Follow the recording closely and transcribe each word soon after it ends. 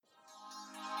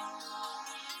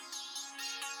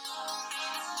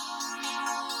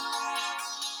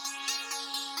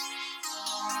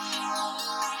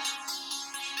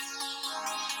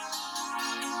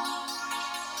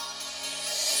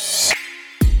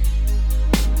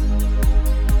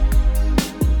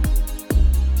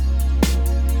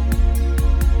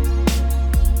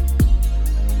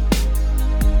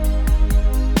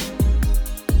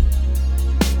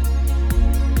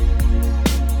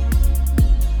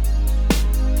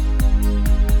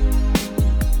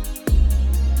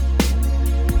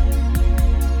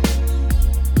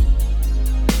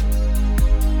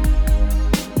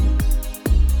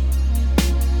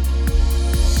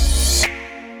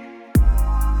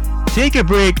Take a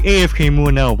break, AFK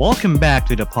muna. Welcome back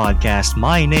to the podcast.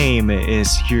 My name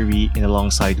is Yuri, and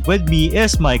alongside with me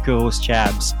is my co-host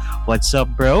Chabs. What's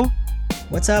up, bro?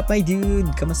 What's up, my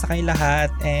dude? Kamusta kayo lahat?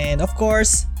 And of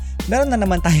course, meron na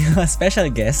naman tayong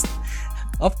special guest.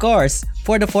 Of course,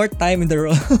 for the fourth time in the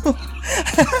row.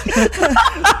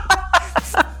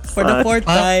 For the fourth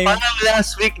time. Parang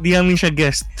last week, di namin siya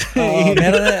guest. Oo,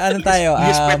 meron na, tayo.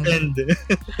 Just pretend.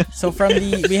 So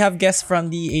we have guests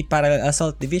from the 8 Parallel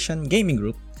Assault Division Gaming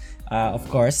Group. Of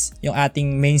course, yung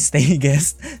ating mainstay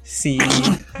guest, si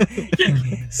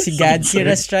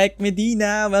Godzilla Strike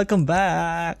Medina. Welcome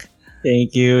back.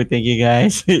 Thank you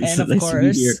guys. It's And of nice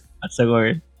course, to be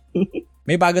here.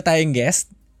 may bago tayong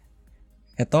guest.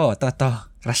 Ito.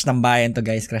 Crush ng bayan to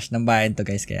guys.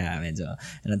 Kaya medyo,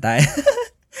 tayo?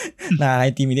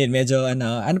 Nakaka-intimidate. Medyo,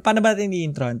 paano ba natin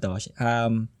i-intro to?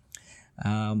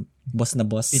 Boss na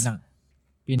boss.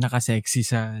 Pinaka-sexy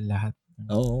sa lahat.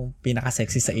 Oo,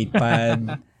 pinaka-sexy sa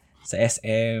 8pad, sa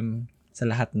SM, sa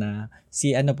lahat na.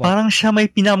 Si ano po? Parang siya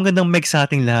may pinakamagandang mic sa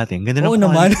ating lahat. Ganda ng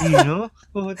quality, naman. No?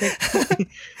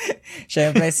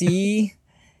 Siyempre si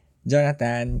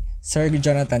Sir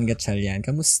Jonathan Gatchalian.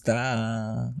 Kamusta?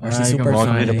 Or si Super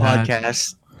welcome to the lahat.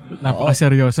 podcast.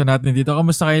 Napaka-seryoso natin dito.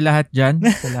 Kamusta kayo lahat dyan?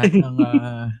 Sa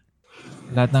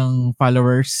lahat ng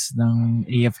followers ng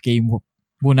AFK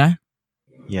muna.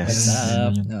 Yes.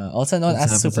 Also known as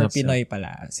What's Super up? Pinoy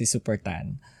pala. Si Super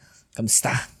Tan.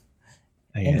 Kamusta?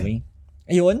 Ayan. Anyway.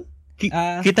 Ayun.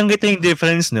 Kitang-kita yung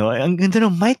difference, no? Ang ganda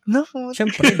ng mic, no?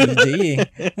 Siyempre, DJ eh.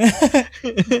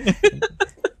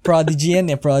 Prodigy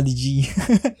yan eh, prodigy.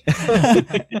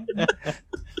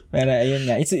 Pero ayun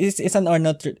nga, it's an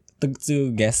honor to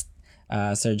guest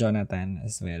Sir Jonathan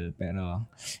as well. Pero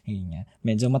ayun nga,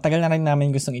 medyo matagal na rin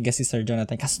namin gustong i-guest si Sir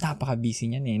Jonathan kasi napaka-busy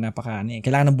niyan eh,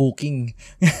 kailangan ng booking.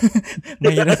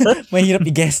 mahirap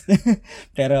i-guest.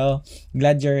 Pero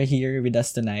glad you're here with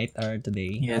us tonight or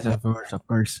today. Yes, of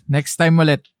course. Next time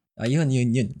ulit. Ayun.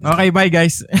 Okay, bye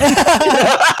guys.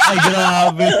 Ay,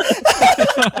 grabe.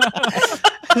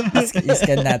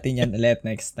 I-scan natin yan ulit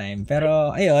next time. Pero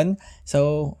ayun,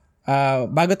 so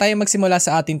bago tayo magsimula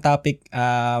sa ating topic,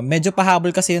 medyo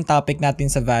pahabol kasi yung topic natin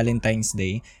sa Valentine's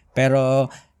Day. Pero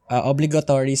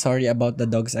obligatory, sorry about the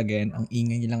dogs again. Ang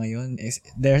ingay nila ngayon.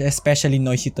 They're especially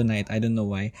noisy tonight. I don't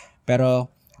know why.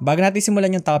 Pero bago natin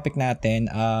simulan yung topic natin,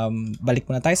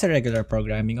 balik muna tayo sa regular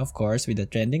programming, of course, with the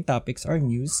trending topics or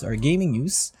news or gaming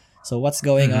news. So what's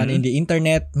going on in the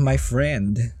internet, my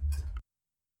friend?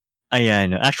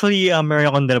 Ayan. Actually, meron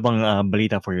akong dalawang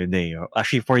balita for today.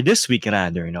 Actually, for this week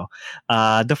rather, no?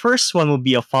 The first one will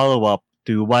be a follow-up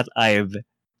to what I've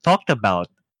talked about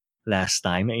last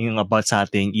time, yung about sa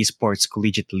ating esports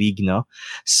collegiate league, no?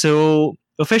 So,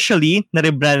 officially,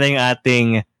 na-rebrand na yung ating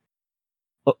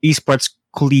esports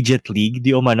collegiate league,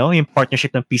 di umano, yung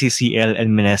partnership ng PCCL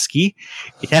and Mineski.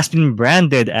 It has been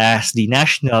branded as the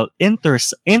National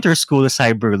Inter-School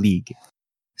Cyber League.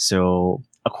 So,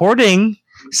 according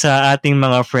sa ating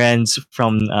mga friends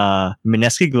from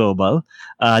Mineski Global,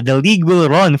 the league will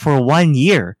run for 1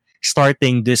 year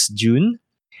starting this June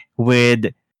with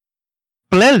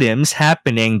prelims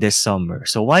happening this summer.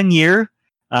 So 1 year,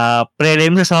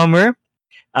 prelims sa summer,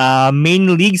 main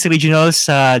leagues regionals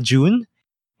sa June,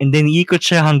 and then iikot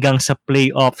siya hanggang sa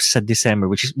playoffs sa December,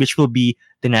 which will be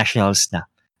the nationals na.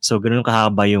 So ganun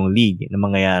kahaba yung league na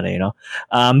mangyayari, no?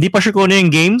 Di pa sure kung ano yung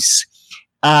games.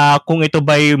 Kung ito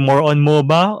ba more on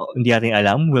MOBA, hindi natin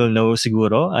alam. We'll know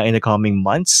siguro in the coming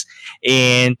months.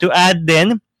 And to add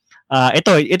then,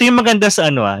 ito yung maganda sa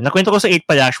nakwento ko sa 8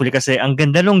 pala actually kasi ang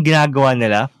ganda nung ginagawa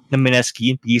nila ng Mineski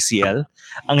in PCL.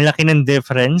 Ang laki ng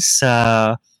difference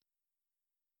sa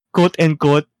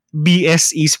quote-unquote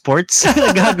BS esports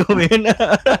na gagawin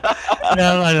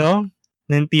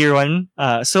ng tier 1.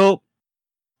 So,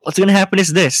 what's going to happen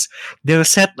is this. They'll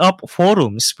set up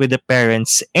forums with the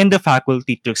parents and the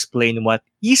faculty to explain what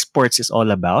esports is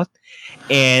all about.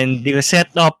 And they'll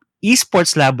set up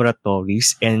esports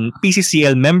laboratories and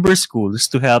PCCL member schools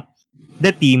to help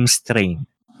the teams train.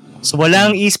 So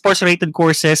walang esports related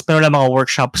courses, pero lang mga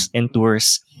workshops and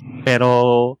tours.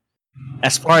 Pero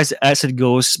as far as it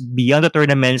goes, beyond the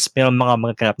tournaments, meron mga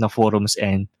magkakalap na forums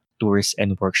and tours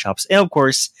and workshops. And of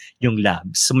course, yung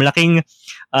labs. So malaking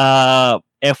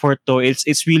effort to.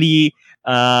 It's really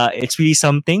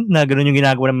something na ganoon yung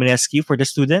ginagawa ng Mineski for the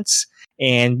students,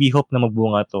 and we hope na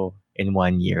magbunga to in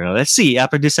 1 year. Let's see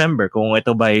after December kung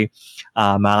ito ba'y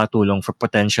makakatulong for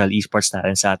potential esports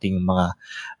natin sa ating mga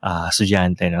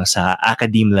estudyante, no, sa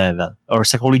academe level or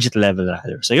sa collegiate level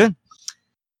rather. So yun.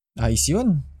 Ayos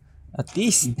yun. At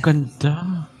least.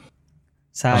 Ganda.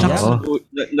 Sayang. Oo.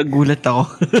 Nagulat ako.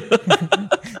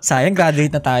 Sayang,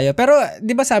 graduate na tayo. Pero,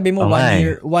 di ba sabi mo, Oo nga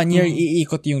eh. one year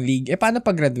iikot yung league. Paano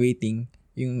pag graduating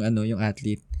yung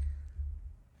athlete?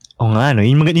 Oo nga, no?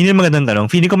 Yun yung magandang tanong.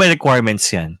 Feeling ko may requirements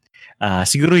yan.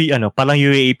 Siguro, parang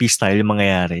UAAP style yung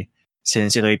mangyayari.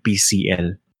 Since ito ay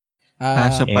PCL.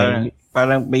 So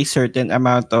parang may certain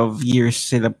amount of years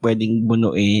sila pwedeng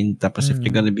bunuin. Tapos if you're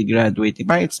gonna be graduating,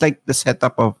 parang it's like the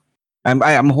setup of,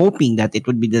 I'm hoping that it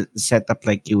would be the setup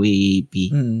like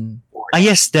UAAP.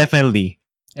 Yes, definitely.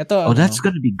 Ito, that's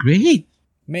gonna be great.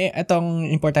 May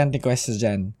itong importante question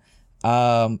dyan.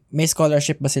 May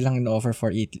scholarship ba silang in-offer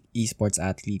for esports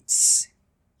athletes?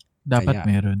 Dapat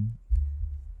meron.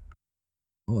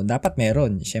 Dapat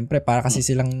meron. Siyempre, para kasi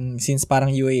silang, since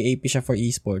parang UAAP siya for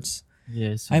esports,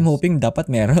 Yes. I'm hoping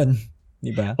dapat meron.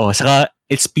 Diba? Saka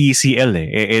it's PCL eh.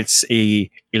 It's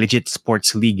a legit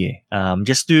sports league eh.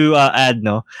 Just to add,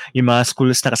 no, yung mga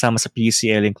schools na kasama sa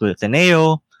PCL include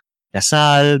Ateneo,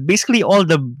 Lasal, basically all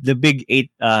the big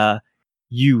 8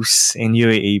 U's in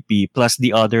UAAP plus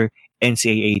the other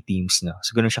NCAA teams, no.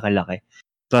 So ganun siya kalaki.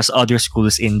 Plus other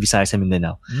schools in Visayas and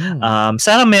Mindanao.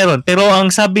 Sana meron, pero ang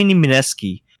sabi ni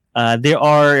Mineski, there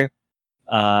are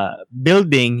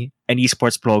building an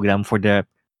esports program for the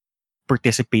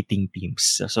participating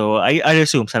teams. So I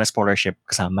assume sana scholarship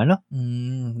kasama, no?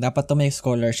 Dapat to may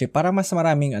scholarship para mas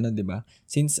maraming di ba?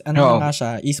 Since na nga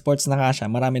siya, esports na nga siya,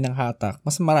 marami ng hatak.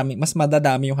 Mas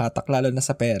madadami yung hatak lalo na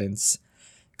sa parents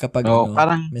kapag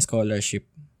parang, may scholarship.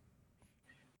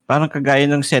 Parang kagaya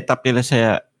ng setup nila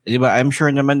sa, di ba? I'm sure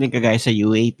naman din kagaya sa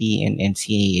UAP and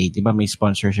NCAA, di ba? May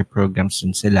sponsorship programs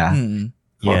din sila.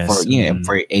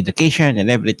 For education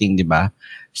and everything, di ba?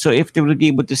 So if they will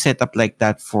be able to set up like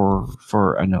that for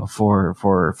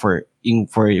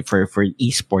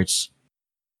esports,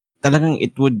 talagang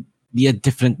it would be a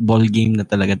different ball game na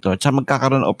talaga to. At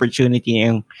magkakaroon opportunity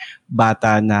yung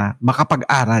bata na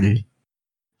makapag-aral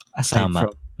aside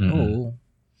from.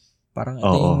 Parang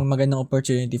ito yung magandang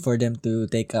opportunity for them to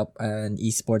take up an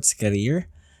esports career.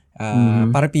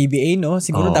 Para PBA, no?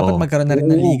 Siguro dapat magkaroon na rin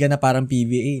ng liga na parang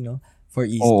PBA, no? For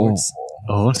esports.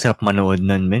 Sarap manood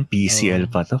nun, man.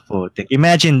 PCL pa to.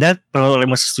 Imagine that, pero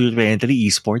mo sa Studio 23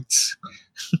 esports.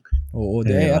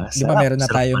 Di ba meron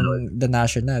na tayong the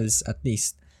nationals at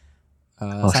least.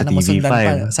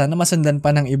 Sana masundan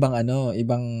pa ng ibang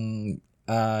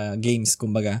games,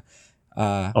 kumbaga.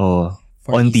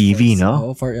 On TV,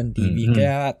 no? For on TV.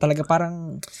 Kaya talaga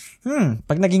parang,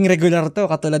 pag naging regular to,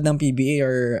 katulad ng PBA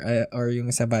or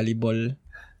yung sa volleyball,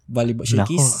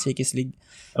 Shakey's League.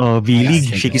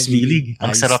 V-League, Shakey's V-League.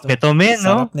 Ang sarap nito, men,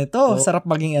 no? Sarap nito.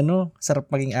 Sarap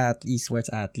maging esports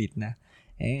athlete na.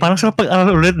 Parang sarap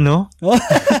pag-aral ulit, no?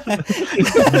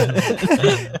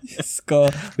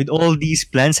 With all these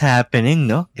plans happening,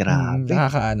 no? Grabe.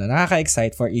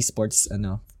 Nakaka-excite for esports,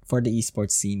 for the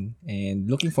esports scene,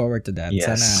 and looking forward to that. Yes.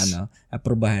 Sana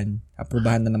aprubahan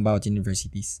na ng bawat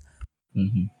universities.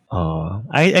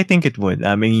 I think it would.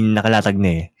 I mean, nakalatag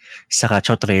na eh. Saka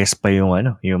Chot Reyes pa yung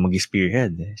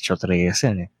mag-spearhead. Chot Reyes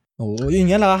yan eh. Yun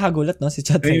nga, nakakagulat, no? Si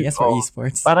Chot Reyes for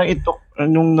esports. Parang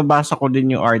nung nabasa ko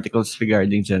din yung articles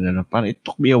regarding dyan, parang it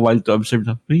took me a while to observe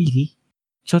na, really?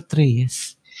 Chot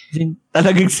Reyes?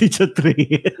 Talagang si Chot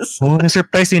Reyes?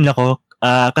 Na-surprise din ako.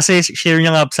 Kasi share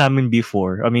niya nga sa amin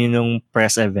before, nung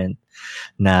press event,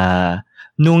 na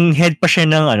nung head pa siya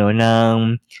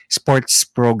ng sports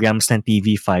programs ng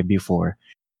TV5 before,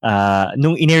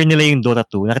 nung in-air nila yung Dota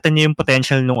 2, nakita niya yung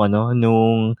potential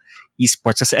nung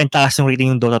esports. Kasi ang taas ng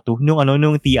rating yung Dota 2,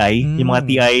 nung TI, yung mga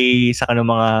TI sa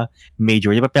mga major.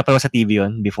 Di ba pinapalaw sa TV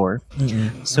yun before?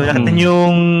 So nakita niya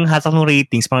yung hatak ng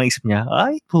ratings, parang isip niya,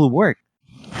 it will work.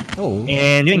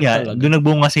 And yun nga, doon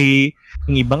nagbunga kasi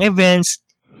yung ibang events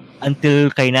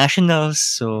until kay nationals.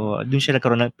 So doon siya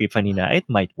nagkaroon ng epiphany na it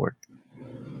might work.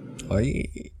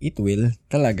 It will.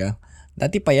 Talaga.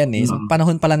 Dati pa yan eh.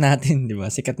 Panahon pala natin, di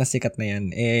ba? Sikat na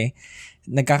yan.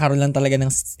 Nagkakaroon lang talaga ng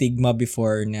stigma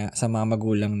before na sa mga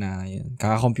magulang na yun,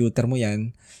 kaka-computer mo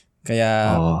yan.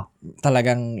 Kaya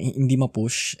talagang hindi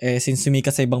ma-push. Since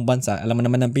sumikat sa ibang bansa, alam mo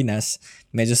naman ng Pinas,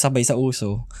 medyo sabay sa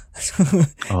uso.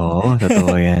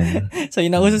 Totoo yan. So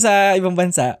yung nauso sa ibang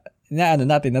bansa, nadala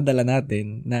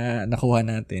natin, na nakuha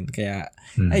natin. Kaya,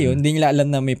 ayun, hindi nila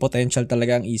alam na may potential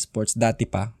talaga ang esports dati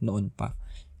pa, noon pa.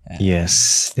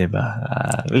 Yes, diba?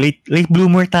 Late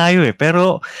bloomer tayo eh.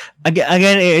 Pero,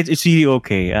 again, it's really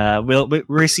okay.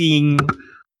 We're seeing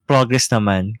progress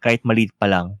naman, kahit maliit pa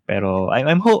lang. Pero,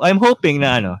 I'm hoping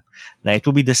na it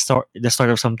will be the start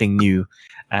of something new,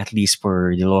 at least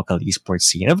for the local esports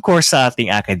scene. Of course, sa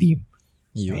ating academe.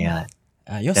 Ayan.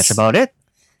 Ayos. That's about it.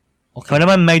 Okay. Ikaw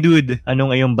naman, my dude,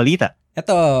 anong iyong balita?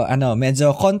 Ito,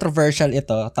 medyo controversial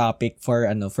ito topic for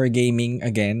gaming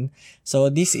again.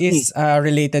 So this is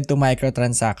related to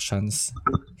microtransactions.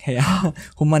 Kaya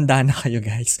humanda na kayo,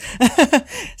 guys.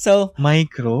 So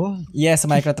yes,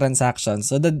 microtransactions.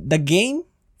 So the game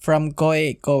from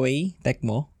Koei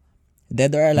Tecmo,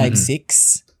 Dead or Alive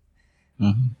 6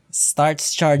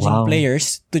 starts charging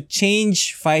players to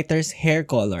change fighters' hair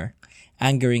color,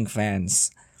 angering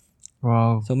fans.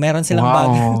 Wow. So meron silang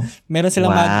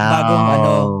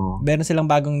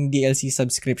bagong DLC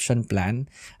subscription plan.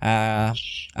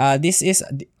 This is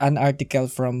an article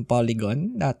from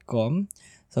Polygon.com.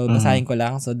 So basahin ko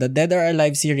lang. So the Dead or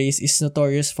Alive series is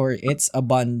notorious for its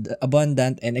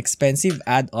abundant and expensive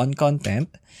add-on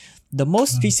content. The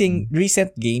most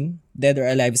recent game, Dead or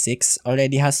Alive 6,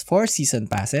 already has 4 season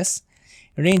passes,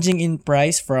 ranging in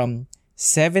price from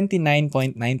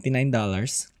 $79.99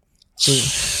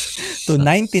 to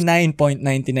 $99.99.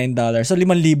 So,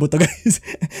 $5,000 to, guys.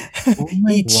 Oh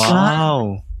my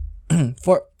Wow.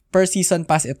 Per season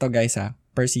pass ito, guys, ha?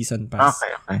 Per season pass.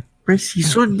 Okay. Per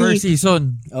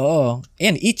season. Oo.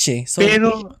 Ayan, each eh. So,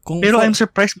 pero I'm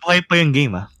surprised buhay pa yung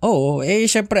game, ah. Oo.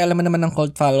 Syempre, alam mo naman ng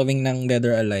cult following ng Dead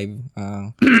or Alive.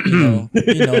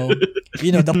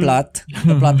 You know the plot.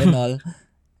 The plot and all.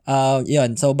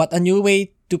 Yun. So, but a new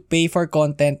way to pay for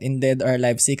content in Dead or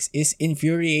Alive 6 is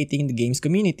infuriating the game's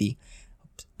community.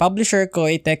 Publisher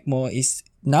Koei Tecmo is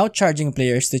now charging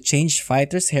players to change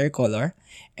fighters' hair color,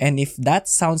 and if that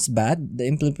sounds bad, the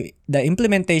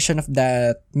implementation of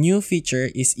that new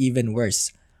feature is even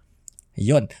worse.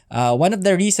 Yun. One of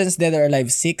the reasons Dead or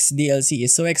Alive 6 DLC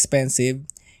is so expensive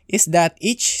is that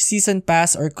each season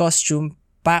pass or costume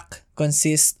pack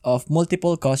consists of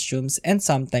multiple costumes and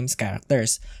sometimes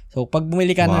characters. So, pag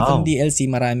bumili ka na ng DLC,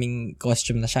 maraming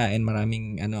costume na siya and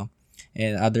maraming and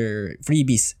other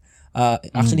freebies.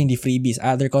 Actually, hindi freebies,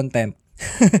 other content.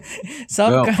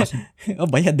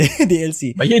 Bayad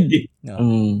DLC. Bayad eh.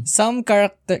 No. Some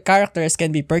characters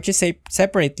can be purchased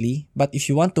separately, but if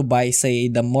you want to buy, say,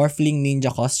 the Morphling Ninja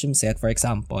costume set, for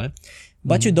example,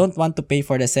 but you don't want to pay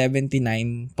for the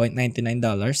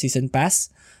 $79.99 season pass,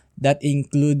 that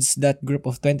includes that group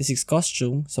of 26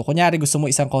 costume. So, kunyari gusto mo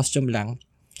isang costume lang,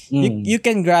 you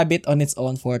can grab it on its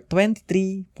own for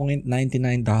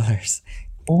 $23.99.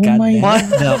 Oh my God. What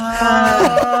the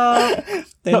fuck?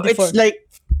 So, it's like,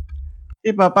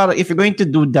 diba, parang if you're going to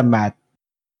do the math,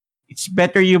 it's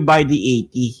better you buy the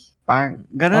 80. Parang,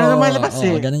 ganun na lumalabas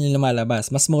eh. Ganun yung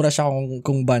lumalabas. Mas mura siya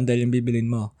kung bundle yung bibilin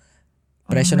mo.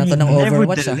 Presyo na to ng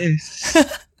Overwatch,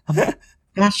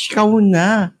 Cash cow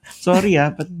na. Sorry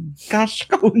but cash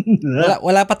cow na.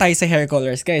 Wala pa tayo sa hair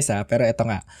colors, guys, pero ito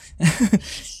nga.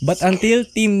 But until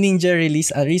Team Ninja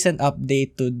released a recent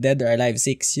update to Dead or Alive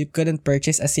 6, you couldn't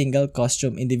purchase a single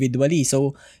costume individually.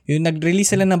 So, yung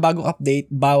nag-release sila ng bagong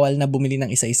update, bawal na bumili ng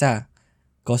isa-isa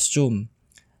costume.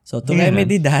 So, to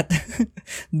remedy that,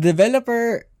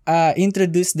 developer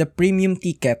introduced the premium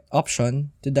ticket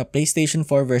option to the PlayStation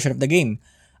 4 version of the game.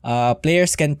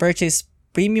 Players can purchase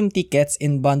premium tickets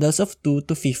in bundles of 2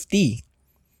 to 50.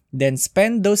 Then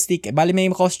spend those tickets, bali may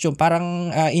costume,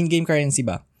 parang in-game currency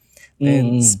ba?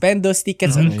 Then spend those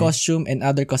tickets on costume and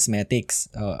other cosmetics.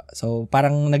 So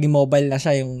parang naging mobile na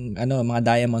siya yung mga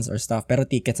diamonds or stuff, pero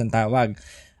tickets ang tawag.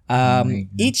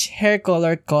 Each hair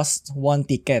color costs 1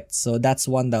 ticket, so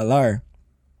that's $1.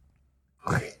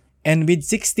 And with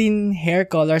 16 hair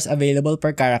colors available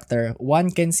per character,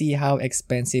 one can see how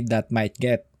expensive that might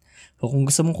get. So, kung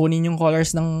gusto mong kunin yung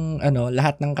colors ng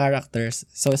lahat ng characters,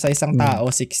 so sa isang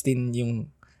tao, 16 yung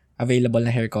available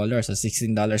na hair color. So,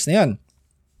 $16 na yun.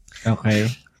 Okay.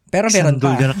 Pero meron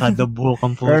pa. $1 kada buhok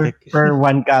ang per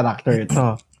one character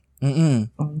ito.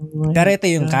 Pero ito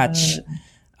yung catch.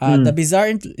 The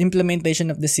bizarre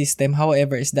implementation of the system,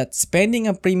 however, is that spending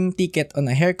a premium ticket on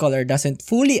a hair color doesn't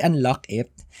fully unlock it,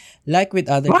 like with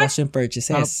other costume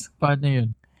purchases. Paano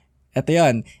yun? Ito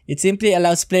yun. It simply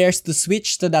allows players to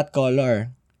switch to that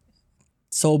color.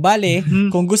 So, bale,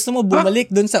 kung gusto mo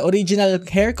bumalik dun sa original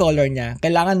hair color niya,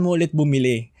 kailangan mo ulit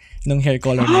bumili ng hair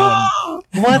color na yun.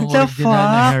 What the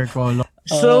fuck?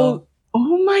 So,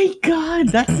 oh my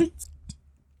God, that's it.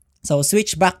 So,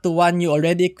 switch back to one you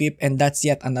already equipped and that's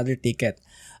yet another ticket.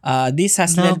 This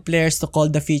has led players to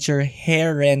call the feature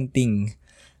hair renting.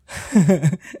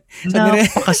 So,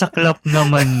 napakasaklap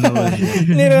naman nun.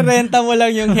 Nirerenta mo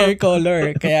lang yung hair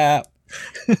color. Kaya,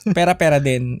 pera-pera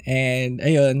din. And,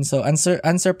 ayun. So,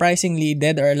 unsurprisingly,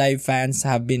 Dead or Alive fans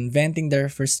have been venting their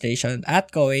frustration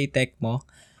at Koei Tecmo.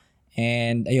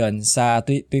 And, ayun, sa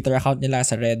Twitter account nila,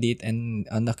 sa Reddit, and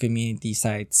on the community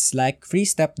sites like Free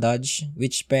Step Dodge,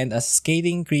 which penned a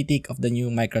scathing critique of the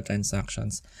new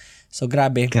microtransactions. So,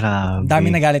 grabe. Grabe. Dami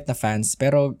nagalit na fans.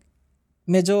 Pero,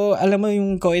 medyo, alam mo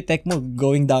yung Koei Tecmo,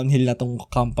 going downhill na tong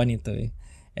company to eh.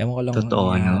 Ewan ko lang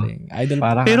Totoo, nangyari. Idol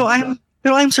Parang,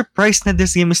 Pero I'm surprised na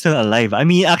this game is still alive. I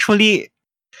mean, actually,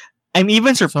 I'm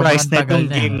even surprised na Sobrang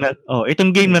tagal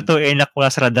itong game na to eh nakuha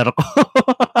sa radar ko.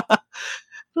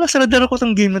 Sa radar ko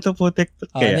tong game na to, putek.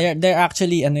 Kaya. They're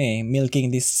actually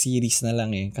milking this series na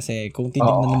lang eh. Kasi kung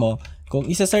titignan mo, kung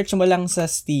isa-search mo lang sa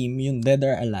Steam, yung Dead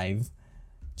or Alive,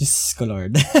 Diyos ko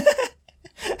Lord.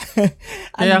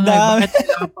 Kaya nga, bakit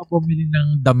kailangan pa bumili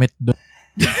ng damit doon?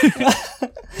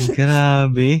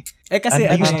 Grabe. Kasi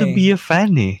I used to be a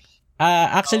fan eh.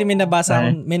 Actually, may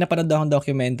napanood akong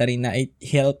documentary na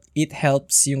it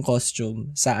helps yung costume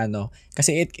sa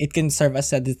kasi it can serve as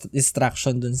a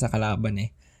distraction dun sa kalaban eh.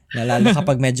 Lalo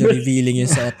kapag medyo revealing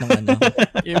yung suot ng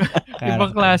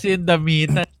Ibang klase yung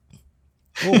damitan.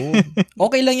 Oo.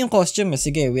 Okay lang yung costume.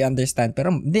 Sige, we understand.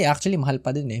 Pero hindi, actually, mahal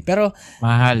pa din eh. Pero,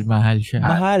 mahal siya.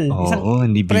 Mahal.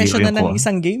 Hindi presyo na ng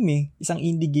isang game eh. Isang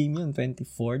indie game yun. $24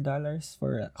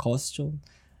 for a costume.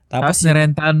 Tapos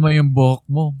nirentahan mo yung buhok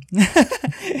mo.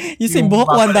 yung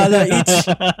buhok, $1 each.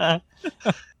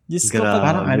 Diyos ko,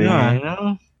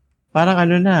 parang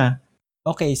na.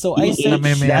 Okay, so I searched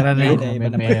may mera na yun.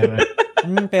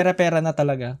 Pera na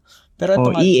talaga. Pero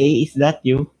ito EA, is that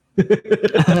you?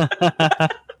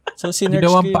 So, sinerch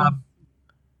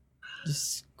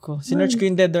ko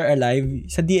yung Dead or Alive.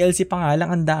 Sa DLC pa nga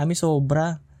lang, ang dami,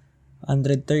 sobra.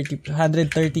 130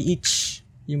 each.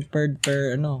 Yung per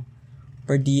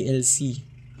DLC.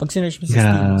 Pag sinerch mo sa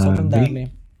Steam, sobrang dami.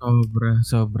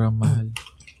 Sobrang mahal.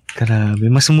 Grabe.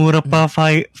 Mas mura pa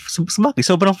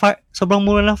sobrang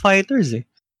mura ng fighters eh.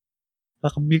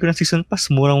 Pakabili ko ng season pass,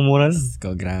 murang-mura lang. Diyos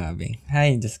ko, grabe.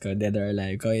 Hi, Diyos ko, Dead or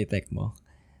Alive. Koei Tecmo.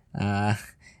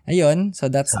 Ayun. So,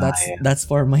 that's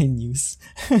for my news.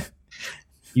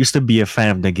 Used to be a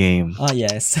fan of the game. Oh,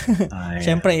 yes.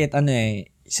 Siyempre,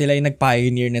 sila yung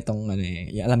nag-pioneer nitong,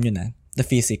 alam nyo na, the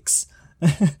physics.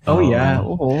 Yeah.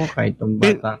 Oo, kahit yung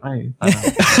bata ka eh.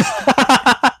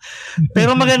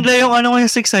 Pero maganda yung yung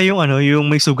 6 yung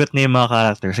may sugat na yung mga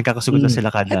characters. Nagkakasugat na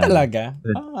sila kada. Talaga?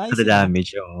 Kada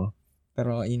damage, oo.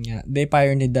 Pero yun nga, they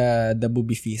pioneered the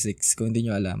booby physics, kung hindi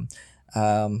nyo alam.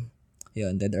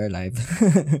 Yun, Dead or Alive.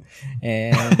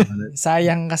 And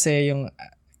sayang kasi yung,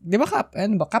 di ba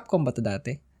Capcom ba to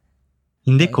dati?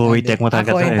 Hindi, Koei Tecmo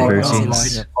talaga to ever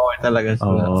since. Talaga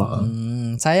sila.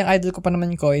 Sayang, idol ko pa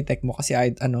naman yung Koei Tecmo kasi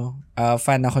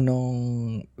fan ako nung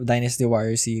Dynasty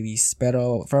Warrior series.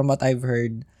 Pero from what I've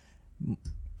heard,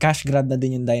 cash grab na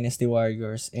din yung Dynasty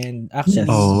Warriors. And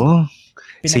actually,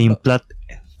 same plot.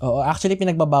 Oo, actually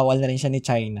pinagbabawal na rin siya ni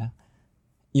China.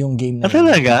 Yung game na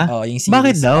talaga? Oo, yung series.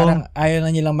 Bakit daw? Parang ayaw na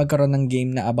nilang magkaroon ng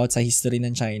game na about sa history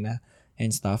ng China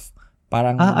and stuff.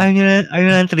 Parang ayaw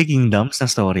nila ng Three Kingdoms na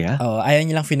storya? Oo, ayaw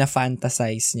nilang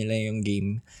fina-fantasize nila yung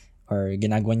game or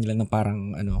ginagawa nila ng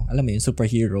parang alam mo yun,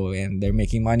 superhero and they're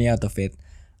making money out of it.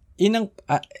 Yun ang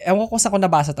ewan ko saan ko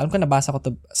nabasa to. Alam ko nabasa ko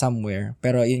to somewhere,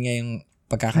 pero yun nga yung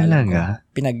pagkakaalam ko.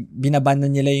 Binaban na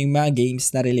nila yung mga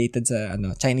games na related sa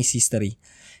Chinese history.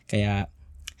 Kaya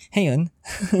ayun.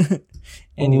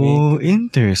 Anyway. Oh,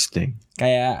 interesting.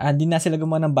 Kaya hindi na sila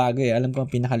gumawa ng bago eh. Alam ko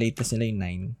ang pinaka-latest nila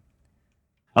yung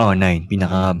 9. Oh, 9.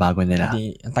 Pinaka-bago nila.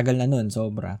 Ang tagal na nun,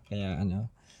 sobra. Kaya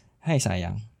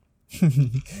sayang.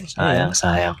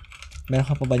 Sayang. Meron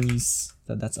ka pa ba news?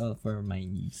 So that's all for my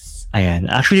news.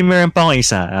 Ayan. Actually, meron pa akong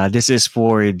isa. This is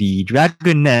for the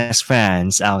Dragon Nest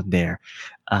fans out there.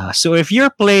 So if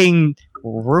you're playing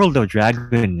World of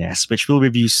Dragon Nest, which we'll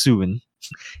review soon,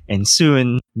 and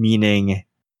soon meaning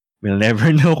we'll never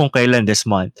know kung kailan this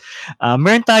month,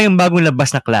 meron tayong bagong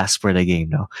labas na class for the game.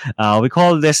 No? We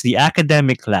call this the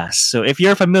Academic class. So if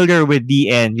you're familiar with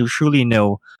DN, you'll surely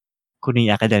know kung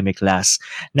yung Academic class.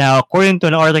 Now, according to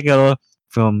an article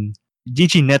from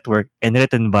GG Network and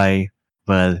written by,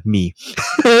 me.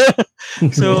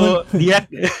 So the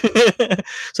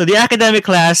Academic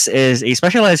class is a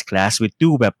specialized class with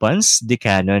 2 weapons, the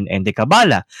Cannon and the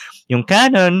Kabbalah. Yung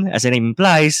Cannon, as the name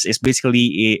implies, is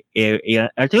basically a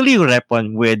artillery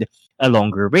weapon with a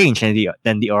longer range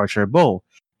than the archer bow.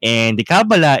 And the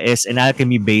Kabbalah is an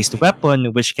alchemy-based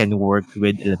weapon which can work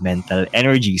with elemental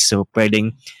energy. So,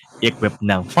 pwedeng equip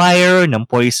ng fire, ng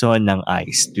poison, ng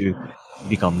ice to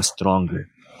become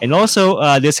stronger. And also,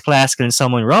 this class can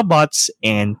summon robots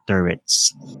and turrets.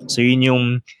 So, yun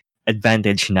yung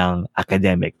advantage ng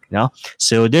Academic. No?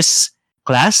 So, this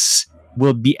class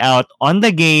will be out on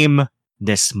the game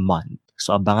this month.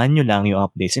 So, abangan nyo lang yung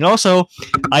updates. And also,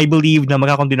 I believe na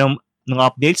magkakaroon din ng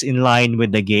updates in line with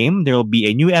the game. There will be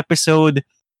a new episode,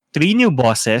 3 new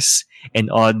bosses, and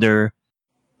other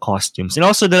costumes. And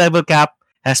also, the level cap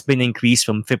has been increased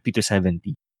from 50 to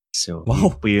 70. So,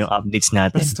 yun po yung updates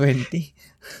natin. Plus 20.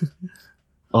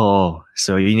 Oo.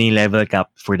 So, yun yung level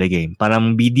cap for the game.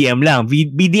 Parang BDM lang.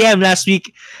 BDM last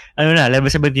week,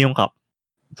 level 70 yung cap.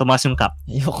 Tumaas yung cap.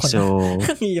 Ayoko so,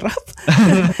 na. Ang hirap.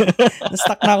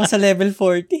 Na-stuck na ako sa level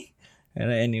 40.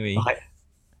 Pero anyway. Okay.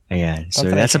 Ayan. So,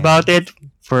 that's about it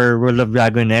for World of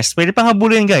Dragon Nest. Pwede pang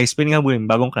habulin, guys. Pwede pang habulin.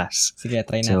 Bagong class. Sige,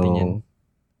 try natin yan.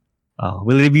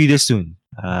 We'll review this soon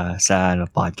sa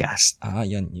podcast.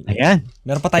 Yun. Ayan.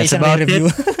 Meron pa tayo isang review.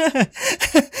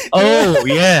 Oh,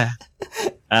 yeah.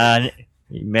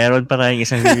 Meron pa tayong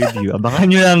isang review. Abangan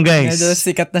nyo lang, guys. Medyo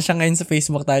sikat na siya ngayon sa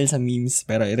Facebook dahil sa memes.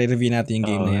 Pero i-review natin yung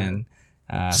game na yan.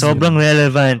 Sobrang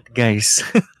relevant, guys.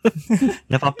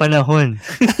 Napapanahon.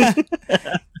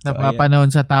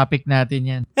 Napapanahon sa topic natin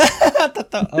yan.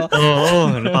 Totoo.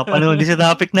 Oo, napapanahon din sa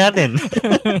topic natin.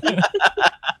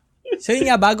 So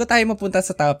yun nga, bago tayo mapunta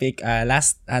sa topic,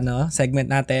 last segment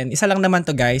natin, isa lang naman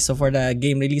to guys. So for the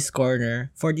game release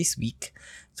corner for this week.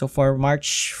 So for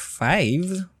March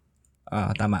 5,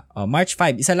 tama. March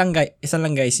 5, isa lang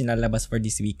guys sinalabas for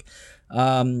this week.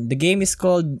 The game is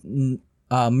called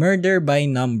Murder by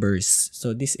Numbers.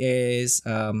 So this is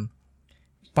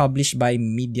published by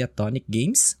Mediatonic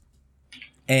Games.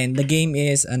 And the game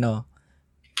is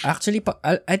actually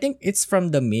I think it's from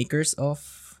the makers of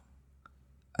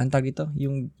tawag ito,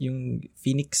 yung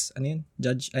Phoenix,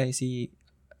 si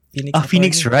Phoenix.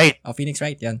 Phoenix Wright. Phoenix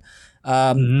Wright, yan.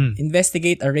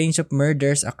 Investigate a range of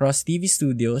murders across TV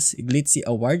studios, glitzy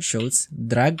award shows,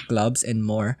 drag clubs, and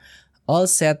more, all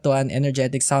set to an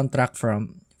energetic soundtrack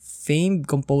from famed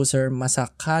composer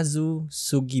Masakazu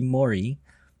Sugimori.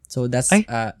 So that's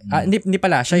hindi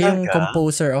pala siya yung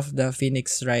composer of the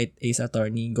Phoenix Wright, Ace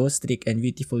Attorney, Ghost Trick, and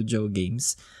Beautiful Joe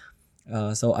games.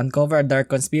 So uncover a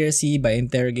dark conspiracy by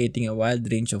interrogating a wide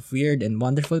range of weird and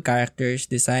wonderful characters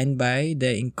designed by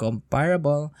the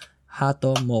incomparable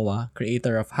Hato Moa,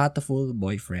 creator of Hatoful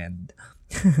Boyfriend.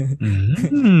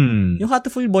 Yung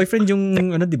Hatoful Boyfriend, yung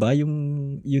di ba,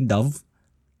 yung dove.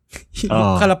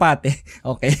 Yung kalapate.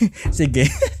 Okay. Sige.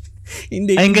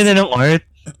 Hindi. Ay, ang ganda ng art.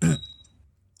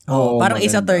 Parang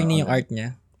Ace Attorney yung art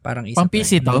niya. Parang Ace Pang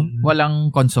PC to? Walang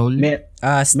console?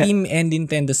 Steam and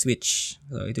Nintendo Switch.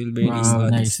 So it will be released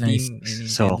on Steam and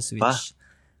Nintendo Switch.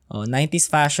 90s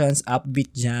fashions,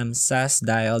 upbeat jams, sass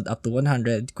dialed up to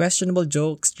 100, questionable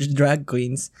jokes, drag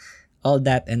queens, all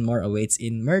that and more awaits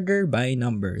in Murder by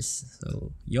Numbers.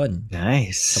 So, yun.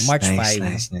 Nice. So, March 5.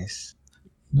 Nice.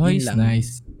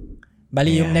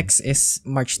 Bali, yung next is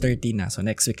March 13 na. So,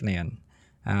 next week na yun.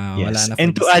 Yes.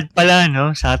 And to add pala,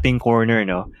 sa ating corner,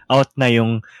 out na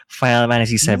yung Final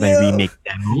Fantasy 7 Remake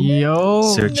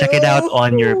demo. So, check it out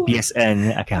on your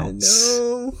PSN accounts.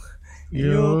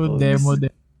 Demo.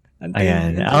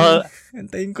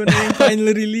 Antayin ko na yung final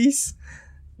release.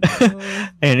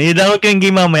 Ayun, i-download ko yung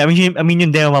game mamaya. I mean yung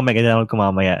demo mamaya, i-download ko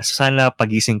mamaya. So, sana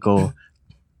pagising ko,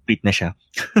 tweet na siya.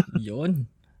 Yun.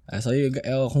 So,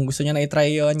 kung gusto nyo na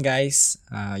i-try yun, guys,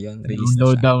 yun, release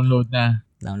na siya. Download na.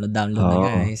 Download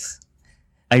na, guys.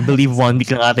 I believe 1 week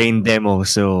lang ata yung demo,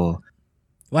 so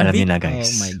 1 alam week? niyo na,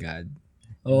 guys. Oh my God.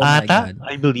 My God.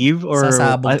 I believe, or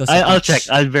Sasabog to sa I'll Twitch. check.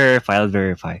 I'll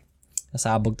verify.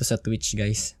 Sasabog to sa Twitch,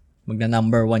 guys. Magna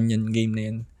number 1 yun game na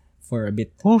yun for a bit.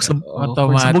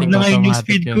 Automatic na ngayon yung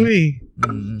speed ko eh.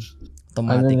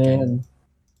 Automatic yan.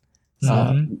 So,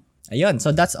 ayun.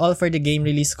 So, that's all for the game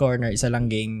release corner. Isa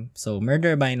lang game. So,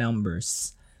 Murder by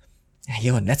Numbers.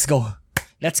 Ayun. Let's go.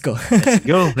 Let's go.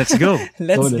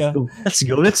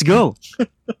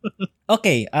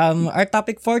 Okay, our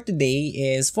topic for today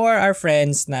is for our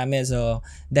friends na medyo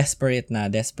desperate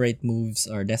moves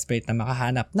or desperate na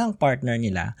makahanap ng partner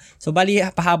nila. So bali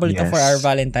pahabol ito for our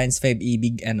Valentine's Feb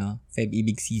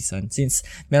Ibig season. Since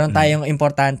meron tayong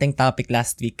importanteng topic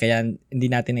last week kaya hindi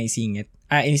natin naisingit.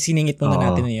 Isiningit muna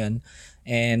natin ngayon.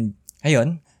 And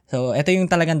ayun. So ito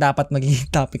yung talagang dapat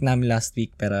maging topic namin last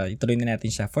week pero ituloy na natin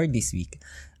siya for this week.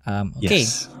 Okay.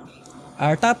 Yes.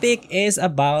 Our topic is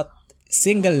about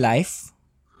single life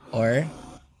or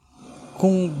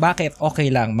kung bakit okay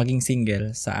lang maging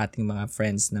single sa ating mga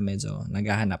friends na medyo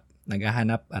naghahanap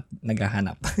at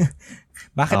naghahanap.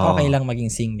 Bakit okay lang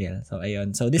maging single? So,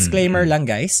 ayun. So, disclaimer lang,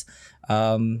 guys.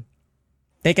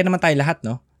 Take naman tayo lahat,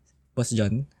 no? Boss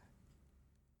John?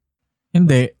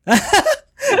 Hindi.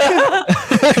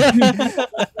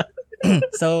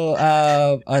 So,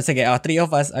 sige, 3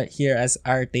 of us are here as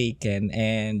are taken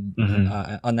and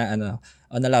on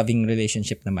a loving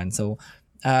relationship naman. So,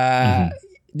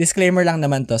 disclaimer lang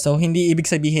naman to. So, hindi ibig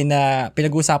sabihin na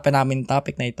pinag-uusapan namin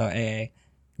topic na ito,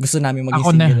 gusto namin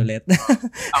maging single ulit.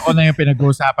 Ako na yung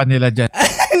pinag-uusapan nila dyan.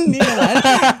 Hindi naman.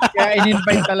 Kaya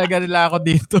in-invite talaga nila ako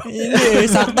dito. Hindi,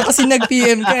 sakto kasi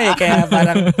nag-PM ka eh. Kaya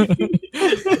parang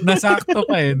Nasakto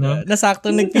pa eh, no? nasakto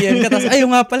nag-PM ka. Tapos,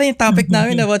 ayun nga pala yung topic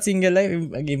namin about single life.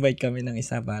 Mag-invite kami ng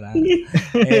isa para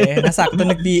nasakto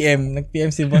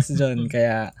nag-PM si Boss John.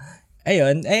 Kaya,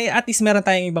 ayun, at least meron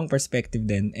tayong ibang perspective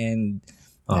din. And,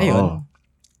 ayun.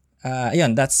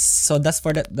 Ayun, that's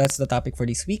the topic for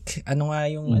this week. Ano nga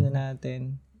yung ano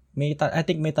natin? I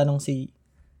think may tanong si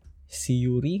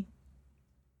Yuri.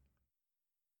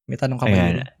 May tanong ka ba,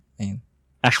 Yuri? Ayun.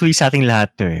 Actually, sa ating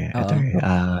lahat to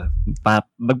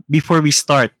before we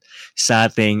start sa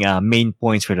ating main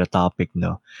points for the topic,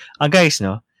 no? Guys,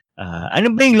 no? Ano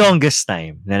ba yung longest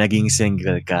time na naging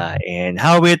single ka and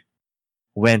how it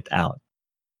went out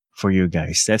for you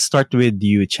guys? Let's start with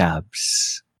you,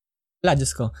 Chabs. Wala,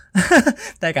 Diyos ko.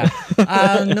 Teka.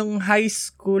 Nung high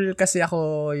school kasi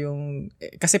ako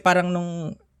kasi parang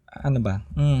nung, ano ba?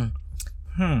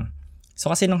 So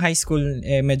kasi nung high school,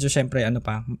 medyo syempre,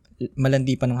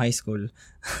 malandi pa nung high school.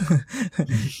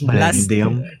 last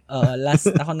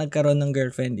ako nagkaroon ng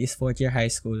girlfriend is 4th year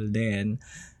high school. Then,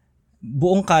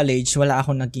 buong college, wala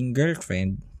ako naging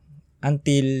girlfriend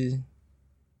until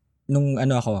nung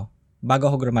bago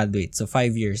ako graduate. So,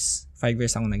 5 years. 5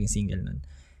 years ako naging single nun.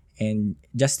 And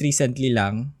just recently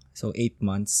lang, so 8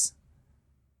 months.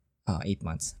 8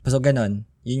 months. So, ganon.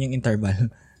 Yun yung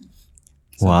interval.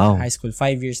 So, wow. High school,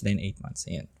 5 years, then 8 months.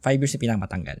 Ayan. 5 years yung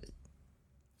pinakamatanggal.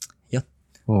 Yun.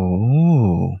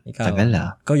 Oh. Tagal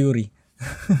Ikaw, Yuri.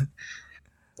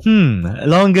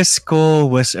 Longest ko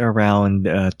was around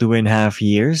 2.5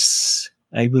 years,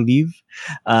 I believe.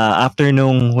 After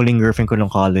nung huling girlfriend ko nung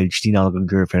college, di na ako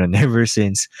girlfriend ever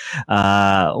since.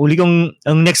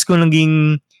 Ang next ko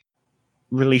naging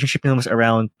relationship na was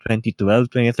around 2012,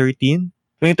 2013.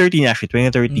 2013 actually,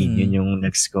 2013, yun yung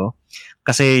next ko.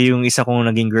 Kasi yung isa kong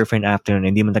naging girlfriend after nun,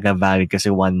 hindi man taga-valid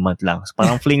kasi 1 month lang. So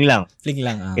parang fling lang. Fling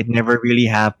lang. It never really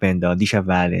happened. Di siya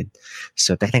valid.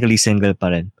 So technically single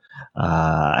pa rin.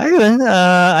 Ayun,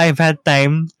 I've had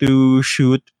time to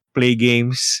shoot, play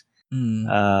games,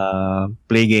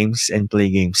 play games.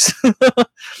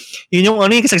 Yun yung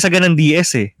yung kasagsagan ng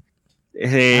DS eh.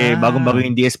 Kasi bagong-bago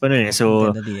yung DS pa nun eh.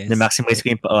 So, na-maximize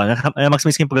ko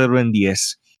yung paglaro ng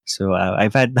DS. So,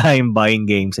 I've had time buying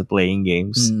games and playing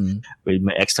games with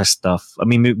my extra stuff. I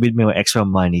mean, with my extra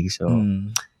money. So,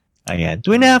 ayan.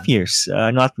 2.5 years.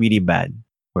 Not really bad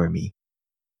for me.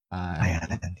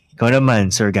 Ayan. Ikaw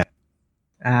naman, Sir Guy.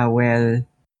 Well,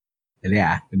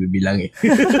 nabibilang eh.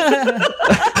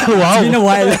 Wow.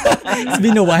 It's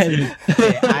been a while.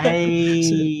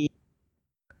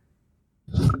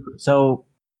 So,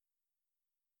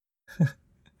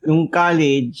 nung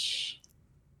college,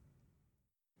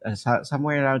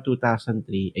 somewhere around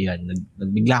 2003, ayun,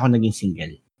 bigla ako naging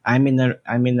single. I'm in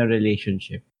a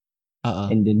relationship.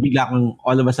 And then bigla akong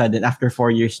all of a sudden after 4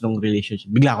 years ng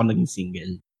relationship, bigla ako naging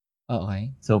single.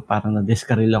 Okay. So parang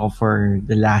na-discarrel ako for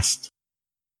the last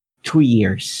 2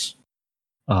 years.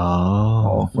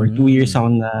 For 2 years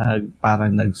ako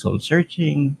parang nag-soul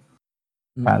searching.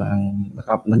 Parang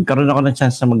nagkaroon ako ng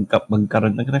chance na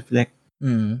magkaroon nag-reflect.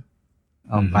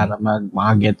 Para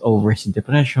mag-get over si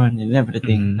depression and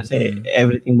everything. Kasi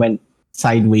everything went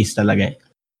sideways talaga.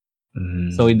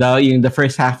 So yung the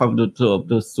first half of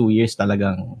those 2 years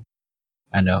talagang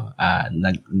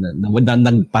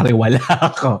nagpariwala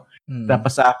ako.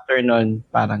 Tapos after nun,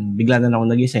 parang bigla na ako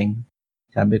nagising.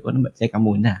 Sabi ko, teka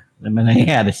muna, ano naman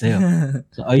nangyayari sa'yo?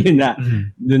 So ayun na,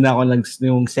 doon ako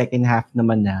yung second half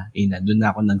naman doon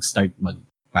na ako nag-start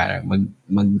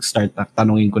mag-start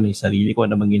tanungin ko na yung sarili ko,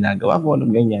 ano bang ginagawa ko,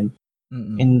 anong ganyan.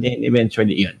 And then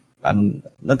eventually, yun, parang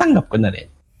natanggap ko na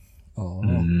rin.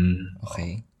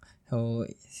 Okay. So,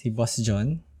 si Boss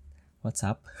John, what's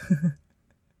up?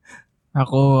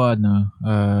 Ako,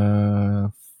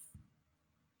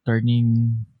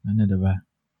 turning, diba?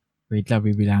 Wait lang,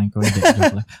 bibilangin ko.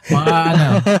 Joke lang. Mga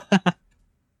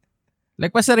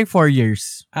Lagpas 4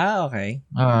 years. Okay.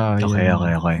 Okay.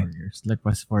 4 years.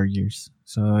 Lagpas 4 years.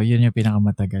 So, yun yung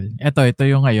pinakamatagal. Ito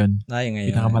yung ngayon. Yung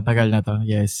ngayon. Pinakamatagal na to.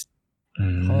 Yes.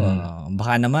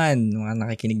 Baka naman, mga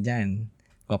nakikinig dyan.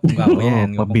 Gwapong-gwapo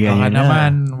yan. Baka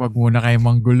naman, wag muna kayong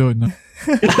manggulo, no?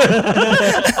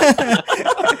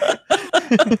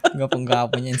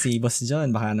 Gwapong-gwapo niyan si Boss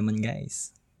John. Baka naman,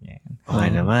 guys. Yan. Baka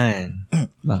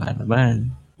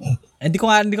naman. Hindi ko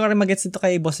rin mag-gets dito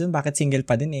kay Boss John. Bakit single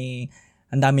pa din eh?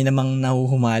 Ang dami namang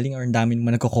nahuhumaling or ang dami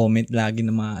namang nagko-comment lagi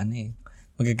ng mga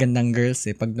magagandang girls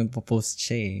eh pag nagpo-post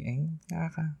siya eh.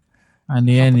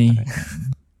 Yan eh.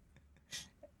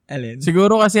 Alin?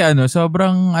 Siguro kasi Mm.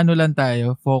 sobrang lang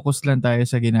tayo, focus lang tayo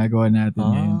sa ginagawa natin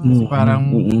ngayon. Kasi parang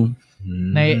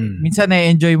Minsan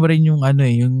na-enjoy mo rin yung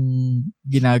yung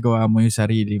ginagawa mo, yung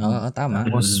sarili mo. Oo, tama.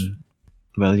 Tapos,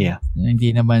 well, yeah.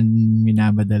 Hindi naman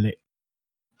minamadali.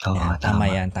 Tama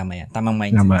yan. Tamang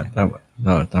mindset.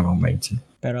 Tamang mindset.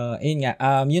 Pero, yun nga,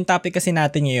 yung topic kasi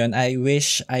natin ngayon, I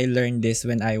wish I learned this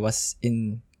when I was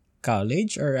in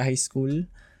college or high school.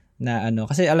 Na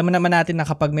kasi alam mo naman natin na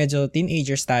kapag medyo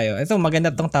teenagers tayo, ito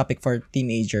maganda tong topic for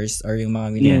teenagers or yung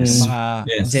mga millennials, mga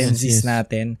Gen Zs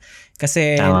natin.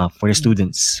 Kasi for the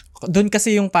students. Doon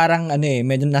kasi yung parang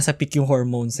medyo nasa peak yung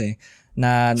hormones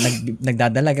na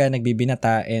nagdadalaga,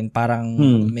 nagbibinata, and parang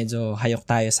medyo hayok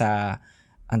tayo sa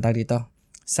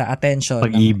sa attention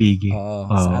pag-ibig.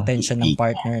 Sa attention ng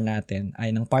partner natin,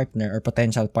 ng partner or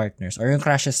potential partners or yung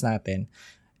crushes natin.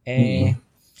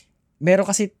 Meron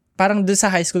kasi parang doon sa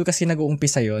high school kasi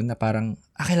nag-uumpisa yon na parang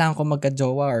kailangan ko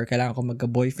magka-jowa or kailangan ko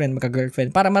magka-boyfriend,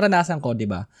 magka-girlfriend para maranasan ko, 'di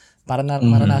ba? Para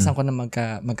maranasan ko na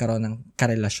magkaroon ng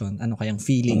karelasyon. Ano kayang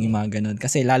feeling yung mga ganun.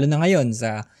 Kasi lalo na ngayon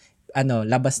sa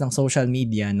labas ng social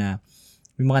media na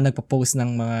yung mga nagpo-post ng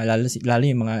mga lalo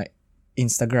yung mga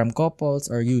Instagram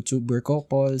couples or YouTuber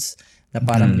couples na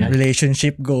parang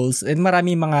relationship goals, and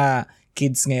marami mga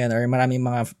kids ngayon or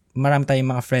marami tayong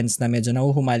mga friends na medyo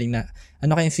nahuhumaling na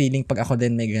ano kayang feeling pag ako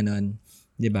din may ganun,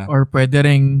 'di ba? Or pwede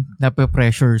ring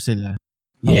nape-pressure sila.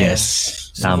 Yes.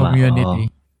 Sa Tama.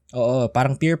 community. Oo,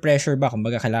 parang peer pressure ba,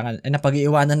 kumbaga kailangan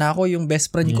napag-iiwanan na ako, yung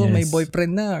best friend ko may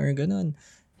boyfriend na or ganun.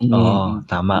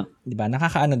 Tama. 'Di ba?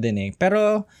 Nakakaano din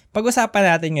Pero pag-usapan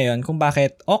natin ngayon kung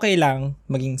bakit okay lang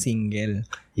maging single.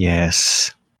 Yes.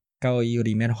 Ikaw,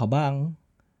 Yuri, meron ka bang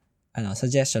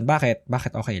suggestion?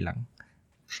 Bakit okay lang?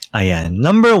 Ayan.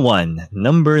 Number one.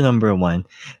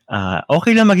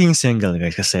 Okay lang maging single,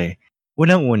 guys, kasi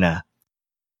unang-una,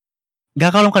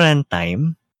 gagawin ka ng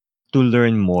time to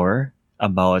learn more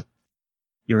about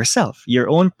yourself,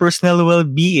 your own personal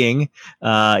well-being,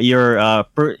 your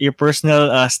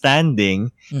personal standing,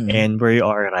 and where you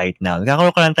are right now.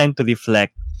 Gagawin ka ng time to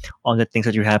reflect on the things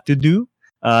that you have to do,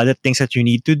 the things that you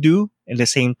need to do, and at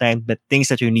the same time, the things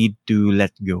that you need to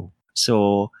let go.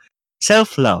 So,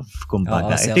 self-love,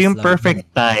 kumbaga. Ito yung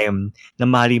perfect time na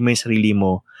mahalin mo yung sarili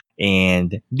mo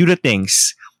and do the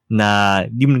things na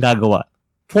di mo nagagawa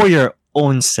for your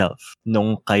own self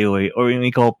nung kayo or yung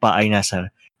ikaw pa ay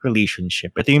nasa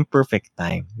relationship. Ito yung perfect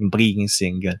time, yung pagiging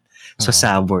single. So,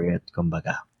 savor it,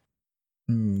 kumbaga.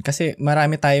 Kasi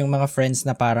marami tayong mga friends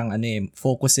na parang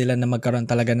focus sila na magkaroon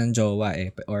talaga ng jowa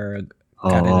or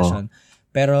karelasyon.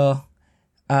 Pero,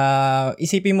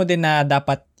 isipin mo din na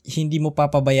dapat hindi mo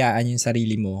papabayaan yung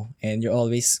sarili mo and you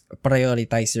always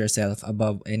prioritize yourself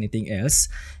above anything else.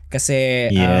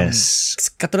 Kasi,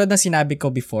 katulad ng sinabi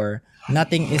ko before,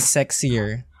 nothing is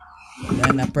sexier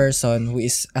than a person who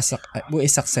is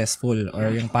successful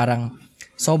or yung parang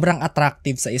sobrang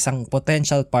attractive sa isang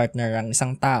potential partner ang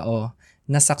isang tao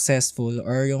na successful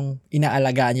or yung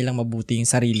inaalagaan nilang mabuti yung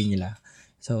sarili nila.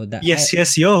 So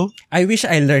I wish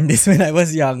I learned this when I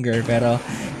was younger, pero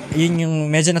yun yung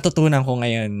medyo natutunan ko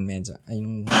ngayon, medyo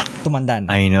yung tumanda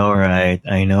na. I know right.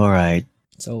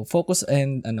 So focus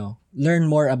and learn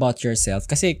more about yourself,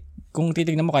 kasi kung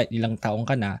titignan mo kahit ilang taong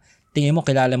ka na, tingin mo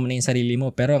kilala mo na yung sarili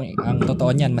mo, pero ang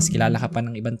totoo niyan mas kilala ka pa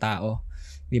ng ibang tao,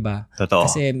 'di ba? Totoo.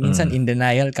 Kasi minsan in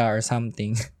denial ka or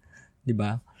something, 'di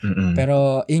ba?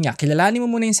 Pero yun nga, kilalanin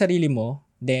mo muna yung sarili mo.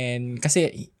 Then,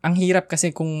 kasi, ang hirap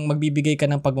kasi kung magbibigay ka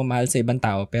ng pagmamahal sa ibang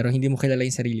tao, pero hindi mo kilala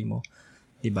yung sarili mo.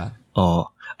 Diba?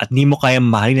 At hindi mo kaya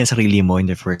mahalin ang sarili mo in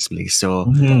the first place.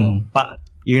 So,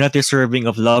 you're not deserving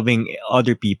of loving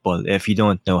other people if you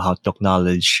don't know how to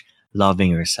acknowledge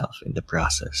loving yourself in the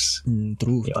process.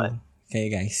 True. Okay,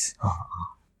 guys.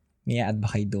 May add ba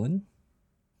kayo doon?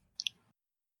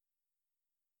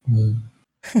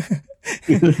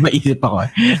 Maisip ako.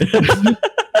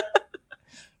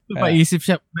 Paisip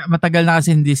siya. Matagal na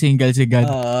kasi hindi single si God.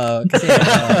 Kasi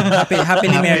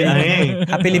happily married.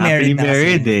 Happily married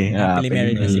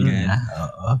na si God.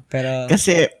 Pero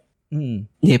kasi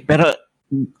pero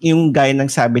yung guy nang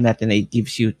sabi natin na it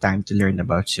gives you time to learn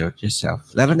about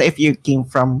yourself. Lalo na if you came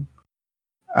from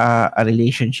a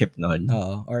relationship noon.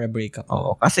 Or a breakup.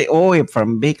 Kasi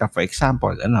from breakup, for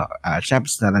example,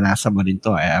 Shabs, naranasan mo din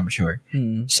to, I'm sure.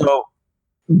 So,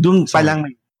 dun pa lang,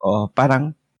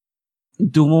 parang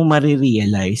doon mo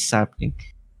marirealize something.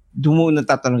 Doon mo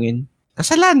natatanungin,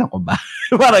 kasalanan ko ba?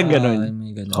 Parang ganun.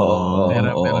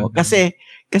 Kasi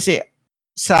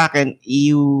sa akin,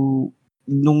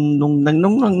 nung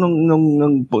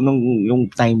yung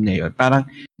time na yun, parang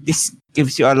this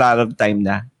gives you a lot of time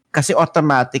na, kasi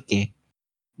automatic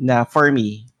na for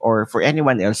me, or for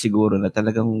anyone else siguro na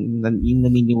talagang yung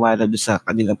naniniwala doon sa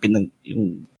kanilang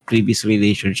yung previous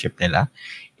relationship nila,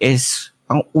 is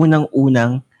ang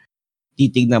unang-unang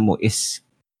titignan mo is,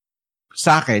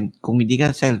 sa akin, kung hindi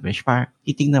ka selfish,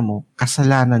 titignan mo,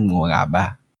 kasalanan mo nga ba?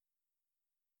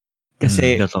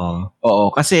 Kasi,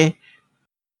 kasi,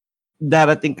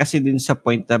 darating kasi din sa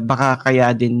point na baka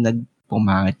kaya din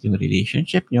nagpumangit yung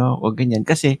relationship nyo o ganyan.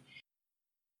 Kasi,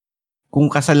 kung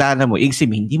kasalanan mo, ibig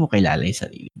sabihin, hindi mo kilala yung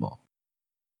sarili mo.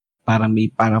 Parang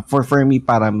for me,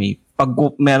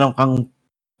 meron kang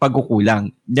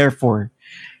pagkukulang. Therefore,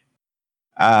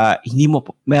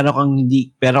 meron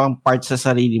kang part sa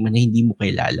sarili mo na hindi mo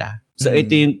kilala. So,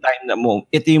 ito yung time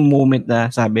ito yung moment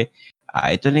na sabi,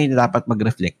 ito na yung dapat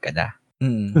mag-reflect ka na.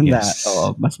 Yes.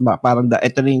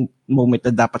 Ito na yung moment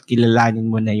na dapat kilalanin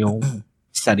mo na yung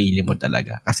sarili mo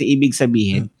talaga. Kasi ibig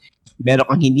sabihin, meron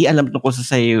kang hindi alam tungkol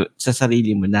sa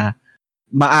sarili mo na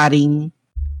maaring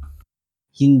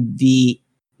hindi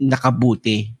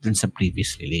nakabuti dun sa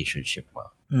previous relationship mo.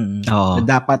 Na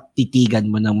dapat titigan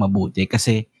mo ng mabuti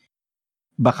kasi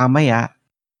baka maya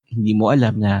hindi mo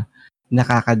alam na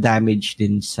nakaka-damage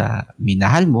din sa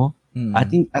minahal mo at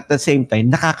the same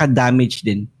time nakaka-damage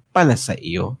din pala sa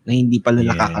iyo na hindi pala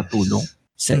nakakatulong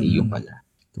sa iyo pala.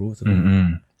 True.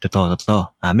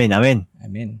 Totoo. Amen.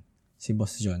 Si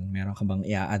Boss John, meron ka bang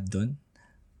i-add doon?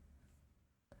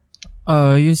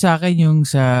 Yung sa akin, yung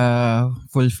sa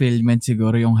fulfillment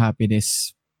siguro, yung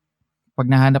happiness. Pag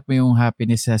nahanap mo yung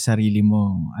happiness sa sarili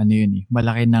mo, ano yun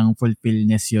malaki ng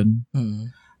fulfillness yun.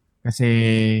 Kasi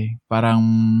parang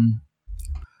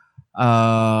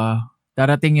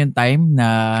darating yung time na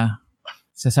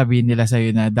sasabihin nila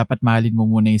sa'yo na dapat mahalin mo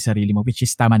muna yung sarili mo, which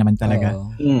is tama naman talaga.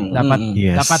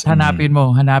 Dapat hanapin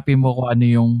mo kung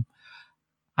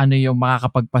ano yung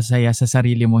makakapagpasaya sa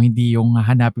sarili mo, hindi yung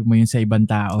hanapin mo yun sa ibang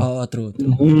tao. Oo, true.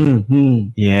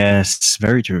 Yes,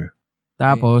 very true.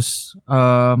 Tapos,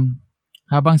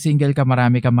 habang single ka,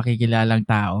 marami kang makikilalang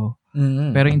tao.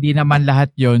 Pero hindi naman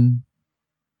lahat yun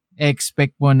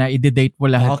expect mo na i-date mo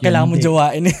lahat yun. Kailangan mo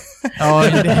jowain.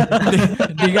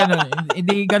 Hindi ganun.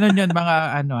 Hindi ganun yun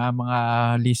mga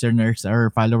listeners or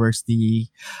followers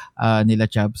nila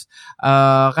Chubbs.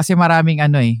 Kasi marami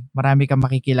kang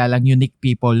makikilalang unique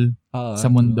people sa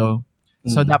mundo.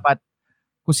 So dapat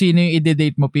kung sino yung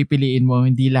i-date mo, pipiliin mo,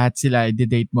 hindi lahat sila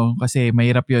i-date mo kasi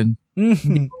mahirap yun.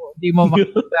 Hindi mo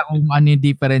makikita kung ano yung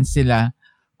difference sila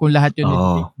kung lahat yun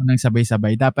i-date mo nang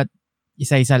sabay-sabay. Dapat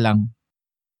isa-isa lang.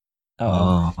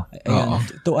 Ayun,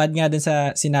 to add nga dun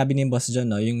sa sinabi ni Boss John,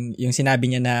 no, yung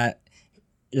sinabi niya na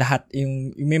lahat,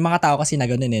 yung may mga tao kasi na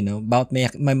ganun no, about may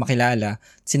makilala,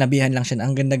 sinabihan lang siya na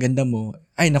ang ganda-ganda mo,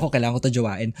 ay nako, kailangan ko to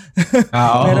jowain.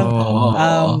 Pero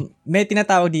may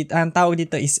tinatawag dito, ang tawag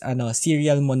dito is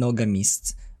serial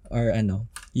monogamist or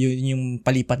yung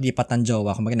palipat-lipat ng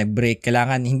jowa. Kung nag-break,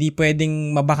 kailangan hindi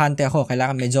pwedeng mabakante ako,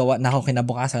 kailangan may jowa na ako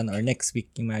kinabukasan or next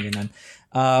week, yung mga ganun.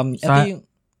 Ito yung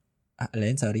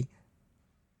sorry.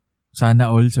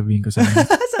 Sana all, sabihin ko sana.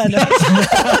 Sana.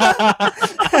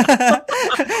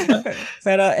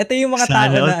 Pero ito yung mga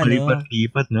tao na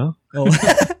palipat-lipat, no?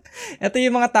 Ito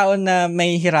yung mga tao na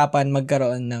may hirapan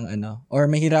magkaroon ng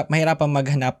or mahirapan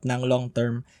maghanap ng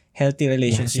long-term healthy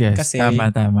relationship. Yes, kasi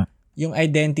tama. Yung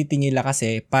identity nila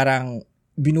kasi parang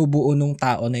binubuo nung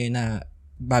tao na yun na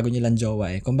bago nilang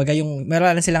jowa Kumbaga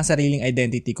meron lang silang sariling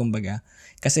identity kumbaga.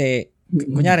 Kasi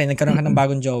kunyari nagkaroon ka ng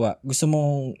bagong jowa, gusto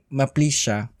mong ma-please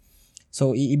siya.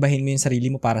 So, iibahin mo yung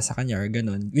sarili mo para sa kanya or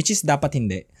ganun. Which is dapat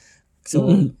hindi. So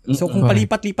kung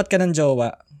palipat-lipat ka ng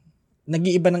jowa,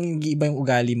 nag-iiba yung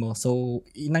ugali mo. So,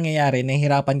 nangyayari,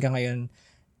 nahihirapan ka ngayon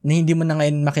na hindi mo na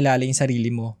ngayon makilala yung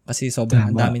sarili mo kasi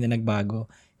sobrang dami na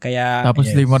nagbago. Kaya, tapos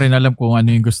di mo rin alam kung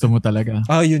ano yung gusto mo talaga.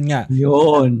 Yun nga.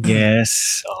 Yun.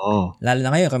 Yes. Lalo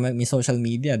na ngayon, may social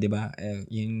media, di ba?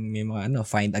 Yung may mga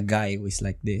find a guy who is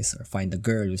like this or find a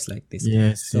girl who is like this.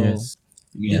 Yes.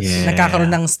 Nagkakaroon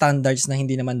ng standards na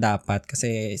hindi naman dapat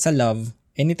kasi sa love,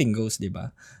 anything goes, di ba?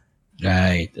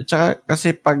 Right. At saka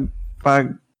kasi pag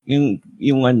yung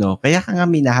kaya ka nga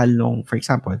minahal nung, for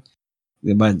example,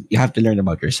 di ba, you have to learn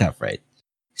about yourself, right?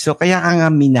 So kaya ka nga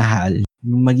minahal,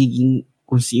 magiging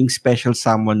kung yung special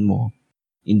someone mo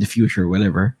in the future,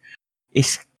 whatever,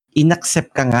 is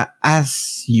inaccept ka nga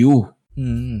as you.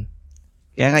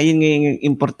 Kaya nga yun yung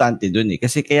importante dun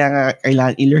Kasi kaya nga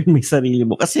kailangan i-learn mo yung sarili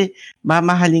mo. Kasi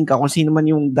mamahalin ka kung sino man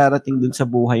yung darating dun sa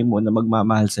buhay mo na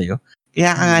magmamahal sa'yo.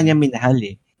 Kaya ka nga niya minahal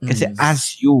Kasi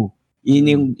as you.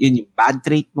 Yun yung bad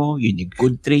trait mo, yun yung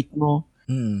good trait mo.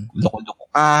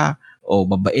 Loko-loko ka, o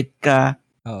mabait ka.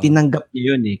 Tinanggap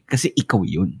niya yun Kasi ikaw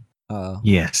yun.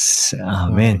 Yes.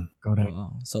 Amen. Correct.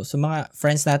 So mga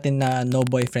friends natin na no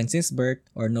boyfriend since birth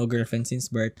or no girlfriend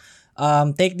since birth,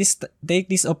 take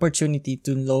this opportunity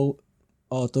to know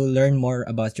or to learn more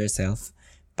about yourself.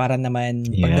 para naman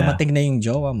pag dumating na yung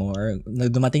jowa mo or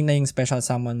dumating na yung special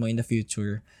someone mo in the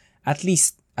future, at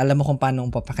least alam mo kung paano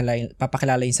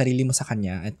papakilala yung sarili mo sa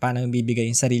kanya at paano bibigay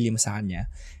yung sarili mo sa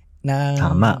kanya.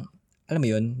 Tama. Alam mo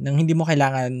yun, nang hindi mo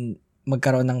kailangan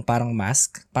magkaroon ng parang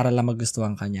mask para lang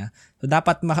magustuhan ka niya. So,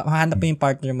 dapat mahanap mo yung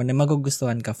partner mo na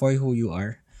magugustuhan ka for who you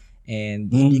are. And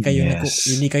hindi kayo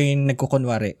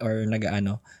nagkukunwari or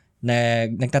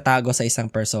nagtatago sa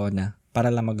isang persona para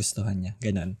lang magustuhan niya.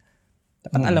 Ganon.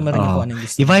 Dapat alam mo rin kung anong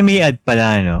gusto. If I may add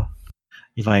pala,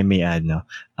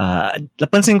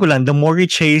 napansin ko lang, the more you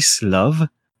chase love,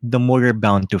 the more you're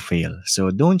bound to fail.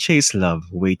 So, don't chase love.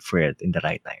 Wait for it in the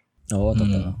right time. Oo,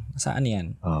 totoo. Saan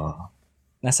yan?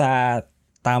 Nasa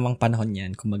tamang panahon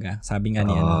yan. Kumaga, sabi nga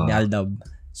ni Aldab.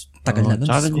 Tagal na dun.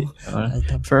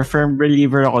 For firm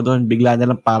believer ako doon, bigla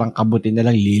na lang parang kabuti na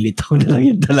lang, lilitaw na lang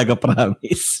yun talaga,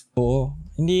 promise. Oo.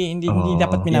 Hindi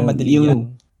dapat minamadali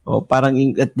yan. Parang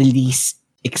at the least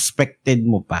expected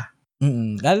mo pa.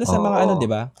 Lalo sa mga di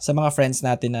ba? Sa mga friends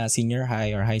natin na senior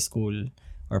high or high school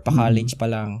or pa-college pa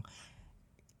lang.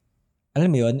 Alam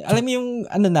mo yun? Alam mo yung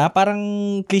parang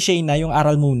cliche na yung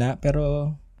aral muna,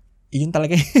 pero yun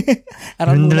talaga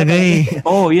aral yun muna talaga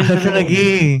yun talaga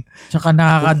Tsaka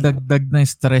nakakadagdag ng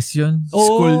stress yun.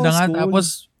 School na nga,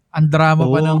 tapos ang drama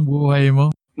pa ng buhay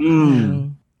mo.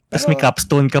 Tapos may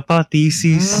capstone ka pa,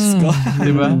 thesis.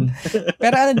 Diba?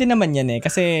 Pero din naman yan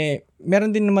kasi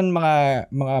meron din naman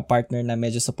mga partner na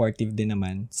medyo supportive din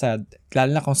naman.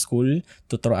 Lalo na kung school,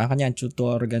 tuturuan ka niyan,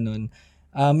 tutor, ganun.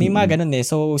 May mga ganun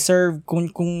So, serve,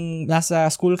 kung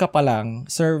nasa school ka pa lang,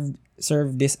 serve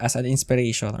this as an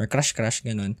inspiration or crush,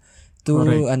 ganun.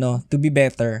 To be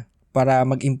better, para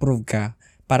mag-improve ka.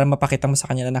 Para mapakita mo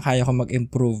sa kanya na kaya ko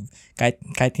mag-improve.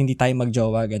 Kahit hindi tayo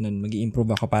magjowa, ganun.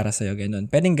 Mag-i-improve ako para sa'yo, ganun.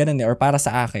 Pwedeng ganun or para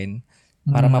sa akin.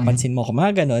 Para mapansin mo ko.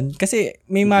 Mga ganun. Kasi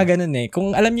may mga ganun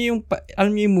Kung alam niyo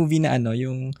yung movie na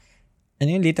yung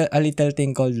A Little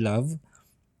Thing Called Love.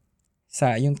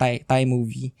 Yung Thai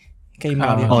movie. Kay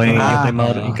Mario.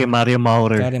 Kay Mario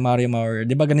Maurer.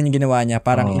 Di ba ganun yung ginawa niya?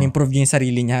 Parang in-improve niya yung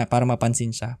sarili niya para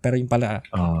mapansin siya. Pero yung pala,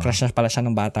 crush na pala siya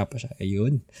nung bata pa siya.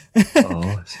 Ayun.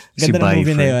 Ganda ng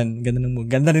movie na yun.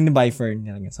 Ganda rin ni Byfern.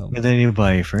 So, ganda rin ni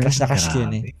Byfern. Crush na crush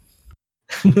yun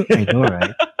I know,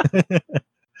 right?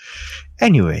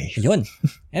 Anyway. Yun.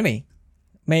 Anyway.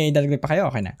 May dalagdag pa kayo?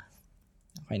 Okay na.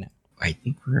 I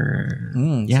think we're...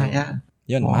 yeah.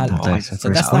 Yun, mahal. So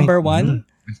that's number 1.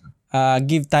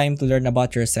 Give time to learn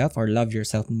about yourself or love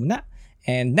yourself muna.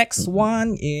 And next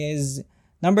one is,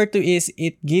 number 2 is,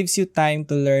 it gives you time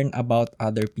to learn about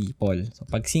other people. So,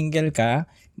 pag single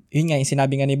ka, yun nga, yung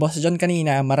sinabi nga ni Boss John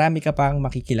kanina, marami ka pang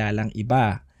makikilalang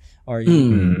iba. Or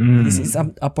this is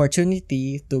an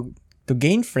opportunity to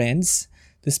gain friends,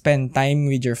 to spend time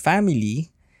with your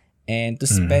family, and to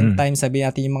spend time, sabi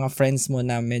natin yung mga friends mo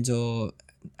na medyo,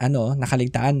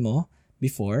 nakaligtaan mo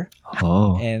before.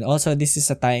 And also, this is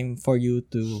a time for you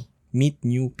to meet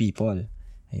new people.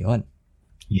 Ayun.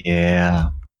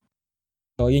 Yeah.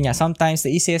 So, yun nga. Sometimes,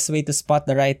 the easiest way to spot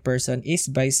the right person is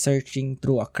by searching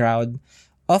through a crowd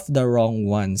of the wrong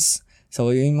ones.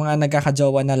 So, yung mga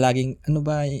nagkakajowa na laging,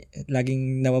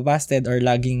 laging nababasted or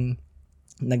laging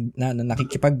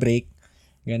nakikipag-break,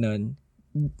 ganun.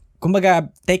 Kumbaga,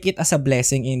 take it as a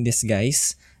blessing in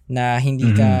disguise na hindi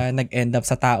ka nag-end up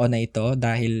sa tao na ito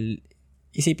dahil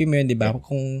isipin mo yun, di ba?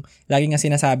 Kung lagi nga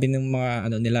sinasabi ng mga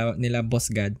nila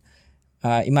Boss God,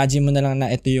 imagine mo na lang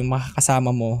na ito yung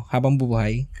makakasama mo habang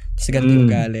buhay. Tapos ganito yung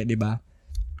ugali, di ba?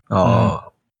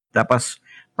 Tapos,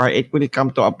 it will come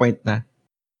to a point na,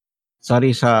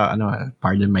 sorry sa,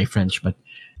 pardon my French, but,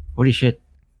 holy shit,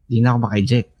 di na ako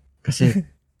maka-eject. Kasi,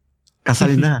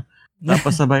 kasal na.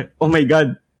 Tapos sabay, oh my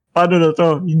God, paano na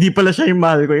to? Hindi pala siya yung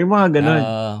mahal ko. Yung mga ganun.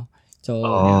 So,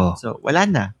 wala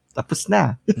na. Tapos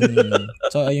na.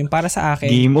 So, yung para sa akin,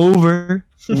 game over.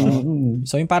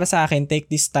 So, yung para sa akin,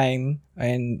 take this time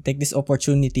and take this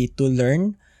opportunity to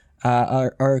learn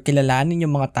or kilalanin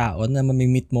yung mga tao na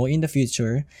mamimit mo in the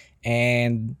future.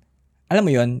 And, alam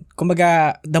mo yun,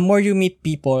 kumbaga, the more you meet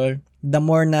people, the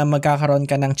more na magkakaroon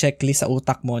ka ng checklist sa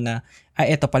utak mo na,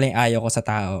 ito pala yung ayaw ko sa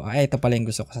tao. Ito pala yung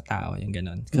gusto ko sa tao. Yung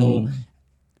ganun. So,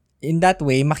 in that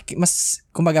way, mas,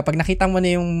 kumbaga, pag nakita mo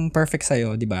na yung perfect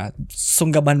sa'yo, di ba,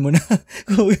 sunggaban mo na.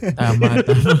 Tama.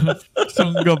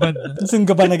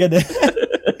 Sunggaban agad eh.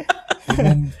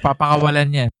 Papakawalan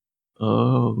yan.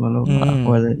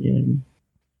 Papakawalan yan.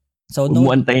 So,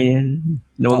 umuantayin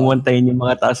yung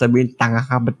mga tao, sabihin, tanga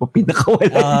ka, ba't mo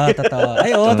pinakawalan? Totoo.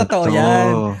 Ay, totoo yan.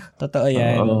 Totoo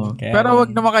yan. Kaya, pero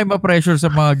wag naman kayo ma-pressure sa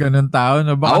mga ganun tao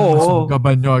na baka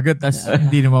masunggaban nyo agad, tas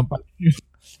hindi naman pa.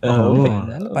 Oo.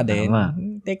 Ano pa din? Tama.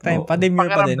 Take time. Pa-demure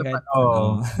pa din. Kahit,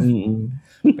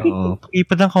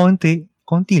 Ipad ng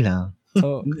konti lang.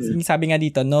 So, sabi nga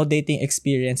dito, no dating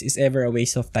experience is ever a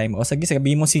waste of time. O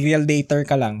sabi mo, serial dater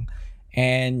ka lang.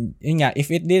 And, yun nga,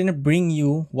 if it didn't bring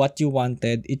you what you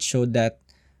wanted, it showed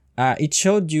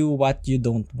you what you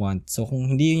don't want. So,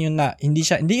 kung hindi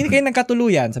kayo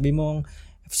nagkatuluyan, sabi mo,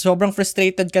 sobrang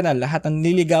frustrated ka na, lahat ng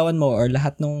nililigawan mo or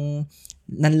lahat ng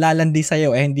nanlalandi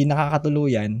sa'yo hindi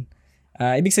nakakatuluyan,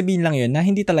 ibig sabihin lang yun na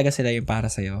hindi talaga sila yung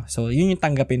para sa'yo. So, yun yung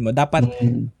tanggapin mo. Dapat,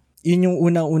 yun yung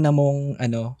unang-una mong,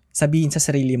 sabihin sa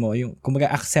sarili mo, yung,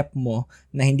 kumbaga, accept mo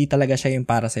na hindi talaga siya yung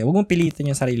para sa'yo. Huwag mong pilitin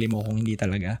yung sarili mo kung hindi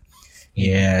talaga.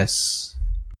 Yes.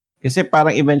 Kasi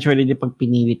parang eventually, pag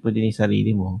pinilit mo din yung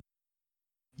sarili mo,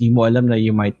 di mo alam na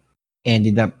you might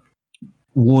ended up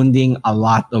wounding a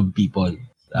lot of people.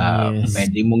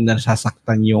 Pwede mong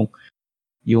nasasaktan yung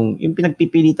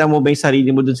pinagpipilitan mo ba yung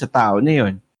sarili mo dun sa tao na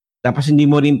yun. Tapos hindi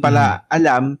mo rin pala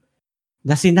alam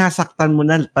na sinasaktan mo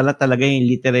na pala talaga yung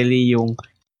literally yung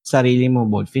sarili mo,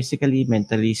 both physically,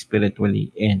 mentally,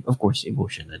 spiritually, and of course,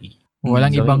 emotionally.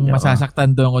 Walang ibang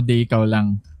masasaktan doon kundi ikaw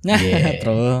lang. Yeah.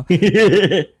 True.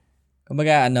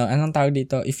 Kumbaga, anong tawag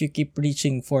dito? If you keep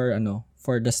reaching for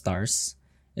the stars,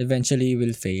 eventually you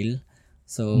will fail.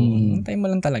 So, hintay mo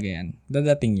lang talaga yan.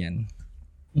 Dadating yan.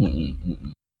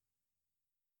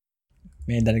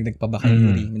 May daragdag pa ba kayo,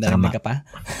 Yuri? May daragdag ka pa?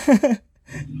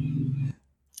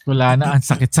 Wala na, ang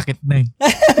sakit-sakit na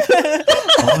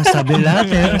sabi lahat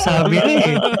sabi na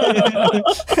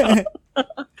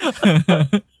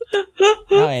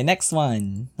Okay, next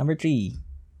one. Number 3.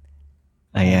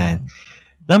 Ayan.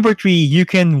 Number 3, you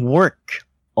can work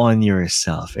on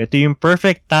yourself. Ito yung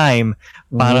perfect time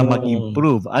para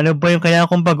mag-improve. Ano ba yung kailangan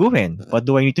kong baguhin? What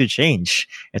do I need to change?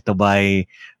 Ito ba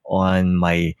on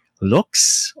my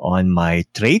looks, on my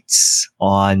traits,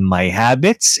 on my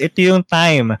habits? Ito yung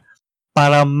time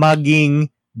para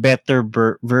maging better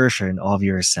version of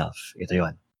yourself. Ito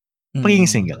yun. Pagiging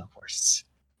single, of course.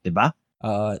 Diba?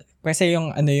 Kasi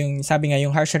yung sabi nga,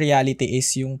 yung harsh reality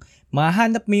is yung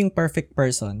mahanap mo yung perfect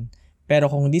person, pero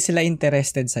kung di sila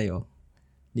interested sa'yo,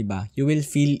 diba? You will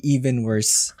feel even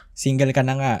worse. Single ka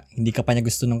na nga, hindi ka pa niya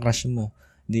gusto ng crush mo.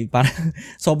 Parang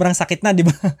sobrang sakit na,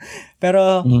 diba?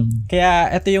 Pero,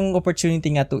 kaya ito yung opportunity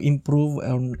nga to improve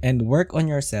and work on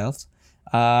yourself.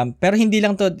 Pero hindi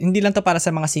lang to para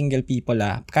sa mga single people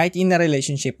Kahit in a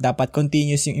relationship, dapat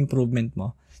continuous yung improvement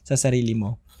mo sa sarili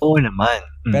mo. Oo naman.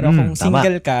 Pero kung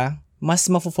single ka, mas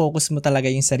mafo-focus mo talaga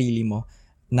yung sarili mo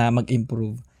na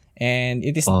mag-improve. And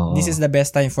this is the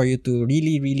best time for you to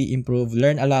really, really improve.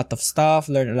 Learn a lot of stuff,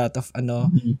 learn a lot of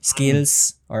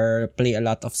skills, or play a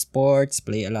lot of sports,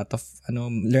 play a lot of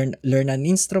learn an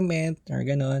instrument or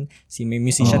ganon. May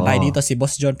musician tayo dito, si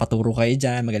Boss John, paturo kayo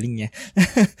dyan, magaling niya.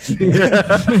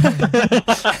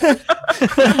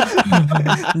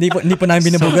 Hindi po namin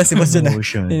binubuga si Boss John.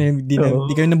 Hindi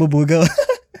kami nabubugaw.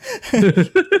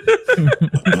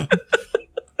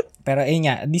 Pero ayun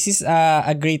nga, this is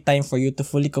a great time for you to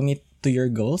fully commit to your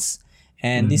goals.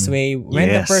 And this way, when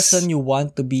the person you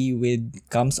want to be with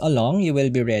comes along, you will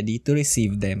be ready to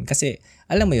receive them. Kasi,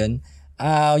 alam mo yun,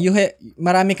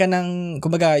 marami ka ng,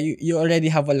 kumbaga, you already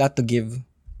have a lot to give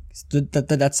to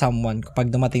that someone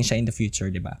kapag dumating siya in the future,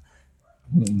 di ba?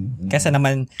 Kesa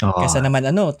naman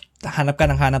hanap ka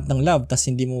ng love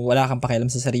tapos wala kang pakialam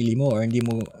sa sarili mo or hindi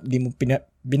mo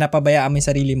binapabayaan mo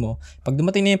yung sarili mo. Pag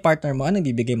dumating na yung partner mo, anong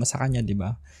bibigay mo sa kanya, di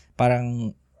ba?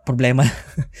 Parang problema.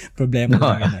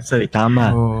 Sorry,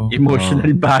 tama.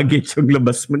 Emotional baggage yung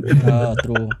labas mo.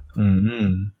 True.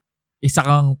 Isa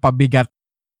kang pabigat.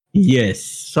 Yes.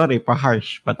 Sorry,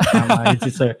 pa-harsh. But tama yun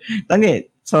si Sir.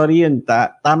 Sorry yun.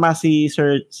 Tama si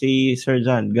Sir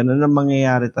John. Ganun ang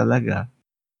mangyayari talaga.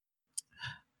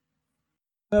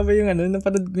 Ano ba yung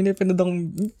pinapanood akong,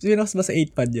 pinos ba sa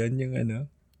 8pad yun?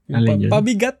 Yung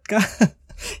pabigat ka.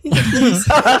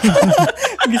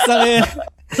 Gusto ko yun.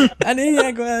 Ano yung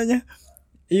ginagawa niya?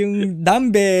 Yung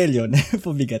dumbbell yun.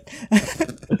 Pabigat.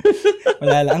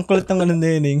 Wala lang. Ang kulit ng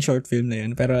yung short film na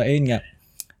yun. Pero ayun nga.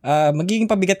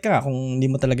 Magiging pabigat ka kung hindi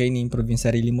mo talaga ini-improve yung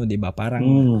sarili mo, 'di ba? Parang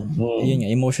ayun nga,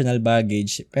 emotional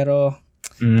baggage. Pero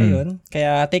ayun,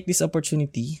 kaya take this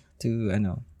opportunity to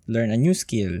learn a new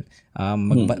skill.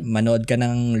 Manood ka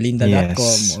ng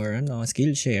lynda.com or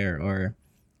Skillshare or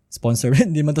sponsor.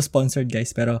 Hindi man to sponsored,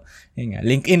 guys, pero ayun nga,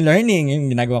 LinkedIn Learning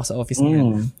yung ginagawa ko sa office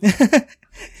ngayon.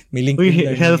 May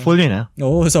LinkedIn Learning. Helpful yun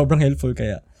Oo, sobrang helpful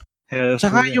kaya.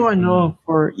 Saka yung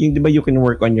yung 'di ba you can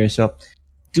work on yourself.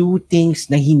 Do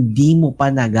things na hindi mo pa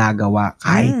nagagawa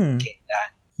kahit kailan.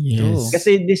 Yes.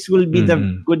 Kasi this will be the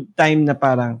good time na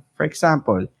parang, for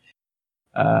example,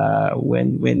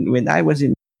 when I was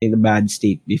in in a bad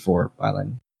state before.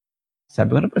 Parang,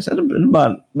 sabi ko na, ano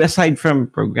ba? Aside from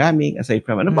programming, aside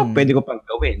from, ano ba pwede ko pang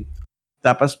gawin?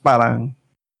 Tapos parang,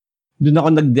 doon ako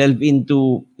nag-delve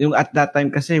into, yung at that time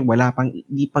kasi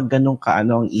hindi pa ganun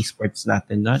kaano ang esports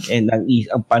natin noon. And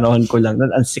ang panahon ko lang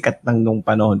noon, ang sikat ng nung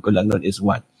panahon ko lang noon is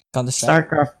what? Counter-Strike?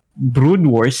 StarCraft, Brood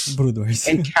Wars,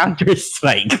 and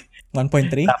Counter-Strike.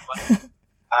 1.3? Tapos,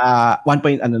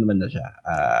 1. Ano naman na siya?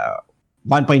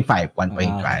 1.5. 1.5.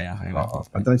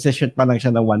 Okay. Transition pa lang siya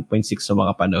ng 1.6 sa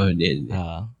mga panahon din.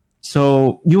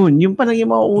 So, yun pa lang yung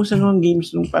mauusan ng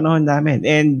games nung panahon namin.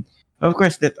 And, of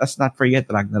course, let us not forget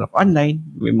Ragnarok Online.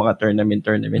 May mga tournament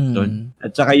doon.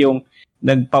 At saka yung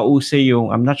nagpause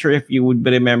yung, I'm not sure if you would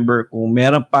remember kung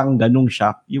meron pang ganung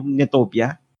shop, yung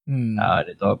Netopia.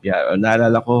 Netopia.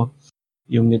 Naalala ko,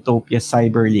 yung Netopia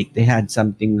Cyber League, they had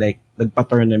something like,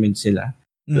 nagpa-tournament sila.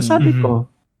 So sabi ko,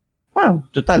 wow,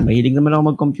 total, mahilig naman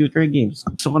ako mag-computer games.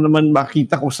 Gusto ko naman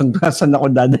makita kung saan ako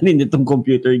dadalhin itong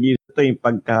computer games. Ito yung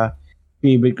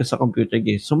pagka-favorite ko sa computer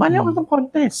games. Sumali ako ng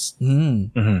contest.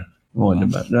 Oo,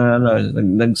 diba?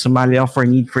 Nagsumali ako for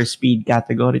Need for Speed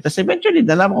category. Tapos eventually,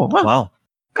 alam ko, wow,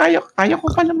 kaya ko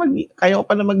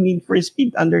pala mag-Need for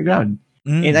Speed Underground.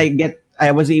 And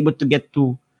I was able to get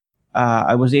to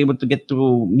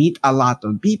meet a lot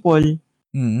of people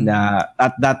na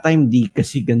at that time di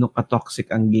kasi ganun ka-toxic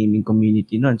ang gaming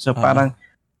community noon. So parang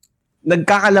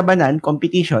nagkakalabanan,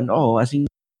 competition, as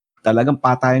in talagang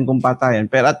patayan.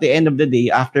 Pero at the end of the day,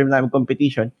 after namin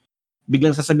competition,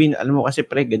 biglang sasabihin, alam mo kasi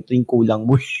pre, ganito yung kulang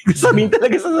mo. sasabihin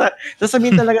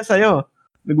talaga sa'yo.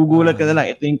 Nagugulat ka na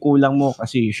lang, ito yung kulang mo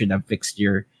kasi you should have fixed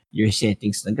your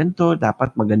settings na ganito.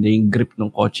 Dapat maganda yung grip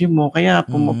ng kotse mo. Kaya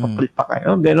pumapapalit pa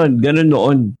kayo. Ganon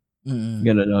noon.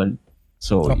 Ganon noon.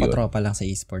 So, tropa lang sa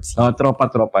esports. Tropa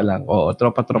lang. Oo,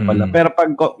 tropa lang. Pero pag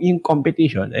yung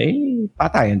competition,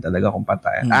 patayan talaga kung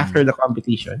patayan. After the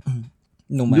competition,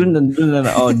 doon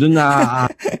na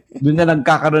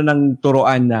nagkakaroon ng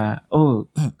turuan na,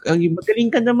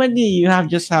 magaling ka naman you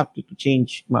just have to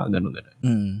change, mga ganun.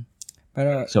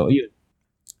 Pero, so, yun.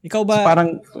 Ikaw ba? So,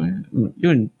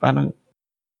 parang,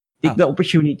 take the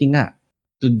opportunity nga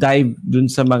to dive dun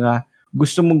sa mga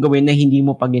gusto mong gawin na hindi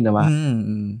mo pa ginawa.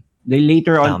 Then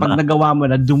later on, pag nagawa mo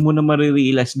na, doon mo na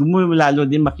marirealize, doon mo lalo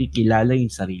din makikilala yung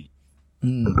sarili.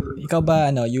 Ikaw ba,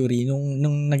 Yuri,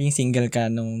 nung naging single ka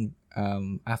nung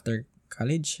after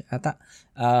college,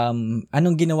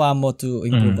 anong ginawa mo to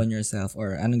improve on yourself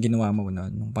or anong ginawa mo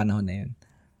nung panahon na yun?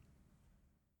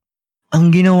 Ang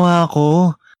ginawa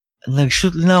ko,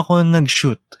 nag-shoot.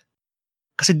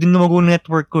 Kasi doon lumago yung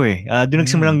network ko eh. Doon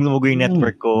nagsimulang lumago yung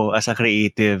network ko as a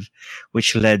creative,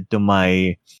 which led to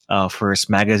my first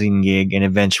magazine gig and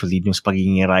eventually yung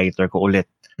pagiging writer ko ulit.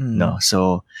 No?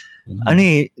 So,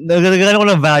 nagagawa ko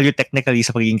ng value technically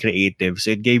sa pagiging creative.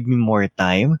 So, it gave me more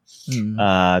time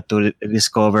to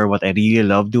discover what I really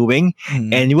love doing.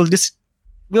 And we'll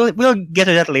get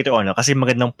to that later on, no? Kasi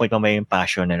magandang point pa may yung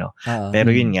passion. Pero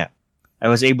yun nga, I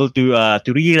was able to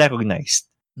really recognize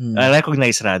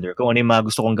rather kung ano yung mga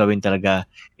gusto kong gawin talaga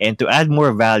and to add more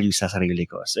value sa sarili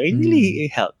ko. So it really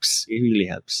helps. It really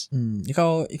helps.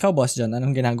 Ikaw Boss John,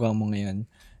 anong ginagawa mo ngayon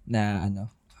na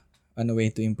way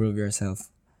to improve yourself?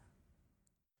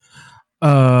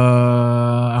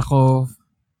 Ako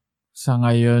sa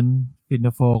ngayon,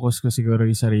 pino-focus ko siguro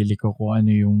yung sarili ko kung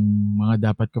ano yung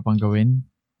mga dapat ko pang gawin.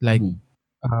 Like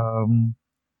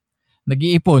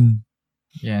nag-iipon.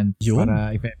 Yan.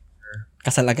 Para if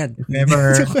kasal agad. If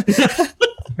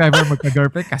ever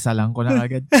magka-girlfriend, kasalan ko na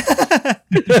agad.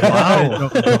 Wow.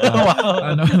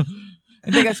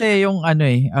 Hindi kasi yung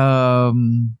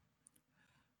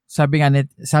sabi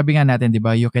nga natin, 'di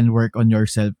ba, you can work on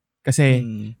yourself. Kasi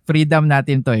freedom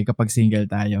natin to kapag single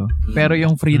tayo. Pero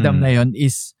yung freedom na yon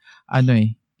is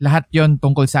lahat yon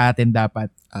tungkol sa atin dapat.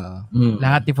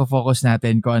 Lahat ifo-focus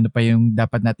natin kung ano pa yung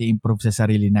dapat natin improve sa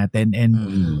sarili natin and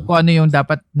kung ano yung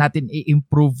dapat natin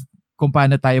i-improve kung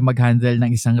paano tayo mag-handle ng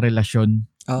isang relasyon.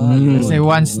 Kasi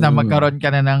once na magkaroon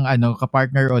ka na ng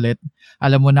ka-partner ulit,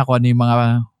 alam mo na kung ano yung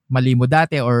mga mali mo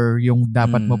dati or yung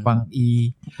dapat mo pang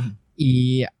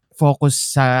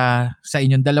i-focus sa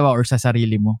inyong dalawa or sa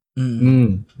sarili mo.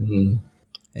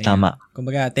 Tama.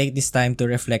 Kumbaga, take this time to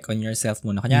reflect on yourself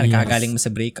muna. Kanyari, kakagaling mo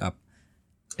sa breakup.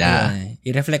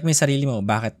 I-reflect mo yung sarili mo.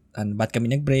 Ba't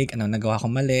kami nag-break? Anong nagawa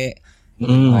kong mali?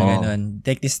 Ganun.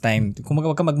 Take this time. Kung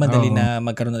wag ka magmadali na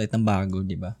magkaroon ulit ng bago,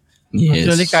 di ba? Yes.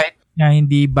 Actually, kahit nga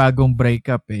hindi bagong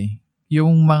breakup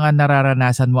yung mga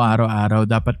nararanasan mo araw-araw,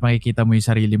 dapat makikita mo yung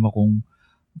sarili mo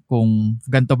kung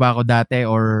ganito ba ako dati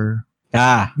or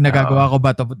nagagawa ko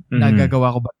ba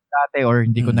dati or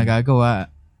hindi ko nagagawa.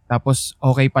 Tapos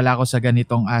okay pala ako sa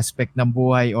ganitong aspect ng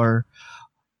buhay or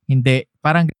Hindi.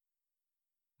 Parang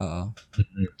Oo.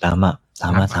 Tama.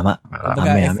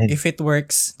 Kumbaga, if it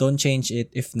works, don't change it.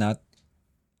 If not,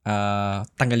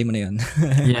 tanggalin mo na yun.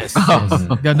 yes.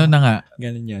 Ganun na nga.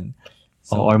 Ganun yun.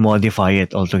 Or modify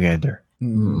it altogether.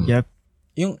 Yep.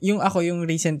 Yung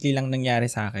recently lang nangyari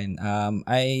sa akin,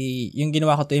 yung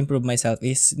ginawa ko to improve myself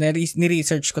is,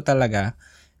 ni-research ko talaga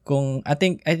kung, I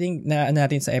think na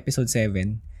natin sa episode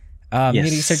 7,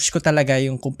 ni-research ko talaga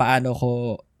yung kung paano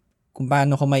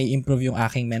ko may improve yung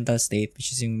aking mental state, which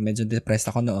is yung medyo depressed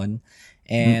ako noon.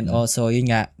 And also, yun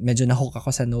nga, medyo nahook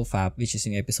ako sa NoFap, which is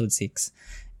yung episode 6.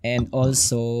 And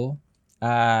also,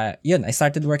 yun, I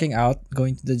started working out,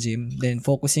 going to the gym, then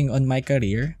focusing on my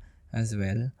career as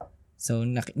well. So,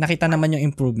 nakita naman yung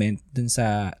improvement dun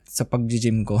sa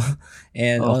pag-gym ko.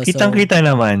 And also, kitang-kita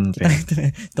naman.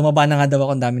 Tumaba na nga daw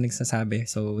ako, ang dami nagsasabi.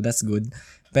 So, that's good.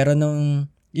 Pero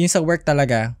yung sa work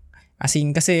talaga, as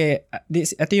in, kasi,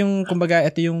 ito yung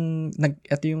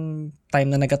time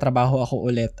na nagkatrabaho ako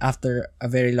ulit after a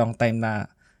very long time na,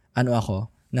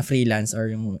 na freelance or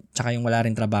tsaka yung wala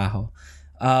rin trabaho.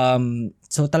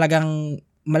 So talagang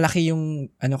malaki yung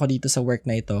ko dito sa work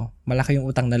na ito. Malaki yung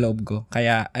utang na loob ko.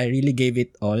 Kaya I really gave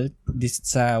it all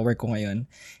sa work ko ngayon.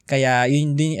 Kaya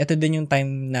ito din yung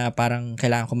time na parang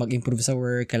kailangan ko mag-improve sa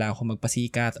work, kailangan ko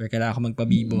magpasikat or kailangan ko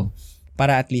magpabibo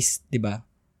para at least, 'di ba?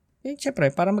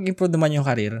 Syempre, para mag-improve naman yung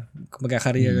career. Kumbaga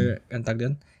career, ang tawag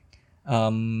doon.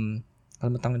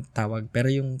 Kalimutan ko tawag.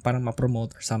 Pero yung parang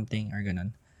ma-promote or something or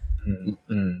ganun.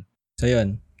 So,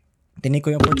 yun. Tinig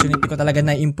ko yung opportunity ko talaga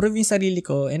na improve yung sarili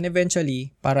ko and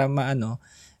eventually, para ano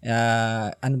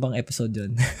bang episode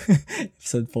yun?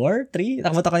 Episode 4? 3?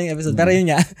 Nakabata ko yung episode. Pero yun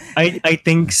nga. I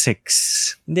think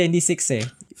 6. Hindi 6 eh.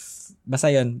 Basta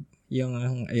yun.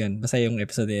 Basta yung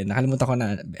episode yun. Nakalimutan ko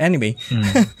na. Anyway.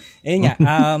 Ayun nga.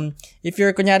 If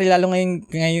you're, kunyari, lalo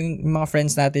ngayong mga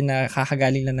friends natin na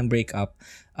kakagaling lang ng breakup,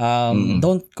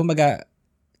 don't, kumbaga,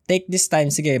 take this time,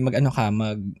 sige,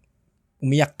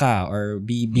 umiyak ka or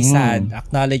be sad.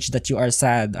 Acknowledge that you are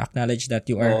sad. Acknowledge that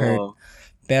you are hurt.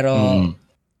 Pero,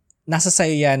 nasa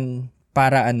sayo yan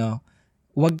para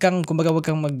wag kang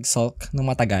mag-sulk ng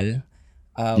matagal.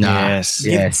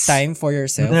 Give time for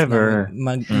yourself. Never.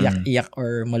 Mag-iyak-iyak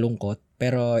or malungkot.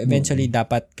 Pero eventually,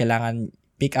 dapat kailangan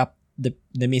pick up the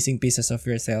missing pieces of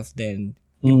yourself, then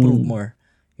improve more.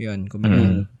 Yun.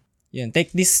 Yun.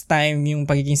 Take this time, yung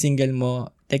pagiging single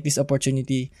mo, take this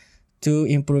opportunity to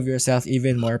improve yourself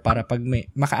even more para pag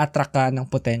maka-attract ka ng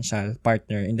potential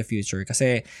partner in the future.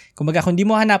 Kasi, kumbaga, kung di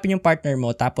mo hanapin yung partner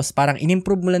mo, tapos parang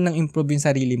in-improve mo lang ng improve yung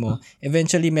sarili mo,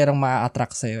 eventually merong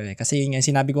ma-attract sa'yo. Kasi yun nga,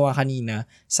 sinabi ko nga kanina,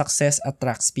 success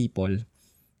attracts people.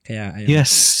 Kaya, ayun.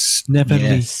 Yes,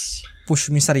 definitely. Yes.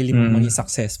 Push mo yung sarili mo maging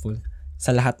successful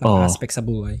sa lahat ng aspect sa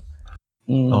buhay.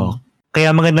 Kaya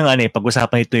magandang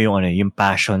pag-usapan ito yung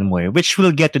passion mo which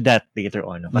we'll get to that later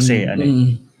on. Kasi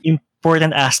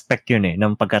important aspect yun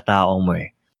ng pagkatao mo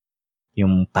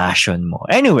yung passion mo.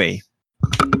 Anyway.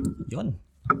 Yun.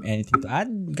 Anything to add,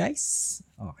 guys?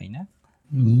 Okay na?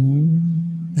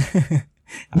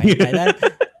 Okay, kailan?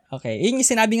 Okay. Yung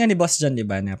sinabi nga ni Boss John, di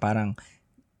ba, na parang,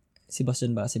 si Boss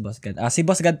John ba? Si Boss God? Si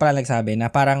Boss God pala nagsabi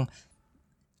na parang,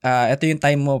 ito yung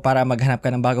time mo para maghanap ka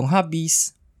ng bagong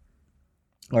hobbies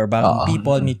or bagong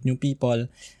people, meet new people.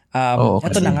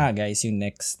 Ito na nga, guys, yung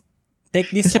next.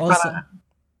 Take this kasi also.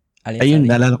 Ayun,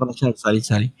 naalala ko na siya.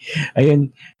 Sorry. Ayun.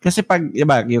 Kasi pag,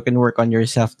 diba, you can work on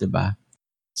yourself, diba?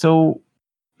 So,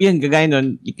 yun, gagaya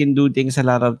nun, you can do things, a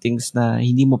lot of things na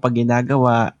hindi mo pa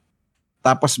ginagawa.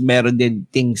 Tapos, meron din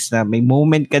things na may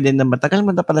moment ka din na matagal mo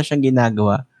na pala siyang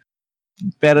ginagawa.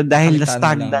 Pero dahil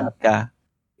na-stagnant ka,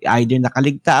 either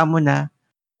nakaligtaan mo na,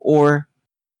 or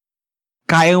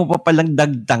kaya mo pa palang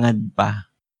dagdangan pa.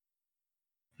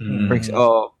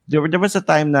 There was a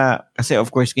time na, kasi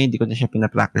of course, ngayon hindi ko na siya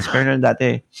pinapractice. Pero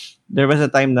dati, there was a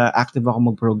time na active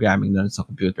ako mag-programming doon sa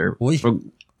computer.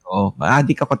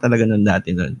 Addict ako talaga nun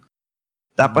dati nun.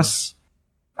 Tapos,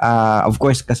 of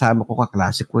course, kasama ko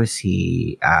kaklase ko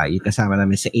yung kasama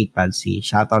namin sa 8pad,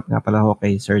 shoutout nga pala ako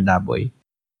kay Sir Daboy.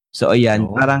 So, ayan,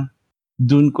 parang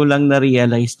doon ko lang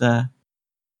na-realize na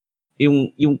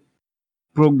yung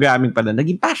programming pala,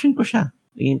 naging passion ko siya.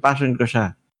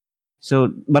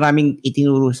 So, maraming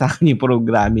itinuro sa akin yung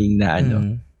programming na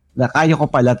na kaya ko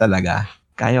pala talaga.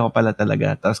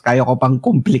 Tapos kaya ko pang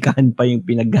komplikahan pa yung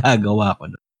pinaggagawa ko.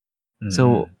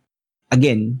 So,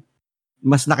 again,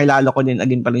 mas nakilala ko din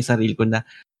again pala yung sarili ko na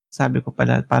sabi ko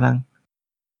pala parang,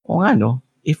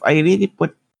 if I really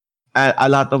put a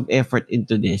lot of effort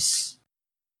into this,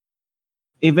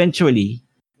 eventually,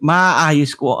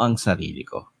 maaayos ko ang sarili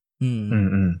ko.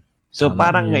 So,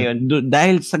 parang ngayon,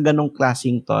 dahil sa ganong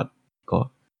klaseng thought ko,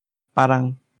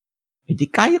 parang hindi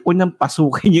kaya ko nang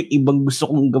pasukin yung ibang gusto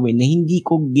kong gawin na hindi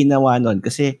ko ginawa noon.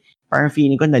 Kasi parang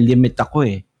feeling ko na-limit ako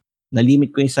eh.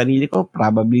 Na-limit ko yung sarili ko,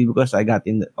 probably because I got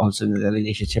also in a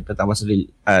relationship that I was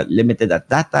limited at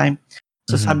that time.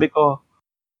 So sabi ko,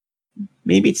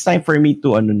 maybe it's time for me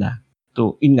to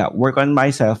work on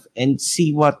myself and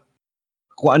see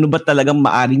kung ano ba talagang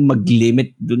maaring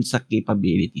mag-limit dun sa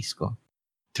capabilities ko.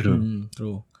 True.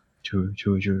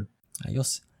 True.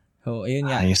 Ayos. So, ayun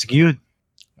nga. Ayos, good.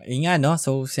 Ayun nga, no?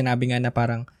 So, sinabi nga na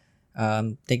parang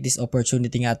take this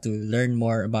opportunity nga to learn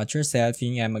more about yourself.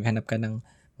 Yun nga, maghanap ka ng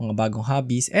mga bagong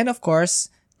hobbies. And of course,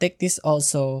 take this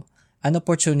also an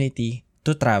opportunity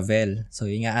to travel. So,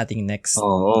 yun nga ating next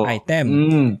item.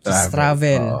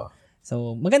 Travel.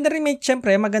 So, maganda rin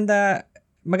syempre, maganda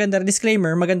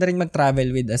disclaimer, maganda rin mag-travel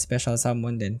with a special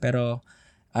someone din. Pero,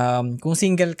 kung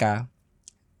single ka,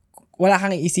 wala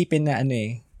kang iisipin na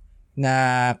na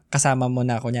kasama mo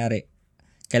na, kunyari,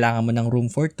 kailangan mo ng room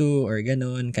for two or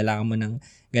ganun, kailangan mo ng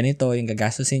ganito, yung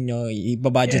gagastusin nyo,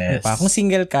 ibabudget mo pa. Kung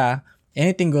single ka,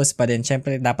 anything goes pa din.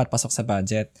 Syempre, dapat pasok sa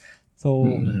budget. So,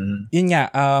 yun nga,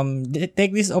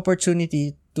 take this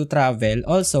opportunity to travel.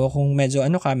 Also, kung medyo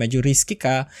risky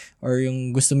ka, or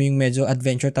yung gusto mo yung medyo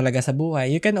adventure talaga sa buhay,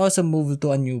 you can also move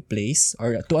to a new place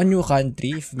or to a new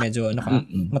country if medyo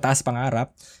mataas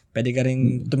pangarap. Pwede ka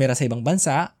rin tumira sa ibang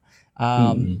bansa.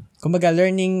 Kumbaga,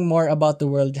 learning more about the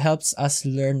world helps us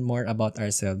learn more about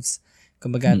ourselves.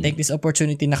 Kumbaga, take this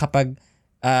opportunity na kapag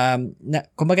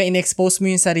kumbaga, in-expose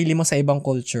mo yung sarili mo sa ibang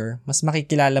culture, mas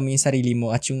makikilala mo yung sarili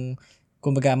mo at yung,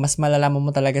 kumbaga, mas malalaman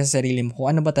mo talaga sa sarili mo kung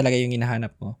ano ba talaga yung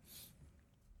hinahanap mo.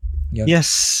 Yun.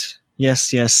 Yes.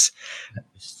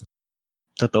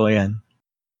 Totoo yan.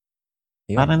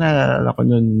 Parang naalala ko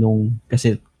nung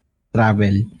kasi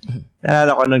travel.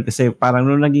 Naalala ko nun kasi parang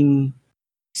nung naging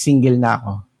single na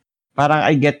ako, parang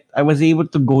I was able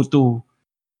to go to,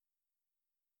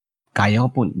 kaya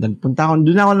ko nagpunta ako,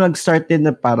 doon ako nag-start din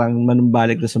na parang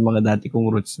manumbalik na sa mga dati kong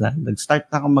roots na.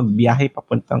 Nag-start na ako magbiyahe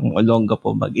papuntang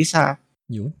Olongapo mag-isa.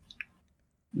 Yun.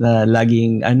 Na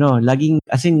laging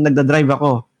as in nagda-drive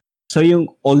ako. So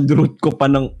yung old route ko pa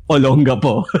ng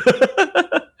Olongapo.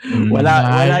 wala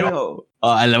yung,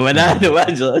 alam mo na, diba,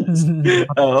 John?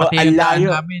 Pati yung daan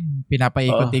namin,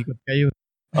 pinapaikot-ikot kayo.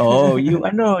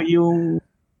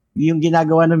 Yung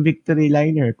ginagawa ng Victory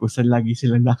Liner kung saan lagi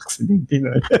sila na-accidente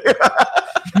nun.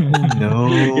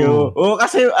 No.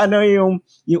 Kasi yung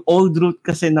old route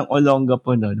kasi ng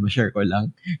Olongapo noon, ma-share ko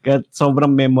lang. Kaya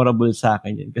sobrang memorable sa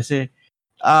akin yun. Kasi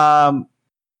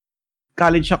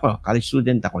college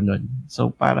student ako noon.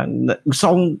 So parang gusto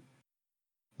kong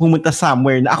pumunta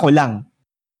somewhere na ako lang.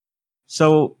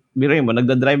 So, biruin mo,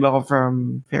 nagda-drive ako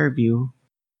from Fairview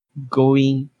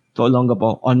going to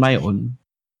Olongapo on my own.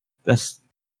 Tapos,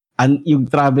 yung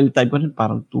travel time ko nun,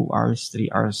 parang 2 hours, 3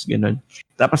 hours, gano'n.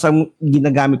 Tapos, ang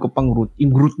ginagamit ko pang route,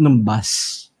 yung route ng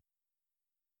bus.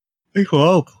 Ay,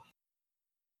 wow.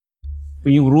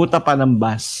 Yung ruta pa ng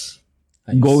bus,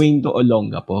 going to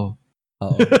Olongapo.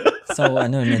 Oo. So,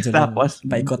 medyo tapos,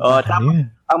 paikot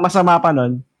ang masama pa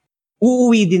nun,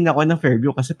 uuwi din ako ng Fairview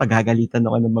kasi paghagalitan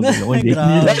ako ng mag-unoon.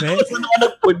 Grabe. Saan ako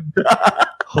nagpunta?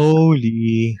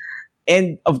 Holy.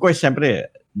 And of course,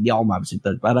 syempre, hindi ako mabsent.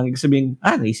 Parang sabihin,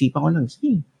 naisipan ko lang.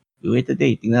 Sige, do it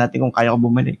today. Tingnan natin kung kaya ko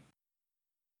bumalik.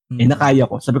 Nakaya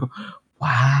ko. Sabi ko,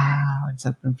 wow, ang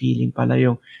sarap ng feeling pala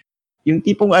yung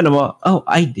tipong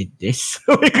I did this.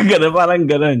 Parang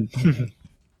ganun.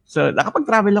 So,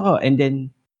 nakapag-travel ako. And then,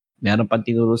 meron pang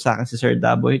tinuro sa akin si Sir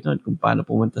Daboy noon kung paano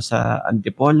pumunta sa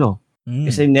Antipolo.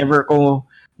 Kasi never ko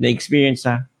na-experience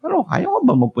pero kaya ko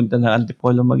ba magpunta na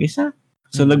Antipolo mag-isa?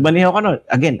 So, nagmaneho ko noon.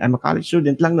 Again, I'm a college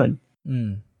student lang noon.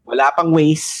 Wala pang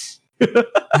Waze.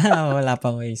 Wala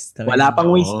pang Waze. Wala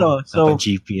pang Waze to. So, wala pang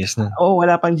GPS na.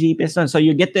 Wala pang GPS noon. So,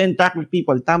 you get to interact with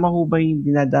people. Tama ho ba yung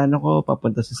dinadaan ko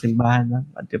papunta sa simbahan ng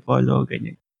Antipolo?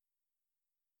 Ganyan.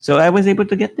 So, I was able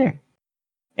to get there.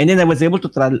 And then I was able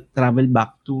to travel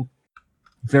back to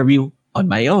Fairview on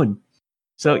my own.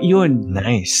 So, yun.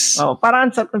 Nice. Parang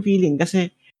ang sarap ng feeling kasi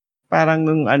parang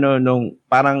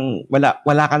parang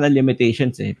wala ka na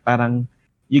limitations eh. Parang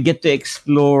you get to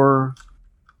explore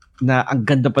na ang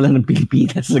ganda pala ng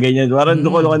Pilipinas na ganyan. Parang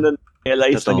doon ko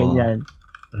na-realize na ganyan.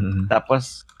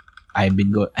 Tapos, I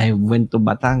went to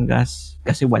Batangas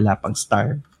kasi wala pang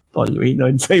Star Tollway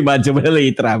noon. So, imagine mo na lang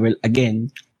i-travel again.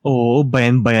 Oo,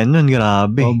 bayan-bayan nun,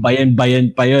 grabe.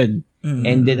 Bayan-bayan pa yun.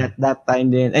 And then at that time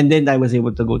din, and then I was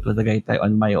able to go to Tagaytay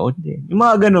on my own din. Yung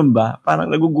mga ganun ba? Parang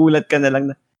nagugulat ka na lang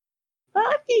na,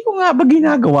 hindi ko nga ba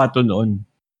ginagawa to noon?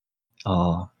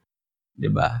 Oo.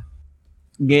 Diba?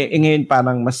 Ngayon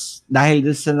parang mas, dahil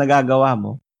sa nagagawa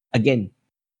mo, again,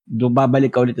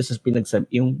 babalik ka ulit sa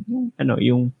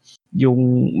yung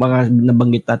mga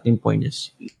nabanggit natin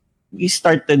points. You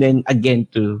start to then again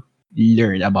to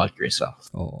learn about yourself.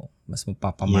 Oo. Mas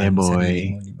magpapamahal sa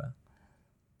sarili mo, di ba?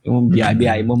 Yung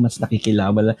biyahe mo, mas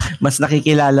nakikilala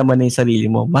mo na yung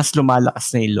sarili mo. Mas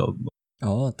lumalakas na yung loob mo.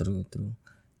 Oo, true.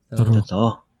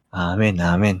 Totoo. Amen.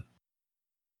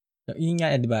 So, yun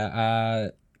nga, di ba?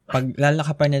 Pag lalo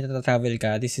ka pa travel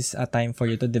ka, this is a time for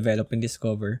you to develop and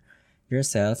discover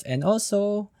yourself. And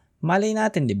also, malay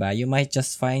natin, di ba? You might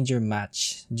just find your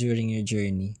match during your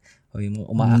journey. O yung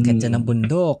umaakit dyan ng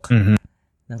bundok.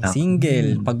 Ng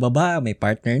single. Pagbaba, may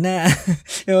partner na.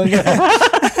 Yung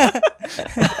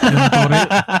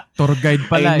tour guide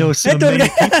pala. I know so many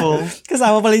people.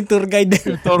 Kasama pala yung tour guide.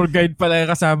 Yung tour guide pala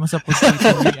yung kasama sa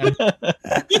position.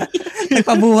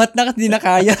 Pabuhat na kasi di na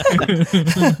kaya.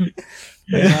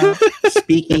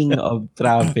 Speaking of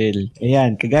travel,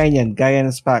 ayan, kagaya ng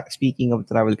speaking of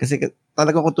travel, kasi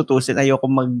talaga kung tutusin, ayoko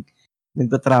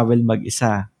nagta-travel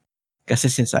mag-isa. Kasi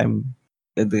since I'm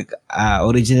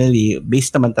originally,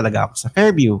 based naman talaga ako sa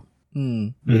Fairview.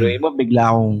 Pero mo,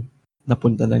 bigla akong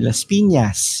napunta ng Las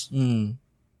Piñas.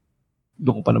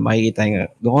 Doon ko pala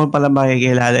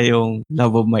makikilala yung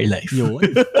love of my life. Yun.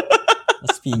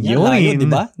 Las Piñas, layo, di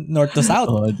ba? North to south.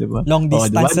 Diba? Long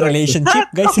distance relationship,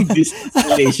 guys. Long distance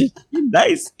relationship.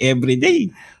 Nice. Every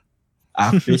day.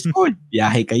 After school,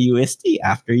 biyahe ka UST.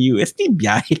 After UST,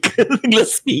 biyahe ka ng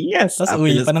Las Piñas. Tapos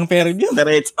uwi pa ng Fairview.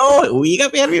 Uwi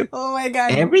ka Fairview. Oh my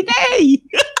God. Every day.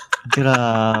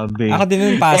 Grabe. Ako din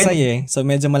yung Pasay So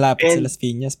medyo malapit sa Las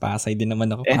Piñas. Pasay din naman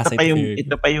ako. Pasay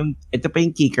ito pa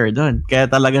yung kicker doon. Kaya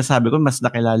talaga sabi ko, mas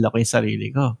nakilala ko yung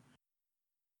sarili ko.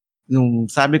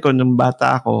 Nung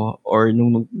bata ako, or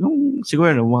nung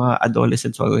siguro nung mga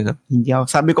adolescents,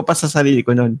 sabi ko pa sa sarili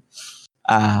ko noon,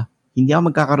 hindi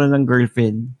ako magkakaroon ng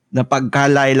girlfriend na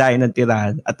pagkalay-lay ng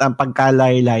tirahan at ang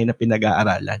pagkalay-lay na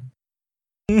pinag-aaralan.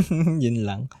 Yun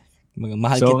lang.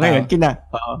 Mahal so, kita. Ngayon,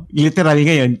 literally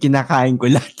ngayon, kinakain ko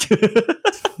lahat.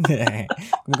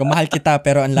 Mahal kita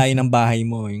pero ang layo ng bahay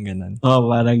mo, yung ganun.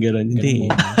 Parang ganun. Hindi.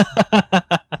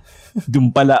 Doon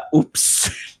pala,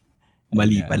 oops.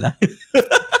 Mali pala.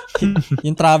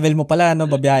 Yung travel mo pala,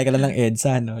 babiyahe ka lang ng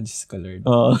EDSA, Diyos ko Lord.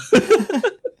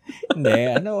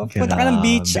 Hindi, punta ka ng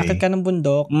beach, akit ka ng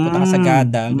bundok, punta ka sa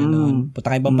Gada, ganun.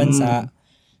 Punta ka ibang bansa.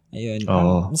 Ayun.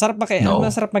 Masarap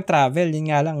masarap mag-travel.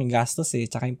 Yun nga lang, yung gastos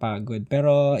tsaka yung pagod.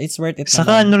 Pero it's worth it.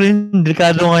 Saka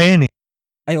delikado ngayon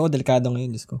Ay, delikado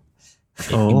ngayon, Diyos ko.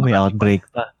 May outbreak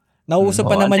pa. Nauso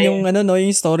pa naman yung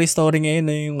yung story ngayon,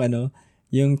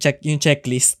 yung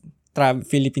checklist.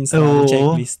 Philippines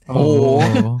checklist.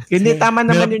 Hindi, tama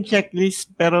naman yung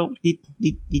checklist, pero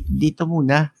dito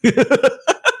muna.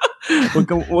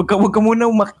 Huwag ka muna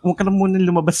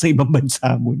lumabas sa ibang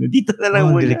bansa muna. Dito na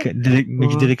lang muna.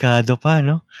 Medyo delikado pa,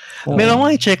 no? Meron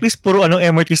nga yung checklist, puro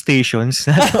MRT stations.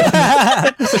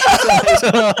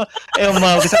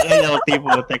 Umawag sa LRT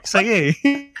po. Sige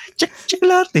check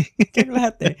lahat Check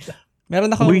lahat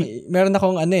Meron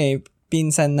akong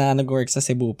pinsan na nag-work sa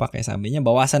Cebu pa, sabi niya,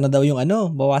 bawasan na daw yung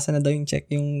check,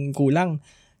 yung kulang.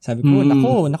 Sabi ko,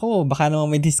 nako, baka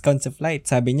naman may discount sa flight.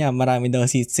 Sabi niya, marami daw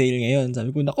seat sale ngayon.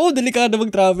 Sabi ko, nako, delikado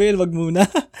mag-travel, wag muna.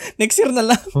 Next year na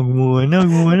lang. Wag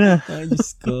muna. Ay,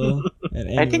 Diyos ko.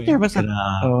 Anyway, I think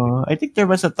there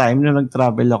was a time na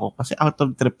nag-travel ako kasi out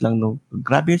of trip lang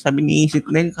grabe, sabi niisip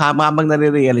ko na habang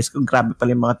nare-realize ko, grabe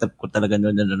pala yung mga trip ko talaga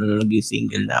noon na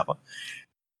nag-single na ako.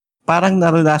 Parang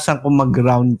naranasan ko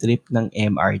mag-round trip ng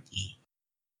MRT.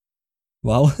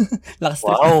 Wow. Lakas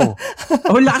trip.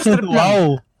 Wow. Lakas trip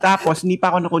lang. Tapos, hindi pa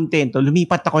ako nakontento.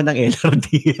 Lumipat ako ng LRT.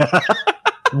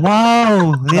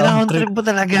 Wow. Round trip mo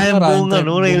talaga yung buong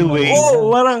railway.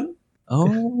 Parang,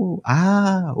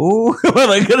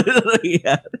 parang gano'n na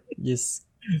nangyari. Yes.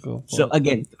 So,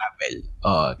 again, travel.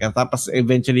 Tapos,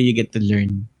 eventually, you get to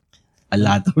learn a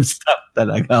lot of stuff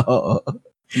talaga.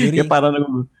 Kaya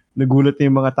parang nagulat na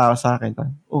yung mga tao sa akin.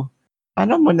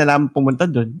 Paano mo nalaman pumunta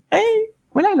doon?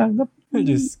 Wala lang.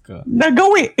 Diyos ko.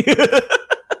 Nagawi.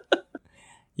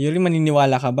 Yuri,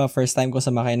 maniniwala ka ba? First time ko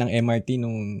sumakay ng MRT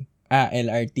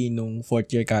LRT nung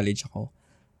 4th year college ako.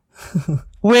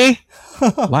 Wait.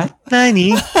 What?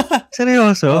 Nani?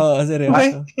 Seryoso? Oo,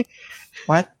 seryoso.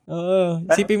 What?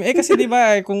 Sipin kasi di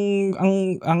ba kung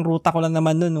ang ruta ko lang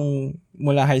naman noon nung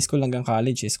mula high school hanggang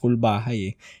college, school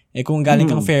bahay kung galing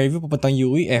kang Fairview papuntang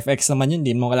UE, FX naman yun,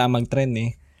 din mo kailangan mag-tren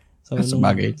So, sa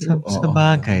bagay. Sa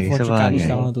bagay. College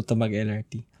lang ako natuto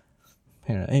mag-LRT.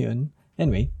 Pero, ayun.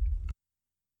 Anyway.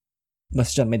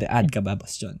 Boss John, may add ka ba,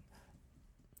 Boss John?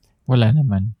 Wala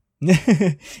naman.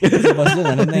 Kasi Boss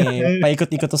John,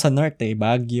 paikot-ikot to sa north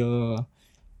Baguio,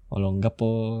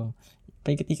 Olongapo,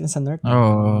 paikot-ikot sa North.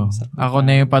 Oo. Ako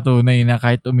na yung patunay na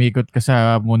kahit umikot ka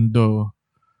sa mundo,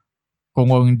 kung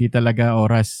hindi talaga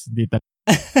oras, di talaga.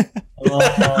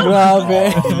 Grabe.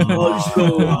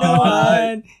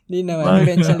 Hindi naman.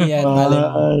 Eventually yan.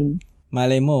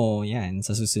 Malay mo, yan,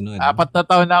 sa susunod. 4 na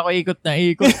taon na ako ikot na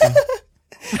ikot.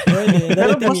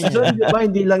 Pero boss doon, di ba,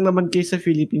 hindi lang naman kayo sa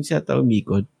Philippines yata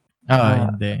umikot?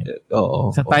 Hindi.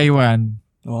 Oo. Sa Taiwan.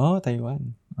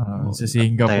 Taiwan. Sa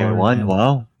Singapore. Taiwan,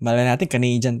 wow. Malay natin,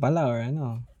 Canadian pala or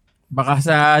ano. Baka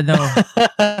sa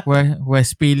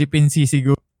West Philippine Sea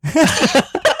siguro.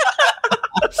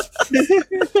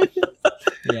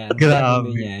 Yan.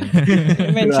 Grabe. Yan.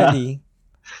 Eventually.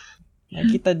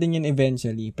 Nakita din yun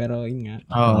eventually. Pero yun nga.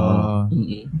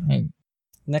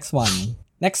 Next one.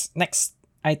 Next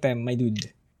item, my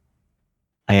dude.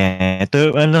 Ayan.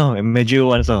 Ito,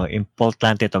 medyo,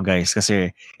 importante to, guys.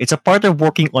 Kasi it's a part of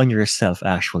working on yourself,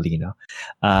 actually,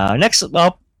 Next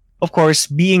up, of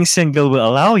course, being single will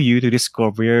allow you to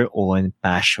discover your own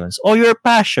passions. Or your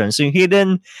passions, yung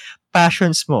hidden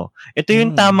passions mo. Ito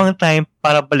yung tamang time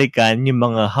para balikan yung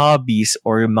mga hobbies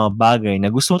or yung mga bagay na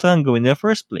gusto mo talagang gawin in the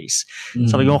first place.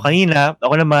 Sabi ko kanina,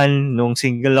 ako naman, nung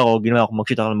single ako, ginawa ko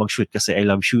mag-shoot kasi I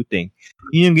love shooting.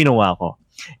 Yun yung ginawa ko.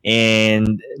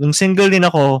 And nung single din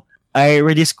ako, I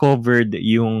rediscovered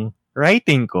yung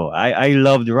writing ko. I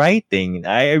loved writing.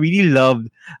 I really loved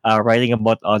writing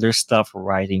about other stuff,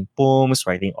 writing poems,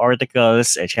 writing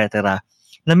articles, etc.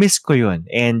 Na-miss ko yun.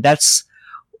 And that's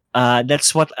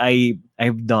what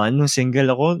I've done nung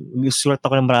single ako. Sulat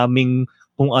ako ng maraming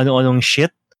kung ano-anong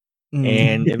shit.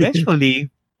 And eventually,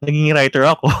 naging writer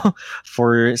ako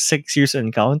for 6 years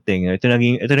and counting. Ito na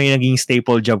yung naging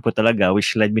staple job ko talaga,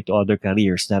 which led me to other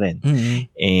careers na rin.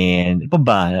 And pa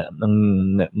ba, ang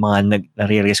mga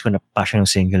nare-realize ko na passion ng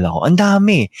single ako. Ang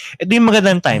dami. Ito yung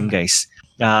magandang time, guys.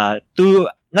 To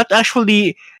not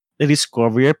actually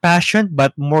discover your passion,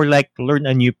 but more like learn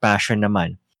a new passion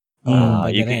naman.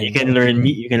 You can learn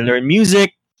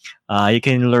music, you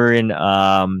can learn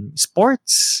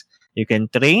sports, you can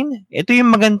train. Ito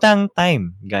yung magandang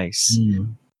time, guys.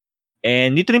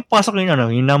 And dito rin pasok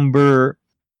yung number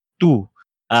 2.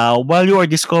 While you are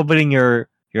discovering your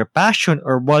passion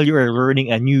or while you are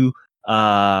learning a new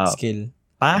skill,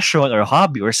 passion or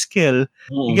hobby or skill,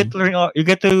 you get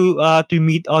to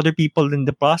meet other people in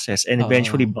the process and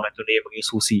eventually baka ito na yung maging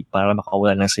susi para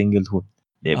makawala ng singlehood.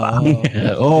 Diba?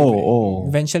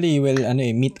 Eventually, you will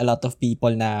meet a lot of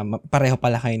people na pareho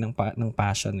pala kayo ng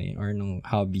passion or ng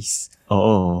hobbies.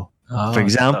 For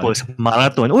example, sa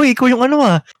marathon, ikaw yung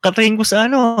katrain ko sa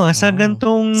sa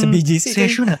gantong sa BGC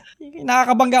session na.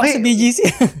 Nakakabangga ako sa BGC.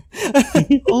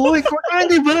 Ikaw na,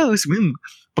 diba?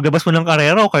 Pagabas mo ng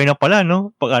karera, kayo na pala,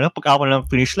 no? Pag ako na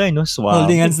finish line, no? Swab.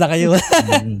 Holding hands na kayo.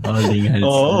 Holding hands.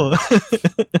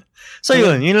 So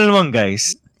yun na naman,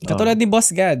 guys. Katulad ni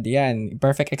Boss Gad, yan.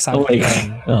 Perfect example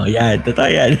yan. Yan. Totoo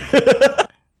yan.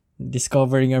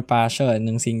 Discovering your passion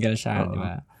nung single siya, di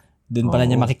ba? Doon pala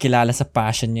niya makikilala sa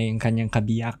passion niya yung kanyang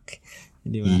kabiyak.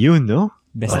 Di ba? Yun, no?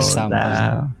 Best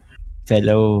example.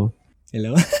 Hello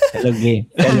game.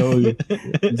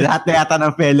 Lahat na yata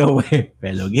ng fellow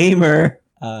gamer.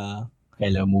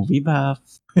 Fellow movie buff.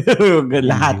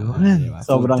 Lahat. Diba?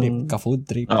 Sobrang ka-food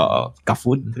trip. Oo,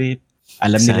 ka-food trip.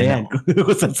 Alam nila yan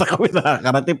kung saan sa kami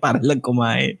nakakarating para lang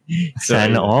kumain.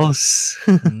 Sana alls.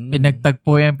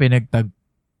 Pinagtagpo yan,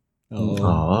 Oo.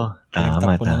 Tama.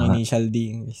 Pinagtagpo ng initial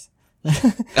D.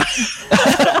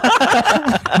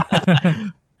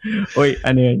 Uy,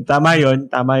 yun? Tama yun,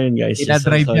 guys.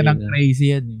 Ina-drive niya ng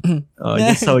crazy yan.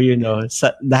 Just so you know,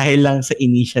 dahil lang sa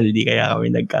initial D, kaya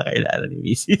kami nagkakailala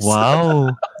ni Mrs.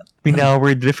 Wow.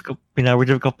 Pinower drift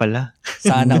ka pala.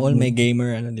 Sana all may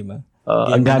gamer, di ba?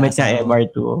 Ang gamit niya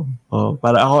MR2.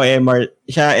 Para ako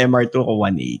siya MR2 ko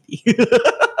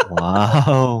 180.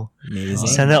 Wow.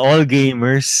 Amazing. Sana all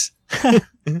gamers.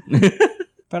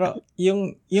 Pero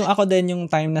yung ako din, yung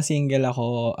time na single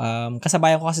ako,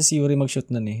 kasabayan ko kasi si Yuri mag-shoot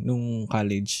nun nung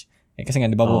college. Kasi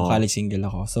nga, di ba college single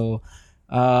ako. So,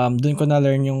 doon ko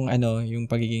na-learn yung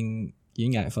pagiging,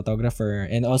 yun nga,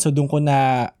 photographer. And also, doon ko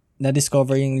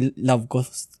na-discover yung love ko,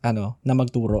 na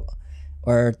magturo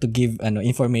or to give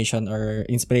information or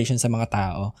inspiration sa mga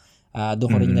tao. Doon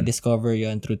ko rin na-discover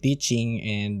yun through teaching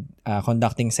and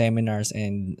conducting seminars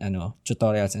and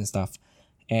tutorials and stuff.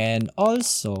 And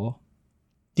also,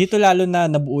 dito lalo na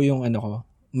nabuo yung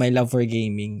my love for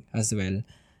gaming as well.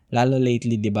 Lalo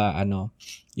lately, 'di ba,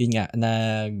 yun nga,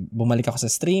 bumalik ako sa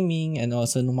streaming and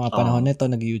also nung mga panahon nito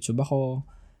nag-YouTube ako.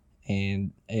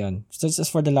 And ayun, so it's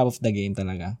just for the love of the game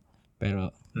talaga.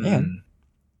 Pero ayun.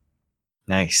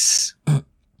 Nice.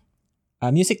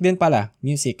 Music din pala.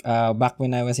 Music. Back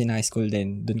when I was in high school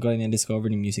din, doon ko rin na-discover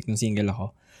yung music nung single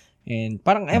ako. And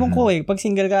parang, ewan ko pag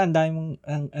single ka, ang dami mong,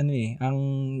 ang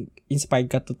inspired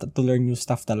ka to learn new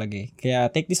stuff talaga eh. Kaya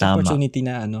take this opportunity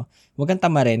na, huwag kang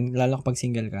tamarin, lalo kapag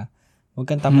single ka. Huwag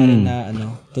kang tamarin na,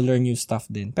 to learn new stuff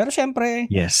din. Pero syempre,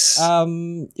 yes.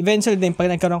 Eventually din,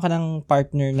 pag nagkaroon ka ng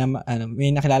partner na,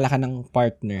 may nakilala ka ng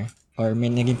partner, or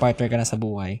may naging partner ka na sa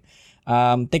buhay,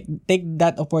 take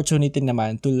that opportunity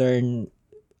naman to learn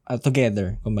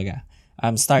together, kumbaga.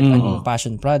 Start a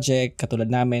passion project, katulad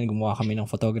namin, gumawa kami ng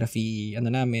photography,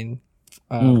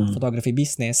 photography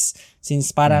business,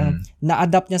 since parang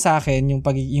na-adapt niya sa akin yung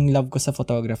love ko sa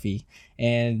photography,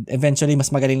 and eventually mas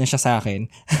magaling na siya sa akin.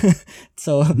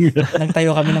 So,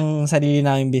 nagtayo kami ng sarili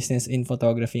naming business in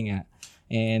photography nga.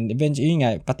 And eventually, yun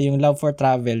nga, pati yung love for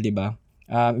travel, di ba?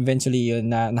 Eventually yun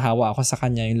nahawa ako sa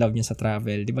kanya, yung love niya sa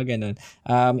travel, di ba ganun?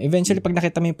 Eventually pag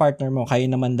nakita mo yung partner mo, kayo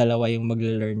naman dalawa yung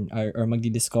mag-learn or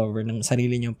magdi-discover ng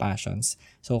sarili niyong passions.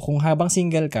 So kung habang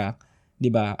single ka,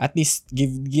 di ba, at least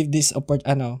take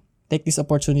this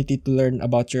opportunity to learn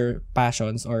about your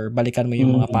passions, or balikan mo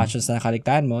yung mga passions na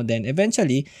nakaligtaan mo, then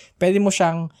eventually pwede mo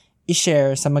siyang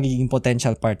i-share sa magiging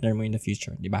potential partner mo in the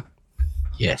future, di ba?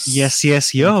 Yes,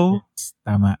 yo.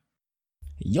 Tama.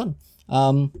 Yun.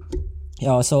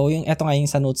 So yung eto nga yung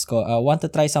sa notes ko, want to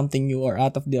try something new or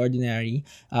out of the ordinary.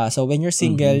 So when you're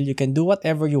single, you can do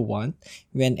whatever you want,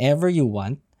 whenever you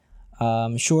want.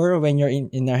 Sure, when you're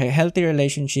in a healthy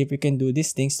relationship, you can do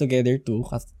these things together too,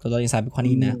 katulad yung sabi ko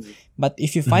kanina. But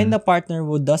if you find a partner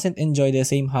who doesn't enjoy the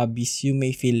same hobbies, you may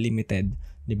feel limited,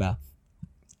 di ba?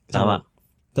 Tama.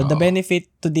 So the benefit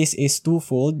to this is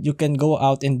twofold. You can go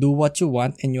out and do what you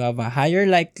want, and you have a higher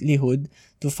likelihood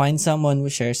to find someone who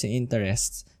shares your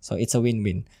interests. So it's a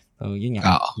win-win. So yun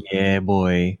nga. Yeah,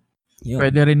 boy. Yun.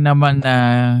 Pwede rin naman na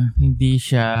hindi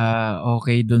siya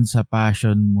okay dun sa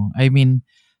passion mo. I mean,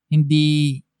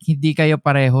 hindi kayo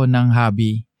pareho ng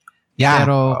hobby. Yeah.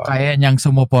 Pero kaya niyang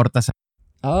sumuporta sa...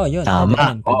 Yun.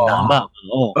 Tama. Tama.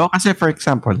 Kasi for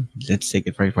example, let's take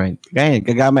it for a point.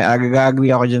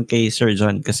 Gagawin ako dyan kay Sir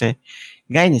John kasi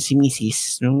gaya niya, si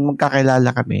Mrs. Nung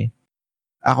magkakilala kami,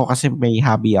 ako kasi may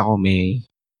hobby ako,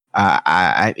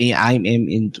 I'm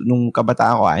into, nung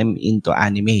kabataan ko, I'm into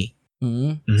anime.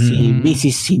 Si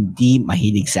Mrs. hindi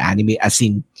mahilig sa anime. As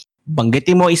in,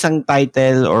 banggitin mo isang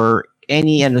title or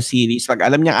any series, pag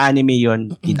alam niyang anime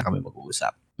yon, hindi na kami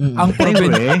mag-uusap. Ang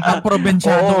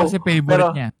probinsyano kasi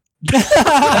favorite niya.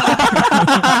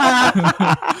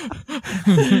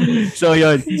 So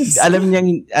yun, alam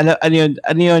niyang,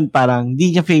 ano yun, parang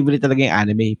hindi niya favorite talaga yung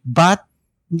anime. But,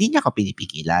 hindi niya ka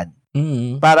pinipigilan.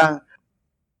 Parang,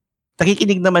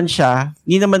 nakikinig naman siya,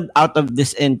 hindi naman out of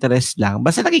disinterest lang.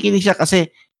 Basta nakikinig siya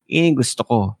kasi yun yung gusto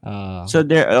ko. So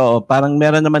there, parang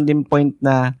meron naman din point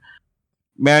na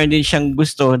meron din siyang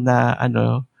gusto na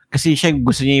kasi siya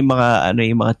gusto niya yung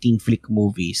mga teen flick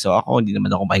movies. So ako hindi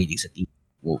naman ako mahilig sa teen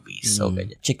movies. So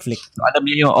ganyan. Chick flick. So, alam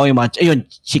niyo yung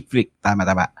chick flick. Tama.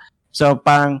 So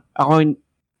parang ako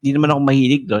hindi naman ako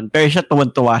mahilig doon. Pero siya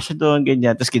tuwan-tuwa siya doon,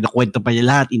 ganyan. Tapos kinukwento pa niya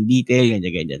lahat in detail,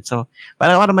 ganyan. So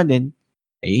parang ako naman din,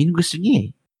 yun gusto niya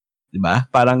eh. Diba?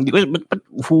 Parang, but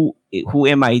who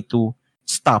am I to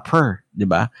stop her?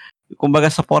 Diba? Kumbaga,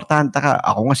 supportahan ka.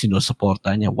 Ako nga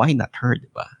sinusuportahan niya. Why not her?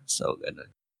 Diba? So, ganun.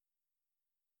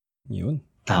 Yun.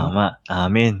 Tama.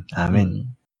 Amen.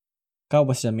 Ikaw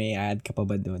ba siya, may add ka pa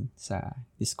ba doon sa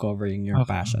discovering your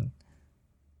passion?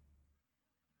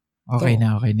 Okay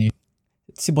na.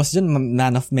 Si Boss John,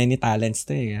 man of many talents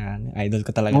to eh. Idol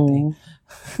ko talaga to eh.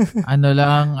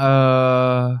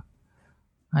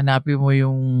 Hanapin mo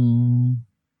yung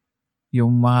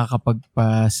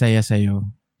makakapagpasaya sa'yo.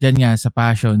 Diyan nga, sa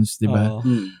passions, di ba?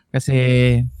 Kasi,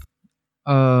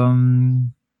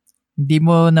 hindi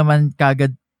mo naman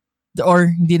kagad,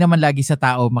 or hindi naman lagi sa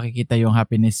tao makikita yung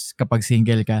happiness kapag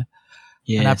single ka.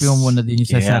 Yes. Hanapin mo muna din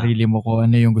yung sa sarili mo kung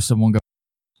ano yung gusto mong gawin.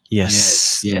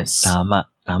 Yes. Tama.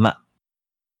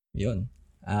 Yun.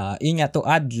 Yun nga, to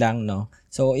add lang, no?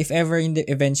 So, if ever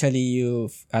eventually you,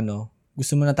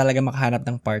 gusto mo na talaga makahanap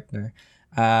ng partner,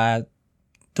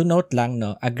 to note lang,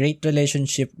 no, a great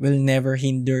relationship will never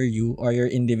hinder you or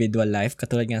your individual life.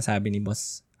 Katulad nga sabi ni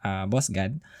Boss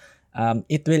Gad,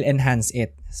 it will enhance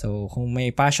it. So, kung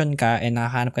may passion ka and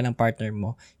nakahanap ka ng partner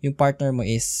mo, yung partner mo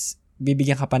is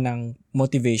bibigyan ka pa ng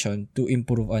motivation to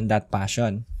improve on that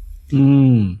passion.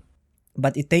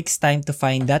 But it takes time to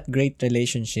find that great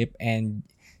relationship, and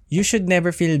you should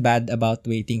never feel bad about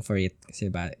waiting for it. Kasi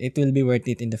ba, it will be worth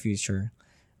it in the future.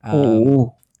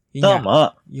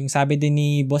 Tama. Yung sabi din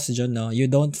ni Boss John, no, you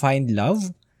don't find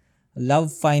love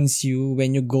love finds you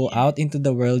when you go out into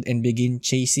the world and begin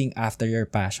chasing after your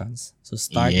passions. So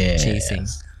start chasing.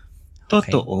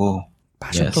 Okay. Totoo.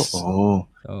 Passion. Totoo.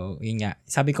 So, yun nga.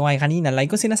 Sabi ko kanina, like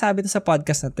ko sinasabi to sa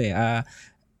podcast na to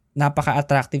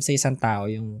napaka-attractive sa isang tao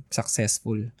yung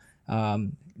successful.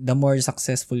 The more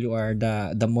successful you are,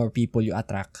 the more people you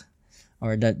attract.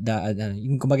 Or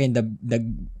yung kumbaga the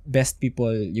best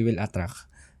people you will attract.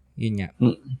 Yun nga.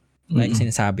 Like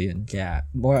sinasabi yun. Kaya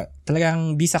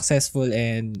talagang be successful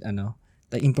and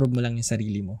improve mo lang yung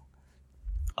sarili mo.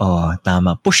 Oh,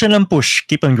 tama. Push na lang push.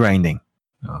 Keep on grinding.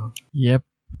 Yep.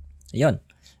 Ayun.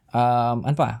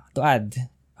 Ano pa? To add.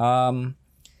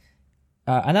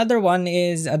 Another one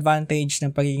is advantage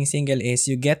ng pagiging single is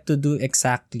you get to do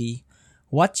exactly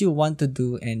what you want to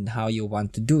do and how you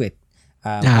want to do it.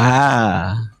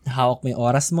 Hawak mo yung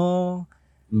oras mo,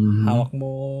 hawak mo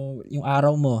yung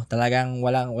araw mo. Talagang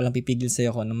walang pipigil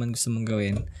sa'yo kung ano man gusto mong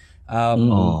gawin.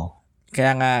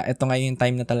 Kaya nga, ito nga yung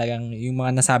time na talagang yung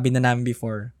mga nasabi na namin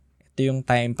before, ito yung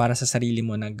time para sa sarili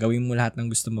mo na gawin mo lahat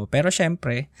ng gusto mo. Pero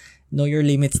syempre, know your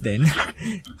limits din.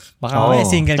 Baka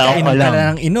single ka, inom ka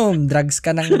na ng inom, drugs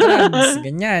ka ng drugs,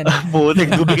 ganyan.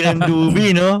 Butik, dubi ka ng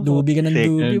dubi, no? Dubi ka ng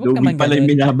dubi. Huwag Dubi naman pala yung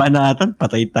binabanatan,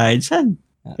 patay tayo dyan.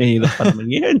 Hirap pa naman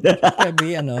yun.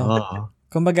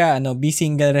 Kumbaga, be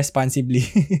single responsibly.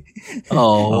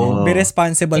 Be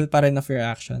responsible pa rin of your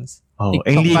actions.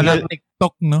 TikTok ka lang,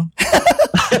 TikTok, no?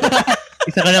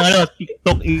 Isa ka lang,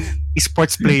 TikTok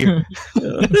esports player.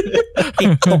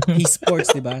 TikTok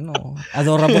esports, di ba?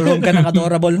 Adorable home ka ng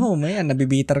adorable home. Ayan,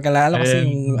 nabibitar ka lalo kasi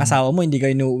yung asawa mo hindi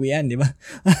kayo inuuwian, di ba?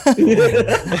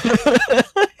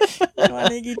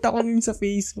 Nakikita ko yun sa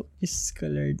Facebook. Just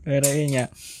colored. Pero yun nga.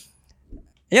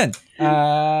 Ayun.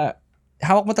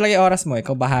 Hawak mo talaga yung oras mo.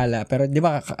 Ikaw bahala. Pero di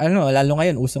ba, lalo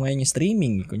ngayon, uso ngayon yung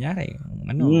streaming. Kunyari,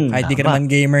 kahit di ka naman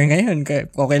gamer ngayon,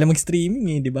 okay lang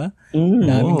mag-streaming di ba?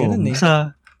 Daming ganun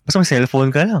Basta may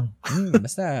cellphone ka lang.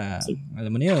 Basta,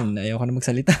 alam mo na yun, ayaw ka na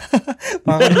magsalita.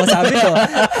 Ano masabi ko?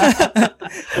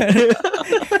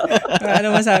 Ano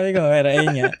masabi ko? Pero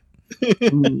ayun nga.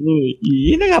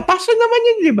 Yun na nga, passion naman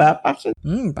yun, di ba? Passion.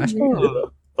 Passion.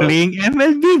 Playing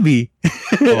MLBB.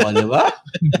 Di ba?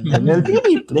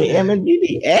 MLBB. Play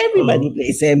MLBB. Everybody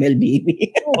plays MLBB.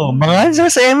 Mga answer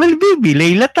sa MLBB.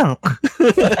 Layla Tank.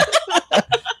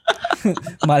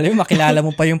 Malay mo, makilala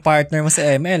mo pa yung partner mo sa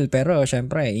ML. Pero,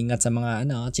 syempre, ingat sa mga,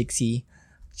 chiksi.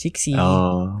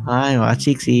 Ay, mga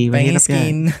chiksi. Pahingin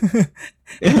skin.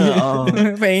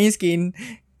 Pahingin skin.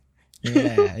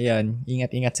 Yun.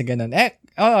 Ingat-ingat sa ganun.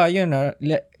 Yun.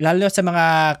 Lalo sa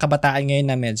mga kabataan ngayon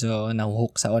na medyo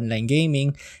nahuhook sa online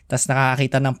gaming, tas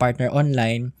nakakakita ng partner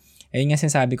online, ayun nga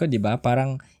sinasabi ko, di ba?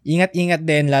 Parang ingat-ingat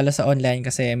din, lalo sa online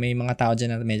kasi may mga tao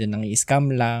dyan na medyo nang-i-scam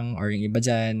lang or yung iba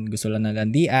dyan, gusto lang ng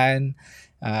landian.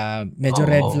 Medyo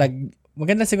red flag.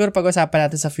 Maganda siguro pag-usapan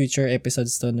natin sa future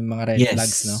episodes to ng mga red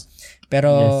flags, no?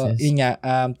 Pero, yun nga,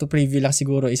 to preview lang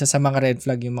siguro, isa sa mga red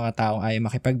flag yung mga taong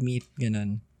ayaw makipag-meet,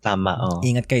 ganun. Tama,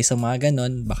 Ingat kayo sa mga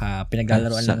ganun. Baka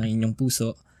pinaglalaroan lang ng inyong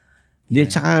puso. Di,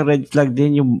 tsaka red flag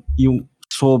din yung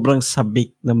sobrang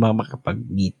sabik na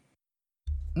makapag-meet.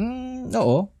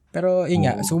 Oo. Pero yun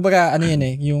nga. So, baga, yun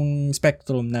yung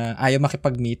spectrum na ayaw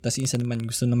makipag-meet, tapos isa naman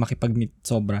gusto na makipag-meet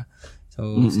sobra.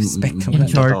 So, spectrum na.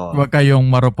 In short, wag kayong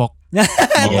marupok.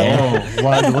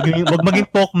 Wag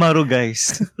maging pokmaro,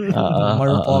 guys.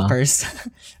 Marupokers.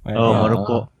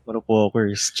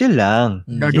 Marupokers. Chill lang.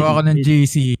 Gagawa ko ng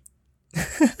GC.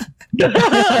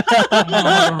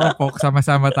 Marupok,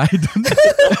 sama-sama tayo dun.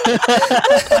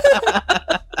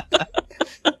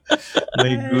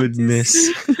 My goodness.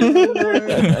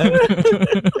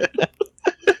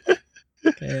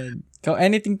 So,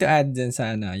 anything to add dyan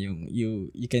sa yung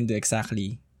you can do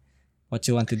exactly what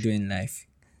you want to do in life?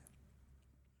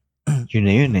 Yun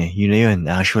na yun.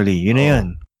 Actually, yun na yun.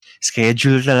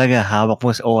 Schedule talaga. Hawak mo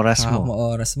sa oras mo. Hawak mo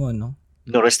oras mo, no?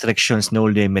 No restrictions, no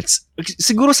limits.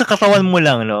 Siguro sa katawan mo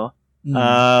lang, no?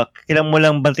 Kailangan mo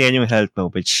lang bantayan yung health mo,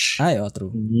 which...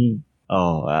 True.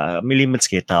 May limits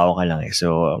kayo. Tao ka lang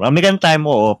So, may time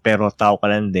mo, pero tao ka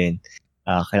lang din.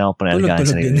 Kailangan mo pa nalagaan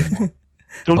sa sarili mo.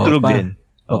 Tulog din.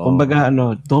 Kumbaga,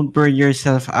 don't burn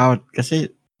yourself out. Kasi,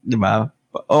 di ba?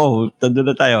 Tando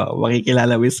na tayo.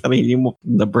 Makikilala mo yung sarili mo.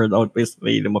 Na-burn out mo yung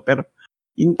sarili mo. Pero,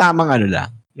 yung tamang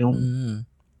lang. Yung...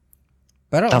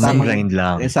 Pero tamang grind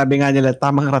lang. Sabi nga nila,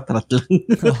 tamang rat-rat lang.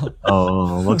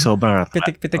 Wag sobrang rat-rat.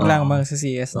 Pitik-pitik lang mga sa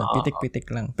CS.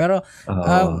 Pitik-pitik lang. Pero,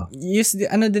 use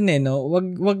din no?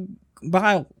 Wag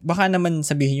baka naman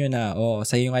sabihin nyo na,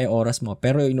 sa'yo nga yung oras mo,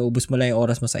 pero inuubos mo lang yung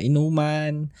oras mo sa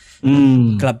inuman,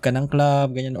 club ka ng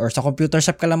club, ganyan, or sa computer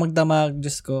shop ka lang magdamag,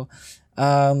 Diyos ko.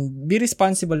 Be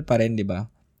responsible pa rin, di ba?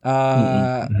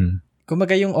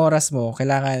 Kumbaga yung oras mo,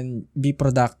 kailangan be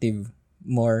productive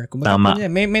more. Kumbaga,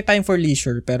 may time for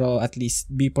leisure, pero at least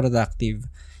be productive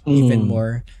even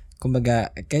more. Kumbaga,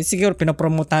 kaya siguro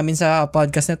pinapromote namin sa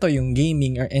podcast na to yung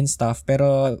gaming and stuff,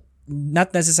 pero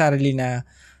not necessarily na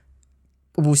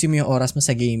ubusin mo yung oras mo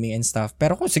sa gaming and stuff.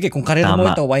 Pero kung career mo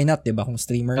ito, why not, diba? Kung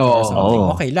streamer ka or something,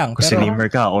 okay lang. Kung streamer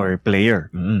ka or player.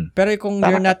 Pero kung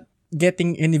you're not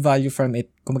getting any value from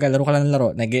it, kumbaga laro ka lang ng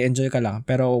laro, nag-enjoy ka lang,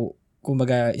 pero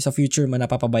kumbaga sa future mo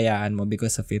napapabayaan mo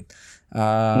because of it.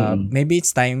 Maybe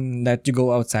it's time that you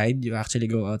go outside, you actually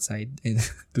go outside and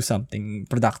do something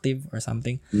productive or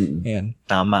something. Ayan.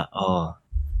 Tama,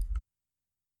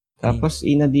 Tapos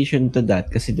in addition to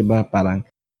that, kasi diba parang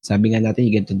sabi nga natin,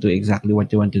 you get to do exactly what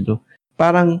you want to do.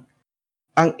 Parang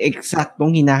ang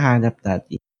eksaktong hinahanap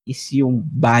natin is yung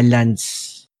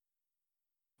balance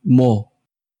mo.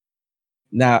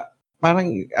 Na parang,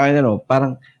 I don't know,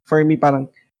 parang for me, parang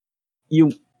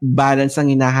yung balance ang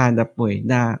hinahanap mo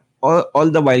na all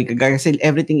the while, kasi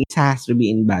everything has to be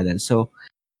in balance. So,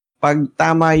 pag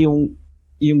tama yung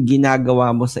ginagawa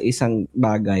mo sa isang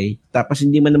bagay, tapos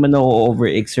hindi mo naman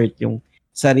na-overexert yung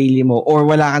sarili mo, or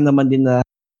wala ka naman din na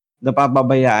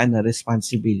napapabayaan na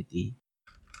responsibility,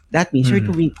 that means you're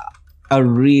doing a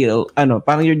real,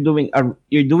 parang you're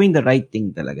doing the right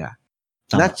thing talaga.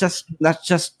 Not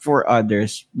just for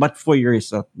others, but for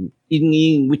yourself.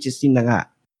 Which is yun na nga,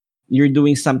 you're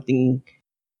doing something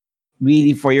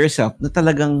really for yourself na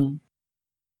talagang,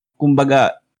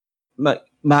 kumbaga,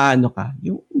 maano ka,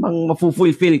 yung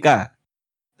mafulfill ka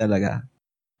talaga.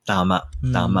 Tama.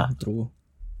 True.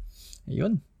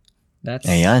 Ayun. That's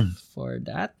for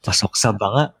that. Pasok sa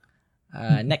banga.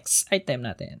 Next item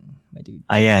natin.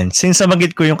 Ayan. Since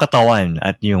nabanggit ko yung katawan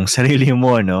at yung sarili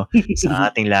mo, sa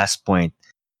ating last point.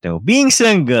 So, being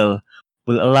single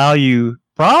will allow you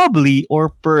probably or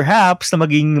perhaps na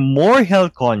maging more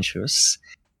health conscious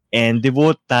and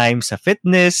devote time sa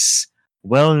fitness,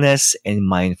 wellness, and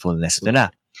mindfulness. Ito na.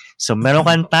 So, meron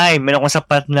kang time, meron kang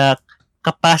sapat na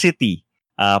capacity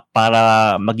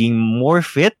para maging more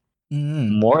fit,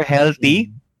 more healthy,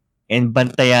 and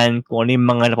bantayan kung ano yung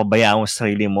mga napabayaan mo sa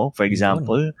sarili mo. For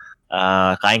example,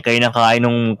 kain kayo ng kain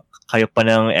nung kayo pa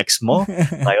ng ex mo.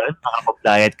 Ngayon,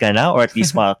 makapag-diet ka na, or at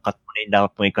least makakat mo na yung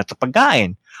dapat mo yung pagkain.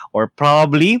 Or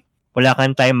probably, wala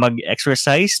kang time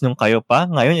mag-exercise nung kayo pa.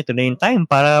 Ngayon, ito na yung time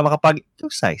para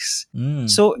makapag-exercise.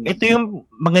 So, ito yung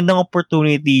magandang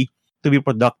opportunity to be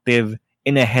productive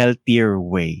in a healthier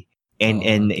way and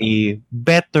in a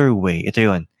better way. Ito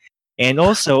yun. And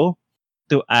also,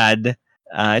 to add,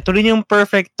 ito rin yung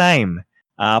perfect time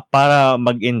para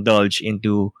mag-indulge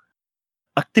into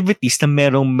activities na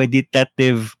merong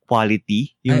meditative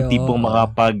quality, yung tipong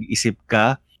makapag-isip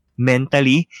ka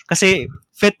mentally. Kasi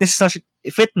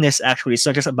fitness actually is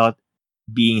not just about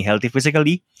being healthy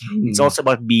physically, it's also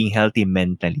about being healthy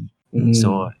mentally.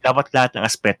 So, dapat lahat ng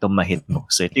aspeto ma-hit mo.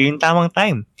 So, ito yung tamang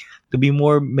time to be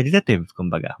more meditative,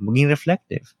 kumbaga, maging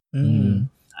reflective.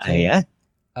 Ayan.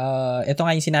 Ito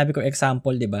nga yung sinabi ko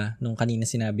example, 'di ba? Nung kanina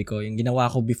sinabi ko, yung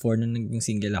ginawa ko before nung naging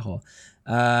single ako.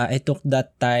 I took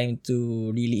that time to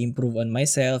really improve on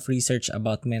myself, research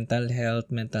about mental health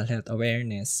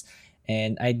awareness,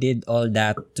 and I did all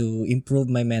that to improve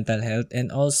my mental health,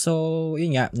 and also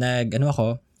yun nga, nag-gym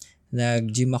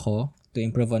ako to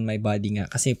improve on my body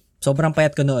nga kasi sobrang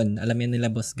payat ko noon. Alam yan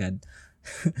nila, Boss God.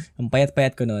 Ang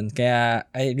payat-payat ko noon. Kaya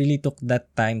I really took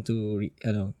that time to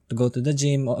go to the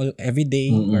gym every day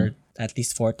or at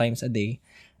least 4 times a day.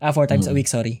 4 times a week,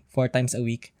 sorry. 4 times a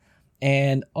week.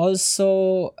 And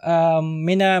also,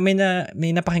 may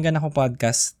napakinggan akong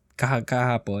podcast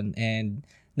kahapon and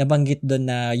nabanggit doon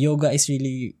na yoga is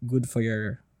really good for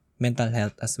your mental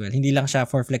health as well. Hindi lang siya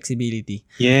for flexibility.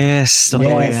 Yes,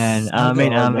 totoo yan.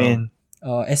 Amen.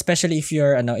 Especially if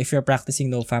you're practicing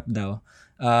NoFap daw.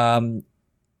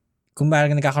 Kung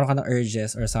parang nagkakaroon ka ng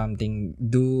urges or something,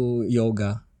 do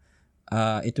yoga.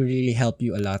 It will really help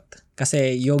you a lot.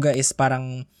 Kasi yoga is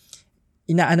parang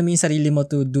inaano mo yung sarili mo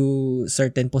to do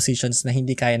certain positions na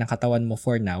hindi kaya ng katawan mo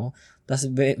for now. Tapos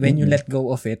when you let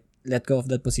go of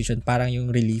that position, parang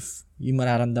yung relief, yung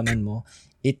mararamdaman mo,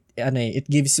 it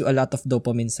gives you a lot of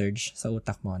dopamine surge sa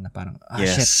utak mo na parang,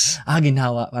 shit,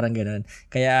 ginhawa, parang gano'n.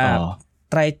 Kaya,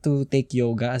 try to take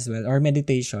yoga as well, or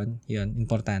meditation, yun,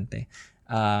 importante.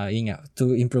 Yun nga,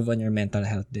 to improve on your mental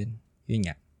health din. Yun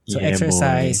nga. So,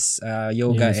 exercise,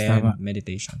 yoga, and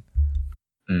meditation.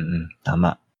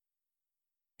 Tama.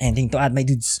 Anything to add, my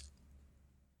dudes?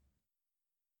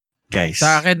 Guys.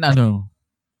 Sa akin,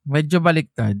 medyo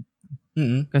baliktad.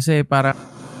 Kasi parang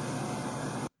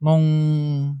nung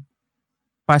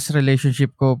past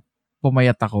relationship ko,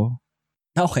 pumayat ako.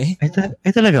 Okay.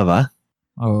 Ay talaga ba?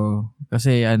 Oo.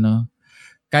 Kasi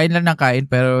kain lang ng kain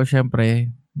pero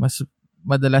syempre, mas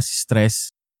madalas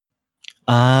stress.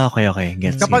 Okay.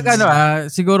 Gets. Kapag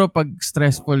siguro pag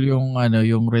stressful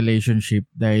yung relationship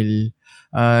dahil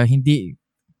hindi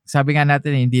sabi nga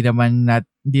natin hindi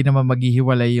naman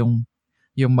maghihiwalay yung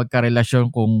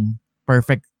magkarelasyon kung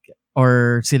perfect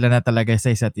or sila na talaga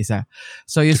sa isa't isa.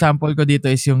 So yung sample ko dito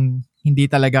is yung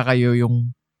hindi talaga kayo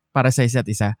yung para sa isa't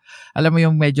isa. Alam mo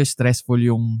yung medyo stressful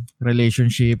yung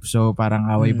relationship, so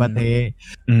parang away-bate.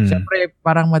 Siyempre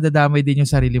parang madadamay din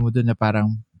yung sarili mo dun na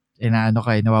parang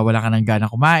nawawalan ka ng gana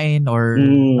kumain or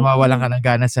nawawalan ka ng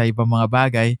gana sa ibang mga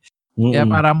bagay. Kaya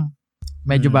parang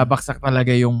medyo babaksak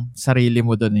talaga yung sarili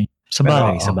mo dun eh. Sa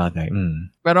bagay.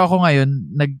 Pero ako ngayon,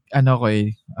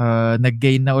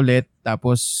 nag-gain na ulit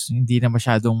tapos hindi na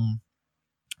masyadong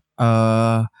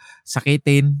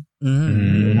sakitin.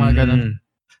 Mga ganun.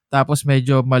 Tapos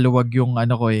medyo maluwag yung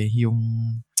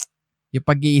yung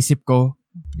pag-iisip ko.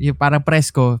 Yung parang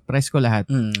presko lahat.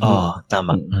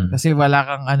 Tama. Kasi wala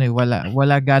kang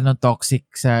wala ganong toxic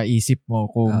sa isip mo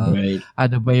kung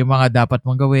ano ba yung mga dapat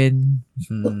mong gawin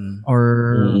or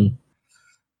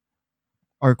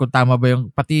kung tama ba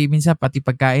yung minsan pati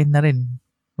pagkain na rin.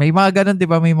 May mga ganon, 'di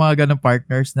ba? May mga ganon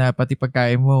partners na pati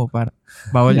pagkain mo para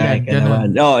bawal yan.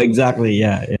 Ganon. Oh, exactly.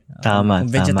 Yeah. Tama.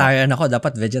 Kung vegetarian ako,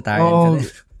 dapat vegetarian ka rin.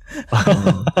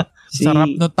 Sarap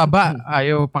no taba.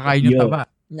 Ayaw pakain yung taba.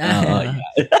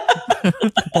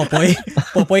 Popoy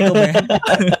ko ba yan?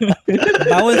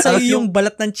 Bawal sa'yo yung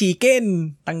balat ng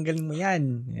chicken. Tanggalin mo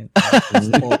yan.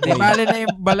 Di bale na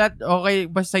yung balat,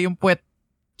 okay, basta yung puwet.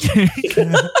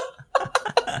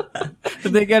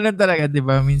 Hindi, ganun talaga, di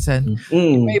ba? Minsan,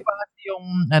 iba kasi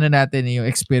yung natin,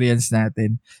 yung experience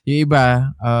natin. Yung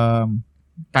iba,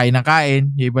 kain ng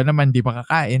kain. Yung iba naman, di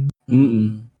makakain.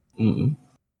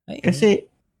 Kasi,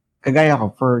 kagaya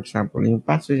ko, for example, yung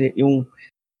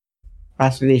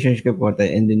past relationship ko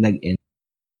and then nag-end.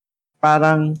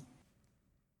 Parang,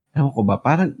 ewan ko ba,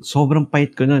 parang sobrang pait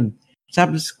ko nun.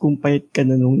 Sabi kung pait ka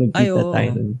na nung nagkita tayo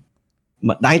nun.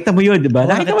 Nakita mo yun, di ba?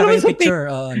 Nakita mo yung picture.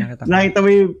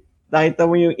 Nakita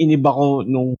mo yung iniba ko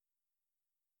nung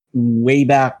way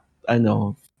back,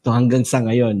 to hanggang sa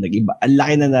ngayon. Nag-iba. Ang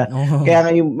laki na. Kaya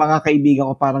nga yung mga kaibigan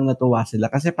ko parang natuwa sila.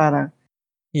 Kasi parang,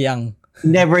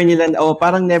 never nila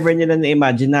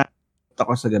na-imagine na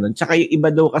ako sa ganun. Tsaka yung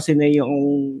iba daw kasi na yung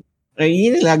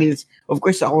yun lagi, of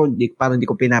course ako, parang di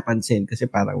ko pinapansin kasi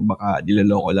parang baka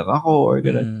diloloko lang ako or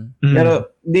ganun.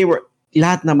 Pero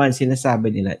lahat naman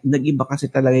sinasabi nila, nag-iba kasi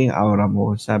talaga yung aura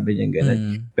mo, sabi niya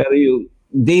ganun. Pero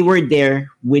they were there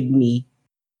with me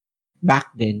back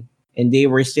then and they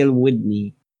were still with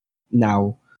me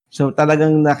now. So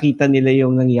talagang nakita nila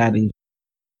yung nangyari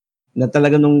na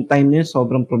talaga nung time niya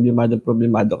sobrang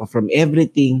problemado ko from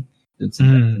everything dun sa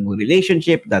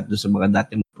relationship, dun sa mga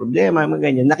dati mong problema, mga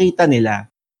ganyan, nakita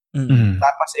nila.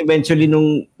 Tapos eventually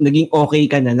nung naging okay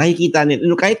ka na, nakikita nila,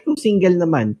 kahit kung single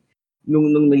naman,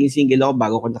 nung naging single ako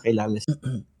bago ko nakilala siya,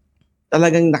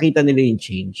 talagang nakita nila yung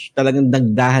change. Talagang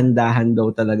nagdahan-dahan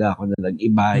daw talaga ako na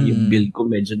nag-iba, yung build ko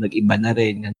medyo nag-iba na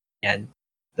rin. Ganyan.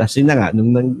 Tapos yun na nga, nung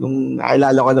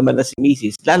nakilala ko naman na si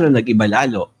Mrs., lalo nag-iba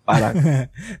lalo. Parang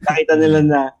nakita nila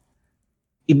na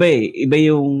iba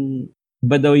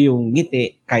daw yung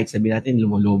ngiti, kahit sabihin natin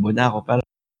lumulubo na ako, pero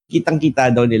kitang-kita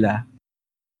daw nila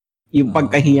yung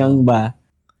pagkahiyang ba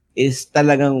is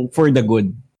talagang for the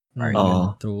good.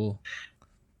 True.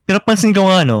 Pero pansin ko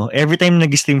nga, every time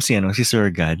nag-stream si Sir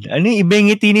God, iba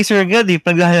yung ngiti ni Sir God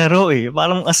paglalaro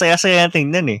Parang asaya-asaya na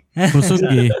tingnan Busog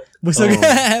Busog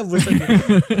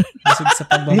sa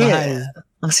pagmamahal.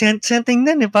 Ang saya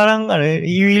tingnan parang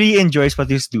he really enjoys what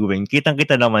he's doing.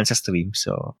 Kitang-kita naman sa stream.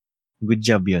 So, good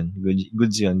job yun.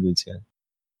 Goods yun.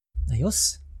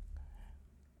 Ayos.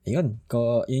 Ayun.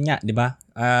 Yun nga, di ba?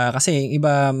 Kasi yung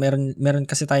iba, meron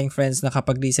kasi tayong friends na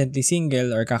kapag recently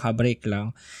single or kaka-break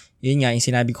lang, yun nga, yung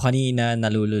sinabi ko kanina,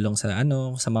 nalululong sa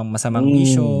sa masamang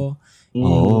bisyo.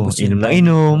 Inom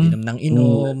ng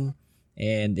inom.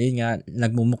 And yun nga,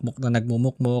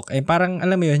 nagmumukmok. Eh parang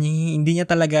alam mo yun, hindi niya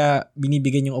talaga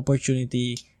binibigyan yung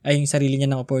opportunity, yung sarili niya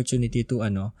ng opportunity to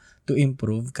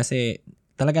improve kasi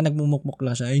talaga nagmumukmok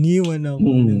lang siya. Iniwan ako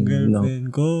ng girlfriend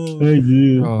ko.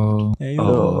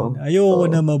 Ayoko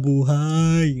na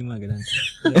mabuhay. Yung mga ganun.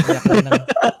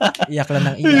 Iyak lang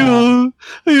ng iyak.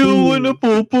 Ayoko na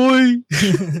popoy.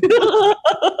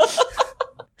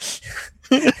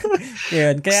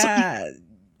 Yun, kaya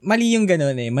mali yung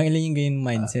ganun Mali yung ganun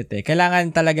mindset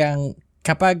Kailangan talagang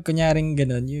kapag kunyaring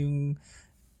ganun, yung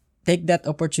take that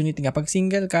opportunity. Kapag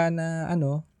single ka na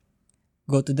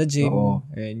go to the gym.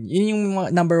 Yun yung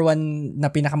number one na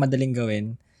pinakamadaling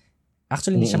gawin.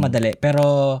 Actually, hindi siya madali. Pero,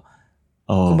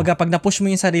 kumbaga, pag na-push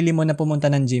mo yung sarili mo na pumunta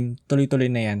ng gym,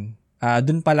 tuloy-tuloy na yan.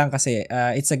 Dun pa lang kasi,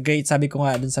 it's a great, sabi ko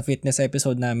nga dun sa fitness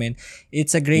episode namin,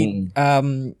 it's a great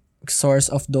source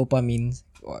of dopamine.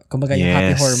 Kumbaga, yung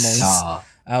happy hormones.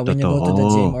 When you go to the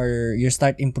gym or you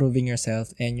start improving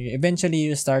yourself and eventually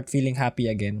you start feeling happy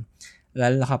again.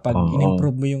 Lalo na kapag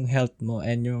in-improve mo yung health mo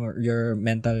and your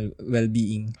mental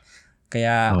well-being.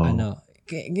 Kaya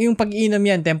yung pag-inom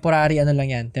yan, temporary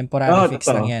fix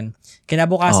lang yan.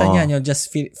 Kinabukasan yan, you'll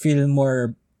just feel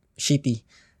more shitty.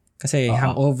 Kasi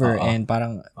hangover and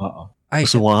parang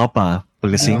susuka ka pa,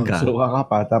 palasing ka. Susuka ka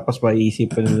pa, tapos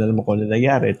maiisipin mo na naman kung ano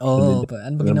nangyari. ano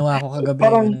ba ginawa ko kagabi?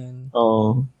 Parang,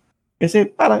 kasi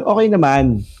parang okay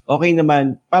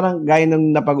naman, parang gaya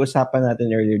ng napag-usapan natin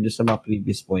earlier doon sa mga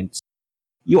previous points.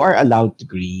 You are allowed to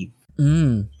grieve.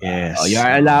 Yes. You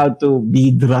are allowed to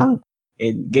be drunk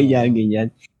and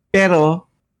ganyan. Pero,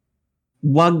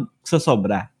 wag sa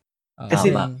sobra.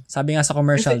 Kasi sabi nga sa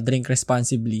commercial, drink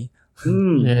responsibly.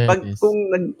 Pag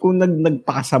kung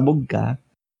nagpakasabog ka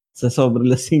sa sobrang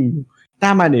lasing,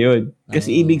 tama na yun.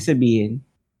 Kasi ibig sabihin,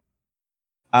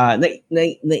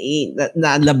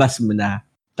 nalabas mo na.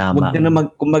 Tama.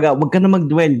 Wag ka na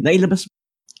mag-dwell. Nailabas mo.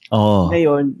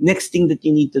 Ngayon, next thing that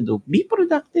you need to do, be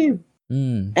productive.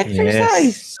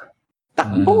 Exercise.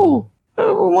 Takbo.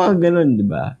 Mga ganun, di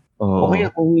ba? Okay,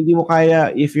 kung hindi mo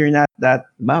kaya, if you're not that,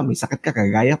 may sakit ka,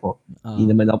 kagaya ko.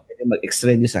 Hindi naman ako pwede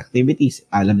mag-extraneous activities.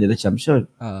 Alam nila, Champion.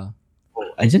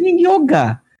 Andyan yung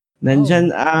yoga. Nandyan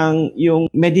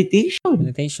yung meditation.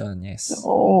 Meditation, yes.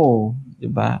 Di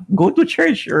ba? Go to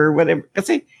church or whatever.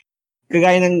 Kasi,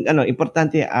 kagaya ng,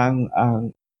 importante ang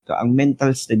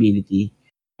mental stability.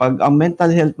 Pag ang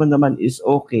mental health mo naman is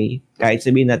okay, kahit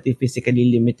sabihin natin physically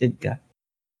limited ka,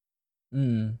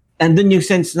 andun yung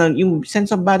sense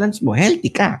of balance mo,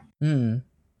 healthy ka.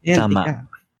 Healthy ka.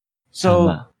 So,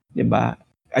 di ba?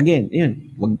 Again,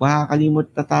 yun, huwag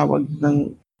makakalimot tatawag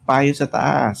ng payo sa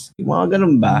taas. Yung mga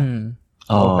ganun ba?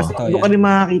 Kasi doon ka rin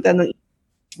makakita ng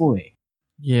mo eh.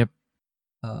 Yep.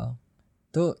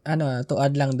 To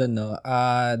add lang doon, no.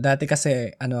 Dati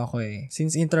kasi ako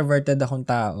since introverted akong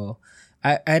tao,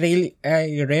 I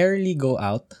rarely go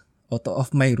out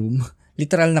of my room.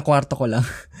 Literal na kwarto ko lang.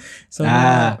 So,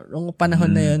 nung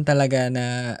panahon na yun talaga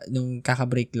na nung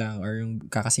kaka-break lang or yung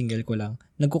kaka-single ko lang,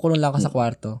 nagkukulong lang ako sa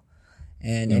kwarto.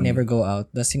 And I never go out.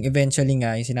 Tapos eventually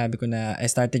nga, yung sinabi ko na I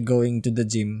started going to the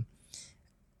gym,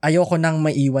 ayoko nang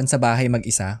maiwan sa bahay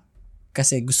mag-isa.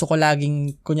 Kasi gusto ko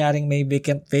laging, kunyaring may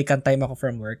vacant time ako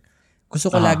from work,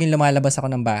 gusto ko laging lumalabas ako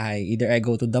ng bahay. Either I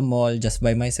go to the mall just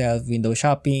by myself, window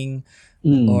shopping,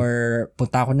 or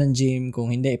punta ako ng gym.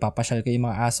 Kung hindi, ipapasyal ko yung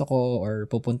mga aso ko, or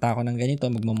pupunta ako ng ganito,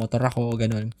 magmamotor ako,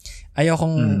 ganun.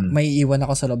 Ayokong may iwan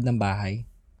ako sa loob ng bahay.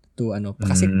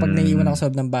 Kasi pag naiiwan ako sa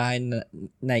loob ng bahay,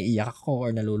 naiiyak ako or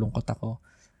nalulungkot ako.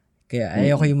 Kaya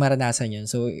ayoko yung maranasan yun.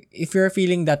 So, if you're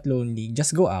feeling that lonely,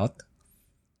 just go out.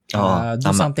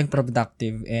 Do something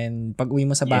productive, and pag uwi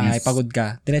mo sa bahay, pagod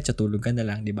ka, diretso tulog ka na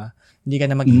lang, di ba? Hindi ka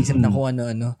na mag-iisip na kung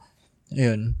ano-ano.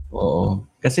 Ayun. Oo.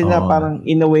 Kasi na parang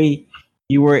in a way,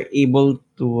 you were able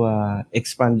to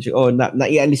expand,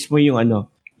 naialis mo yung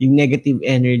yung negative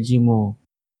energy mo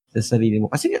sa sarili mo.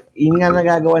 Kasi yun nga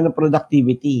nagagawa ng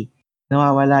productivity.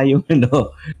 Nawawala yung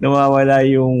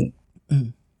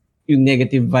yung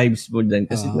negative vibes mo din.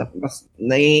 Kasi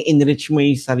na-enrich mo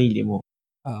yung sarili mo.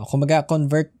 Kumbaga,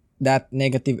 convert that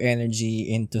negative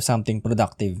energy into something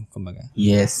productive. Kumbaga.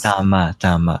 Yes. Tama.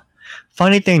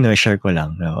 Funny thing, share ko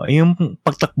lang. Yung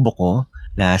pagtakbo ko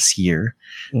last year,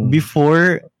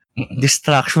 before,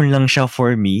 distraction lang siya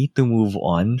for me to move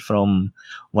on from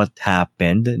what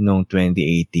happened noong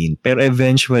 2018. Pero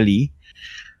eventually,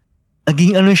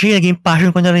 naging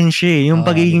passion ko na rin siya. Yung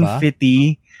pagiging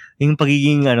fitty, yung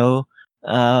pagiging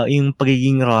yung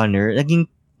pagiging runner, naging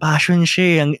passion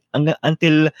siya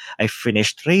until I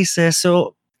finished races.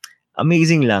 So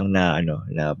amazing lang na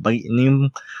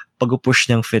yung pag-push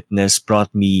ng fitness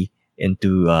brought me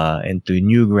into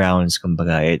new grounds.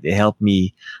 Kumbaga, it helped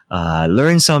me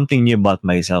learn something new about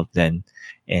myself then,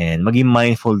 and maging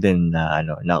mindful din na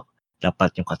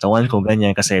dapat yung katawan ko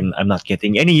ganyan kasi I'm not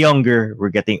getting any younger, we're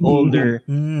getting older.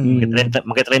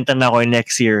 Mag-30 na ako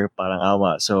next year, parang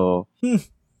awa. So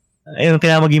ayun,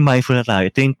 kailangan maging mindful na tayo.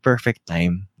 Ito yung perfect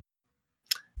time.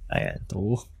 Ayan.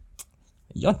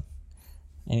 Yun.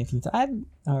 Anything to add?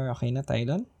 Or okay na tayo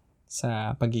doon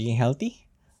sa pagiging healthy?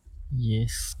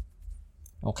 Yes.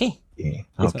 Okay.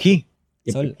 Okay.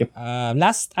 So,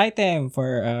 last item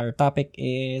for our topic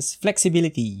is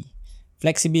flexibility.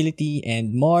 Flexibility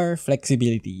and more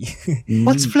flexibility.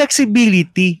 What's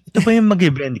flexibility? Ito ba yung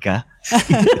mag-blend ka?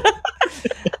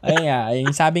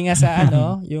 Ayun, sabi nga sa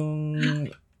yung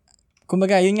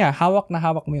kumbaga, yun nga, hawak na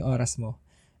hawak mo yung oras mo.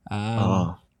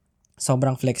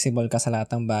 Sobrang flexible ka sa lahat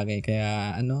ng bagay.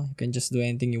 Kaya, you can just do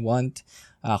anything you want.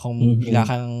 Kung bigla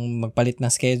kang magpalit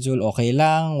ng schedule, okay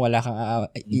lang. Wala kang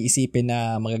iisipin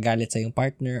na magagalit sa yung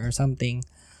partner or something.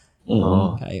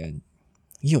 Kaya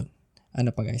yun.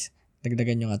 Ano pa guys?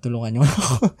 Dagdagan nyo nga, tulungan nyo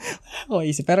ako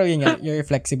isip. Pero yun nga, you're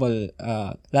flexible,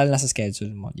 lalo na sa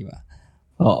schedule mo, di ba?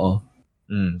 Oo.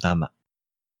 Tama.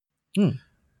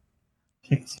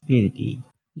 Flexibility.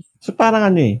 So parang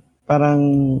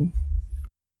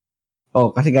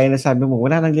kasi gaya na sabi mo,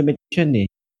 wala nang limitation eh.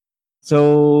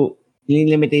 So, yung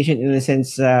limitation in the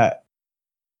sense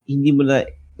hindi mo na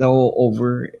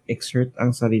over-exert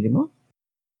ang sarili mo.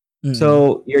 Mm-hmm.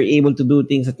 So, you're able to do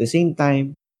things at the same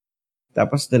time.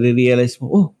 Tapos, nare-realize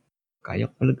mo, kaya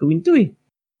ko pala gawin to eh.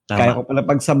 Tama. Kaya ko pala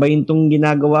pagsabayin tong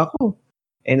ginagawa ko.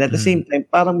 And at the same time,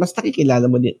 parang mas nakikilala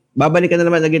mo din. Babalik ka na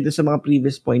naman agad sa mga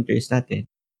previous pointers natin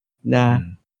na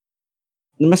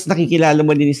mas nakikilala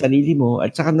mo din yung sarili mo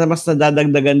at saka na mas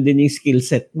nadadagdagan din yung skill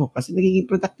set mo kasi nagiging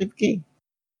productive ka eh.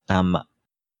 Tama.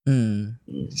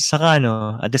 Saka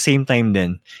at the same time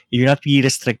then, you're not really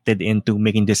restricted into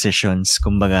making decisions.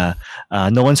 Kumbaga,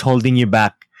 no one's holding you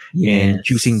back in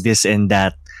choosing this and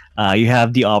that. You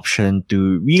have the option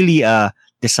to really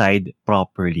decide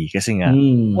properly kasi nga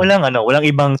walang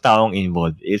ibang taong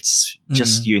involved. It's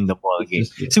just you in the ball game.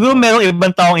 Siguro merong ibang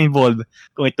taong involved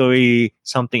kung ito ay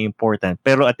something important.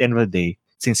 Pero at the end of the day,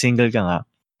 since single ka nga,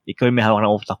 ikaw may hawak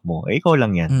ng utak mo, ikaw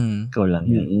lang yan. Ikaw lang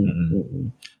yan.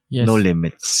 Yes. No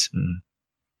limits.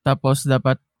 Tapos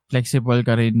dapat flexible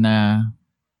ka rin na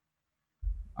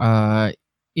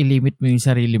i-limit mo yung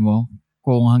sarili mo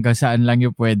kung hanggang saan lang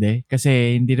yung pwede.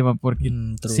 Kasi hindi naman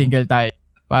porkit single tayo.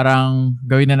 Parang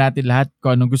gawin na natin lahat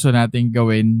kung anong gusto natin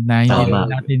gawin na hindi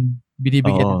natin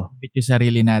binibigyan yung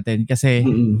sarili natin. Kasi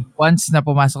once na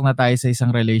pumasok na tayo sa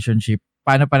isang relationship,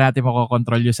 paano pa natin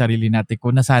makokontrol yung sarili natin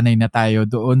kung nasanay na tayo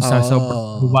doon sa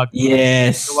sobrang huwag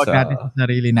natin sa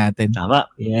sarili natin.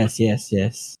 Tama. Yes.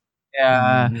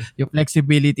 Kaya yung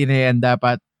flexibility na yan,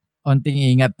 dapat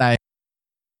onting ingat tayo.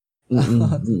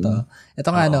 Ito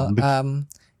nga,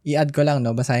 i-add ko lang,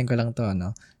 basahin ko lang to,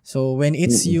 So, when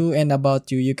it's you and about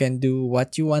you, you can do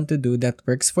what you want to do that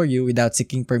works for you without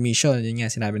seeking permission. Yun nga,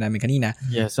 sinabi namin kanina.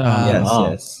 Yes.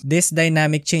 Yes. This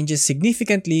dynamic changes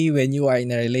significantly when you are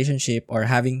in a relationship or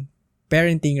having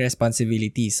parenting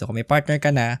responsibilities. So, kung may partner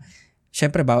ka na,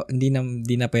 syempre hindi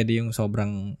na pwede yung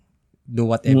sobrang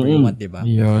do whatever you want, diba?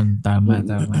 Yun, tama.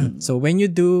 So, when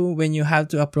you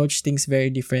have to approach things very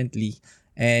differently,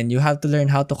 and you have to learn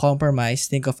how to compromise,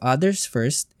 think of others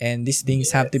first, and these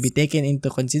things have to be taken into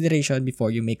consideration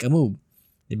before you make a move.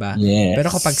 Diba? Yes.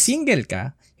 Pero kapag single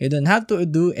ka, you don't have to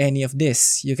do any of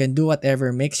this. You can do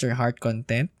whatever makes your heart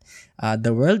content.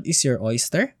 The world is your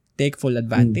oyster. Take full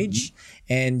advantage.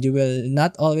 And you will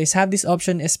not always have this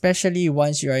option, especially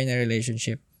once you are in a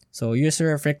relationship. So use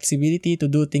your flexibility to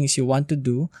do things you want to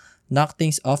do. Knock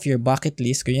things off your bucket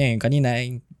list. Kaya yung kanina,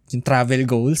 yung travel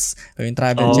goals or yung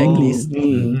travel checklist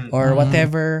or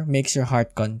whatever makes your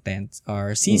heart content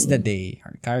or seize the day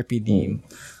or carpe diem.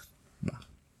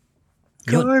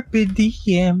 Carpe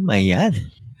diem.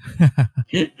 Ayan.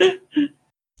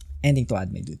 Anything to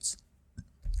add, my dudes?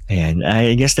 Ayan.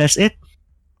 I guess that's it.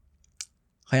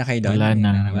 Kaya kayo doon. Wala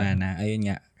na. Ayun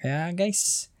nga. Kaya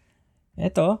guys,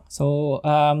 eto. So,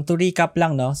 to recap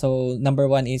lang, So,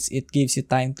 number 1 is it gives you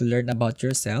time to learn about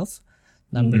yourself.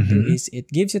 Number 2 is it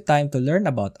gives you time to learn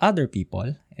about other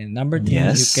people. And number 3,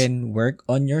 you can work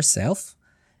on yourself.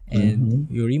 And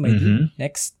Yuri, my dude,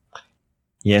 next.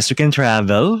 Yes, you can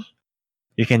travel.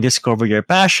 You can discover your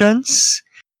passions.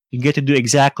 You get to do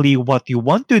exactly what you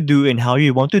want to do and how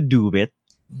you want to do it.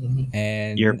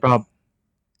 And you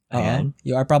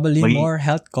are probably more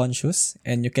health conscious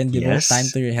and you can devote time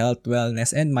to your health,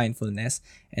 wellness, and mindfulness.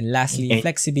 And lastly,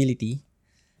 flexibility.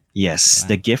 Yes,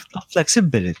 the gift of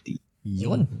flexibility.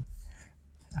 Yun.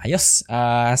 Ayos.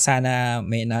 Sana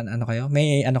may kayo?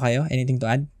 May kayo? Anything to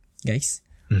add, guys?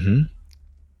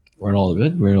 We're all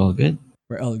good. We're all good.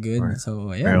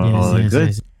 So, ayun. We're all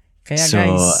good. Kaya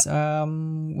guys,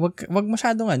 wag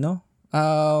masyadong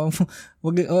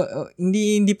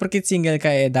hindi porket single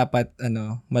ka dapat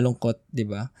malungkot, 'di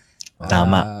ba?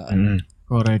 Tama.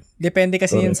 Correct. Depende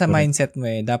kasi yun sa mindset mo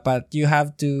Dapat you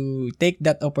have to take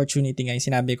that opportunity nga yung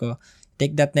sinabi ko.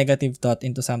 Take that negative thought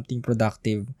into something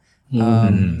productive.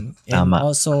 And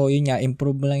also, yun nga,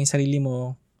 improve mo lang yung sarili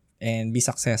mo and be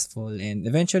successful. And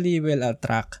eventually, you will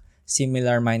attract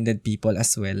similar-minded people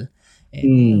as well.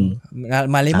 And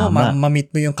mali mo, ma-meet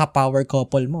mo yung ka-power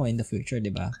couple mo in the future, di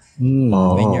ba?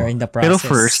 When you're in the process. Pero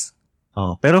first,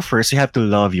 Pero first, you have to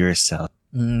love yourself.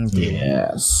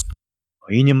 Yes.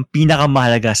 Yun yung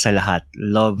pinakamahalaga sa lahat.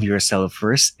 Love yourself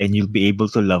first and you'll be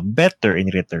able to love better in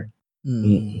return.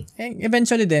 And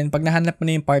eventually din, pag nahanap mo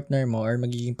na yung partner mo or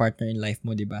magiging partner in life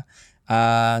mo, di ba?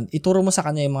 Ituro mo sa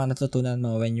kanya yung mga natutunan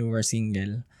mo when you were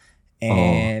single.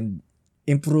 And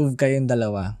improve kayong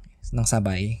dalawa ng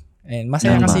sabay. And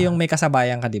masaya kasi yung may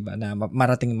kasabayan ka, di ba? Na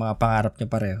marating mga pangarap niyo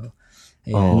pareho.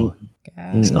 Ayan.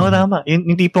 Tama.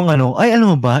 Yung tipong ay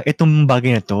alam mo ba, itong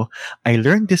bagay na to, I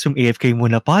learned this from AFK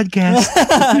Muna podcast.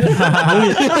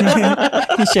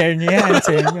 I-share niyo yan.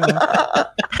 Share niyo.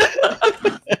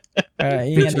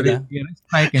 Ingat nila.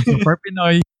 Mike and Super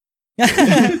Pinoy.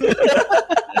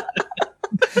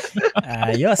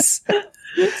 Ayos.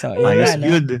 So,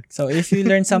 good. So, if you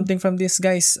learned something from this,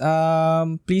 guys,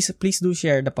 please do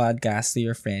share the podcast to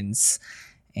your friends.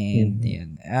 And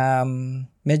yun.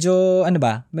 Medyo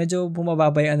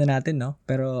bumababa yung natin, no?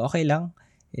 Pero okay lang.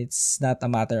 It's not a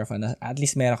matter of at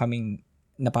least meron kaming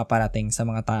napaparating sa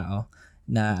mga tao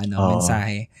na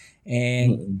mensahe.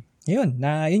 And yun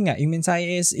nga, yung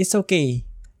mensahe is it's okay.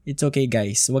 It's okay,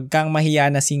 guys. Huwag kang mahiya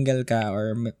na single ka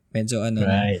or medyo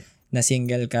na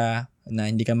single ka, na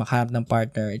hindi ka makahanap ng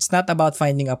partner. It's not about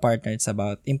finding a partner. It's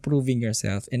about improving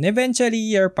yourself. And eventually,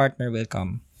 your partner will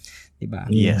come. Diba?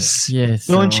 Yes.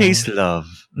 So, Don't chase love.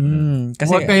 Kasi,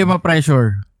 huwag kayo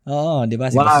ma-pressure. Oo, diba?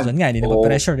 Si Boston nga, hindi na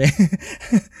pressure eh.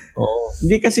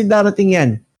 Hindi kasi darating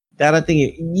yan.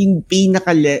 Yung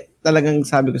talagang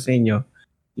sabi ko sa inyo,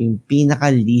 yung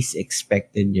pinaka least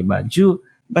expected, diba?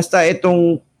 Basta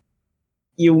itong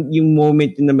yung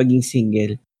moment na maging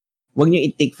single, huwag nyo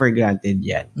i-take for granted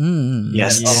yan.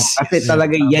 Yes. Kasi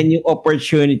talaga yan yung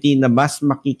opportunity na mas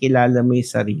makikilala mo yung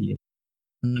sarili.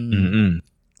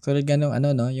 So, ganun,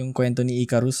 yung kwento ni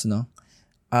Icarus, no?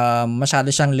 Masyado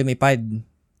siyang lumipad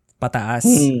pataas.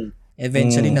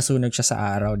 Eventually, nasunog siya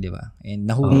sa araw, di ba? And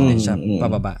nahulog din siya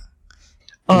pababa.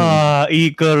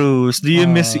 Icarus. Do you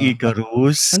miss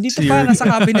Icarus? Nandito pa, nasa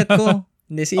cabinet ko.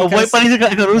 Hindi, si Icarus. Why pa rin sa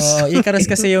Icarus? Icarus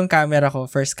kasi yung camera ko,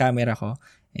 first camera ko.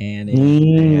 And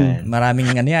ayan,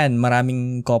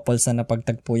 maraming couples na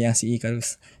napagtagpo yan si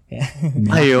Icarus.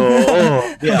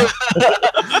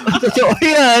 Totoo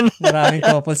yan. Maraming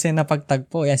couples na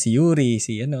napagtagpo. Yan, si Yuri,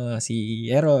 si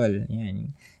Errol.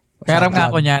 Yan. Karam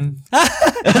nga ako niyan.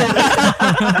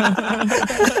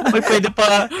 Pwede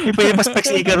pa spec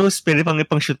si Icarus. Pwede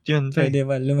pang shoot yun. Pwede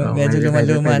pa. Medyo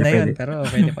luma na yun. Pero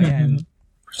pwede pa yan.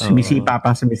 Sumisipa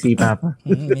pa. Sumisipa pa.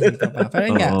 Pero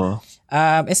yun nga.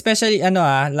 Especially,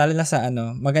 lalo na sa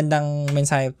magandang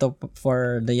mensahe to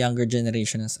for the younger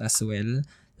generations as well.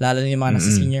 Lalo na yung mga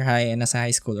nasa senior high and nasa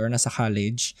high school or nasa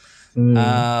college.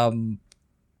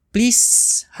 Please,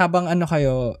 habang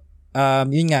kayo,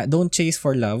 yun nga, don't chase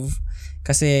for love.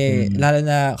 Kasi, lalo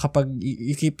na kapag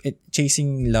you keep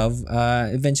chasing love,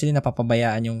 eventually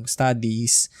napapabayaan yung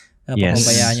studies,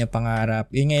 napapabayaan yung pangarap.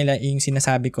 Yun nga yung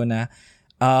sinasabi ko na,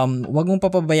 wag mong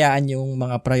papabayaan yung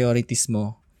mga priorities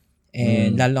mo.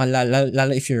 And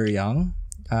lalo if you're young,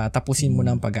 tapusin mo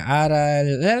ng pag-aaral.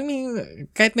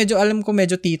 Kahit alam ko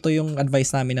medyo tito yung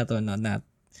advice namin na to, no, na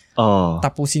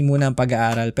tapusin mo ng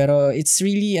pag-aaral. Pero it's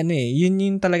really, yun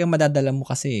yung talagang madadala mo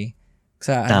kasi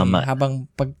sa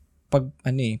habang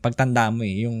pagtanda mo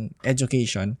yung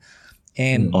education.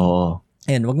 And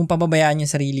wag mong pababayaan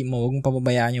yung sarili mo, wag mong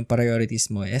pababayaan yung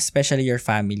priorities mo, especially your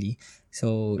family.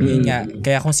 So, yun nga.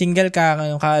 Kaya kung single ka,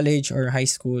 college or high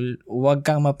school, huwag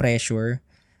kang ma-pressure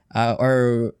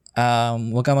or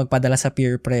huwag kang magpadala sa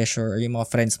peer pressure or yung mga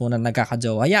friends mo na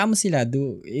nagkakajowa. Hayaan mo sila.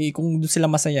 Kung doon sila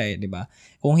masaya di ba?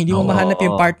 Kung hindi mo mahanap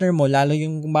yung partner mo, lalo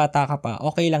yung bata ka pa,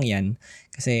 okay lang yan.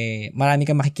 Kasi marami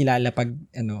kang makikilala pag,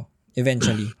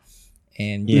 eventually.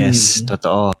 And yes,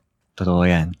 totoo. Totoo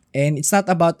yan. And it's not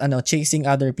about chasing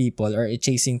other people or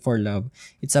chasing for love.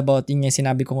 It's about yung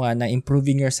sinabi ko nga na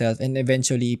improving yourself and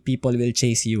eventually people will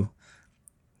chase you.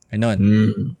 Ganon.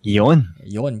 Yun.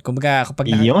 Kumbaga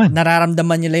kapag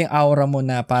nararamdaman nila yung aura mo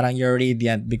na parang you're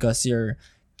radiant because you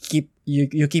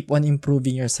keep on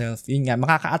improving yourself. Yun nga,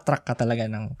 makaka-attract ka talaga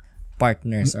ng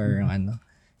partners or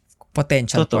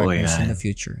potential partners in the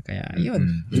future. Kaya,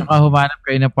 yun. Saka humanap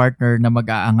kayo ng partner na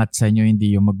mag-aangat sa inyo,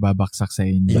 hindi yung magbabaksak sa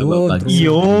inyo.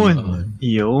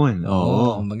 Yun.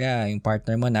 Oo. Kumbaga, yung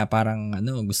partner mo na parang,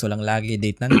 gusto lang lagi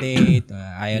date ng date.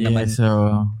 Ayaw naman.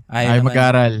 Ayaw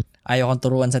mag-aral. Ayaw kang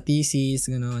turuan sa thesis.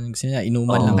 Gano'n. Gusto niya,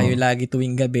 inuman lang kayo lagi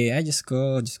tuwing gabi. Ay, Diyos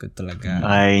ko talaga.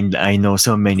 I know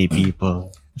so many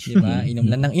people. Diba?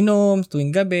 Inom lang ng inom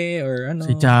tuwing gabi or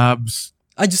Si Chabs.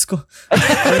 Ay, Diyos ko.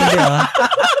 Hindi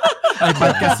Ay,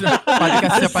 podcast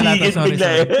siya pala to. Sorry.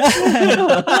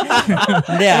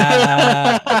 Hindi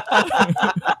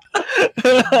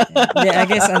I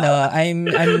guess I'm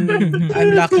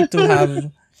lucky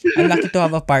to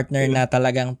have a partner na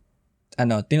talagang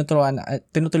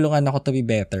tinutulungan ako to be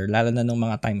better, lalo na nung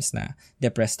mga times na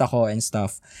depressed ako and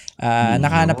stuff.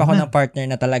 Nakahanap ako ng partner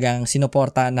na talagang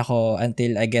sinuportahan ako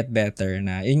until I get better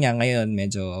na. Yun nga, ngayon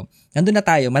medyo nandun na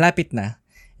tayo, malapit na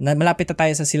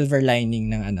tayo sa silver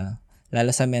lining ng lalo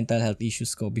sa mental health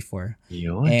issues ko before.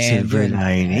 Yun, silver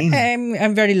lining.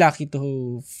 I'm very lucky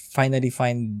to finally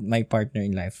find my partner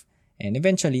in life. And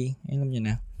eventually, alam nyo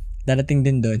na, darating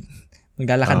din doon.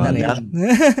 Maglalakad na rin.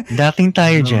 Dating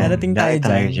tayo dyan. Darating tayo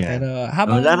dyan. Pero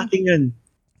habang... darating yun.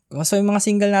 So yung mga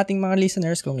single nating mga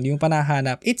listeners, kung hindi mo pa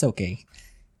nahanap, it's okay.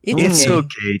 It's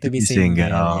okay to be single.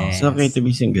 Yes. It's okay to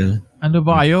be single. Ano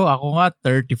ba kayo? Ako nga,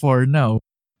 34 na.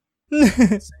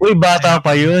 Uy, bata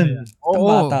pa yun.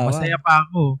 Oo, masaya pa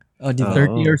ako. Diba?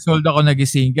 30 years old ako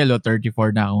nag-single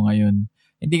 34 na ako ngayon.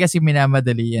 Hindi kasi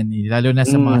minamadali yan lalo na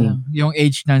sa mga, yung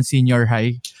age ng senior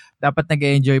high. Dapat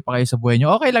nag-enjoy pa kayo sa buhay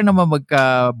nyo. Okay lang naman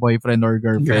magka-boyfriend or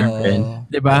girlfriend.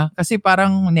 Diba? Kasi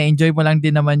parang na-enjoy mo lang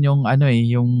din naman yung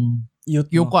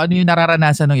yung kung ano yung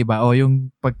nararanasan ng iba o yung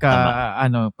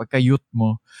pagka-youth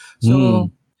mo.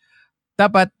 So,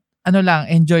 dapat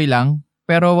enjoy lang.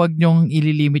 Pero wag nyong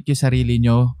ililimit yung sarili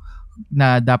nyo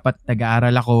na dapat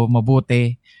nag-aaral ako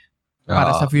mabuti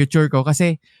para sa future ko.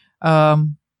 Kasi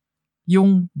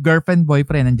yung girlfriend,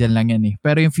 boyfriend, nandyan lang yan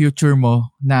Pero yung future mo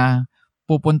na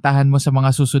pupuntahan mo sa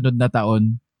mga susunod na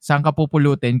taon, saan ka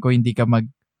pupulutin kung hindi ka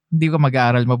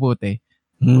mag-aaral mabuti?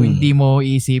 Kung hindi mo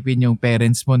iisipin yung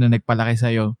parents mo na nagpalaki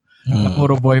sa'yo, na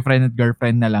puro boyfriend at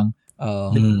girlfriend na lang.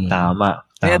 Tama.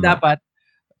 Kaya dapat,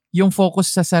 yung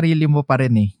focus sa sarili mo pa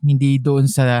rin hindi doon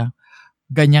sa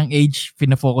ganyang age,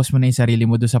 pinafocus mo na yung sarili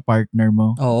mo doon sa partner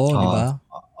mo. Oo, di ba?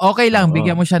 Okay lang,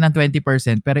 bigyan mo siya ng 20%,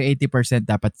 pero 80%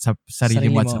 dapat sa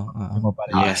sarili mo at sa partner mo pa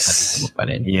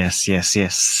rin. Yes.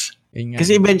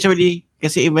 Kasi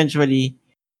eventually,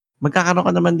 magkakaroon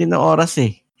ka naman din ng oras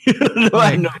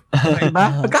diba?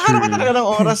 Magkakaroon ka talaga ng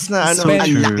oras na ang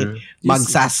laki.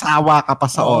 Magsasawa ka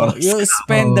pa sa oras. You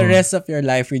spend the rest of your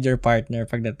life with your partner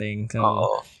pagdating. So,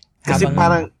 kasi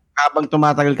parang habang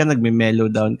tumatagal ka, nagme-mellow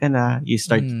down ka na, you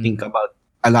start to think about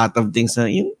a lot of things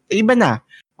na, iba na.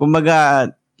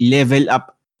 Kumbaga, level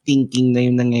up thinking na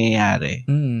yung nangyayari.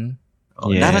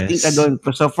 Darating ka doon.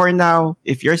 So for now,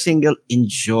 if you're single,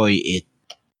 enjoy it.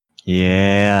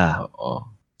 Yeah.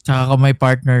 Tsaka kung may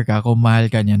partner ka, kung mahal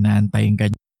ka niya, naantayin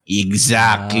ka niya.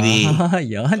 Exactly.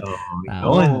 Yun.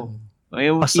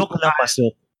 Pasok na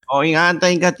pasok. Yung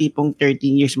aantayin ka, tipong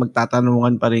 13 years,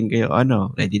 magtatanungan pa rin kayo,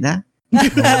 ready na?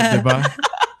 Diba?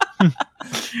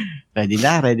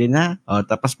 Ready na.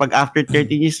 Tapos pag after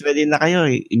 13 years, ready na kayo,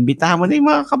 imbitahan mo na yung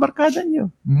mga kabarkada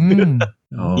nyo. Yun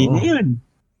na yun.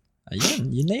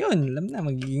 Ayun, yun na yun. Alam na,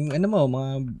 magiging,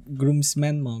 mga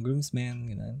groomsmen,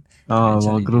 gano'n.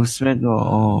 Mga groomsmen mo,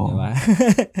 Diba?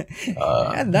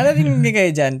 Darating din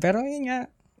kayo dyan, pero yun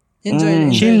nga,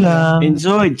 chill lang.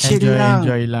 Enjoy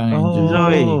lang.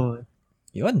 Enjoy.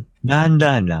 Yun.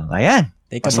 Dahan-dahan lang. Ayan.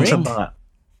 Take a break.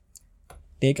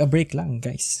 Take a break lang,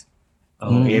 guys.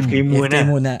 AFK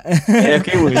muna.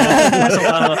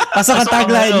 Pasok ang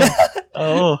tagline.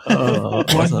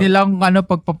 Huwag nilang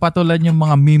pagpapatulan yung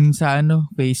mga meme sa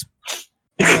Facebook.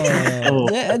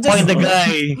 Find the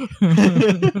guy.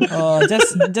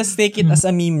 Just take it as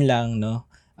a meme lang, no?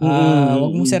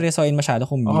 Huwag mong seryosohin masyado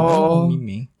kung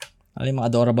meme. Alam yung mga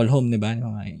adorable home, di ba?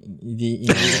 Hindi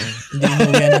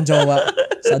inuwi ng jowa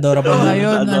sa adorable home.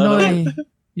 Ngayon,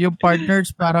 yung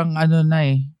partners parang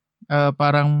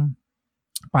parang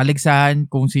paligsahan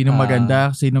kung sino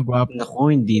maganda, sino gwapo.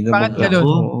 Naku, hindi na maganda.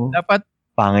 Dapat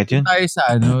pangit yun. Tayo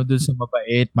sa doon sa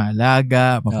mabait,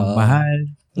 malaga,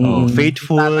 mapagmahal.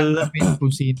 Faithful.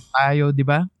 Kung sino tayo, di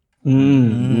ba?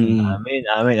 Amen.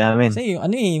 Kasi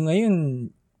ngayon,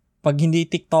 pag hindi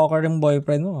TikToker yung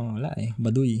boyfriend mo, wala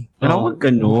baduy. Pero huwag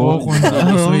ganun. Kung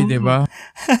hindi di ba?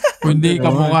 Kung hindi ka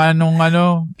mukha nung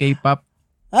K-pop.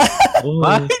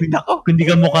 Kung hindi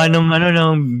ka mukha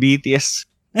ng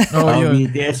BTS.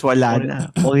 Yun. BTS, wala na.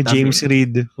 James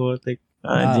Reid.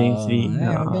 James Reid.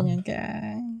 Ganyan.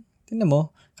 Kaya, tinan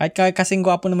mo, kahit kasing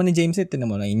gwapo naman ni James Reid,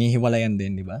 tinan mo, inihiwalayan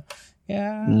din, di ba?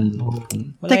 Kaya,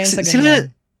 wala yan sa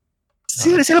ganyan.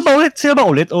 Sila ba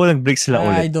ulit? O nag-break sila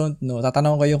ulit? I don't know.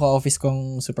 Tatanong ko yung ka-office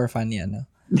kong super fan niya,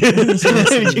 James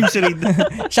Reid.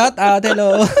 Shout out,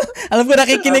 hello. Alam ko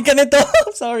nakikinig ka nito.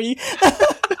 Sorry.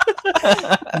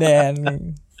 Then,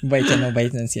 bait na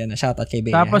siya na. Shout out kay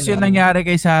Bea. Tapos yun nangyari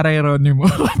kay Sarah Geronimo.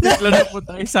 Bigla na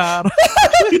punta kay Sarah.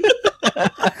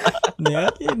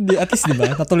 At least, di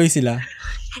ba? Natuloy sila.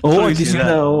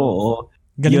 Oo.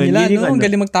 Galing nila, yung no? Ang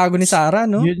galing magtago ni Sarah,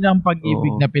 no? Yun ang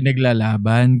pag-ibig na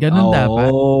pinaglalaban. Ganun dapat.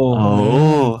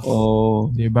 Oo.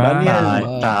 Diba?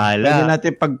 Tala. Pwede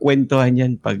natin pagkwentuhan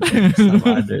yan pag some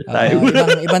other time.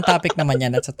 Ibang topic naman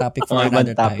yan. That's a topic for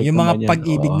another time. Yung mga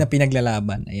pag-ibig na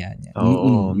pinaglalaban. Ayan.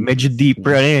 Oo. Medyo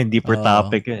deeper, deeper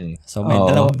topic yan. So,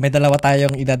 may dalawa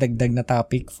tayong idadagdag na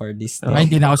topic for this. Ay,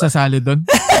 hindi na ako sasali doon.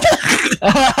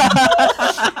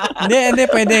 Hindi,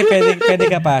 pwede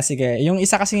ka pa. Sige. Yung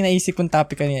isa kasing naisip kong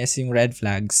topic kanina is yung red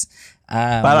flags.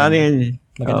 Parang ano yun?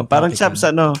 Parang Chaps,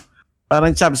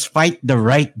 parang Chaps, fight the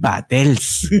right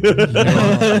battles.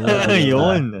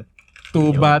 Yun.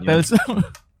 Two battles.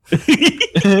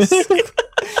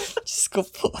 Diyos ko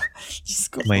po.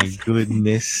 My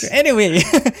goodness. Anyway.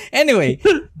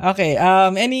 Okay.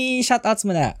 Any shoutouts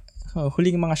muna?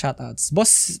 Huling mga shoutouts.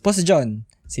 Boss John,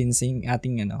 since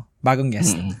ating bagong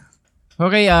guest.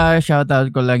 Okay,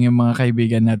 shoutout ko lang yung mga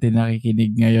kaibigan natin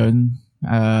nakikinig ngayon.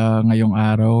 Ngayong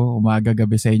araw, umaga,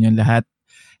 gabi sa inyong lahat.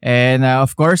 And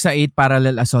of course, sa 8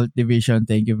 Parallel Assault Division,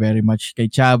 thank you very much kay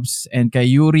Chabs and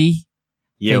kay Yuri,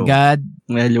 kay God.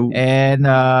 Hello. And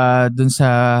dun sa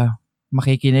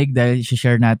makikinig dahil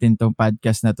share natin tong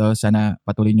podcast na to, sana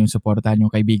patuloy niyong suportahan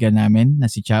yung kaibigan namin na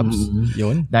si Chabs.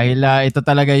 Yun. Dahil ito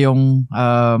talaga yung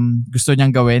gusto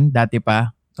niyang gawin dati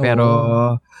pa. Pero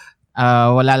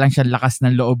wala lang siyang lakas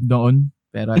ng loob noon.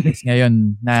 Pero at least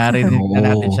ngayon, narinig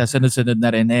na natin siya. Sunod-sunod na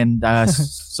rin. And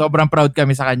sobrang proud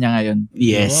kami sa kanya ngayon.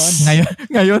 Yes.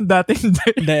 Ngayon dati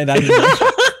hindi.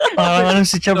 Parang anong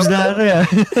si Chubbs dati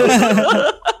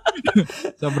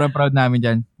Sobrang proud namin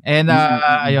dyan. And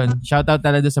ayun, shoutout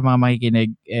talaga sa mga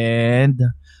makikinig. And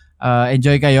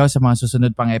enjoy kayo sa mga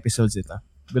susunod pang episodes ito.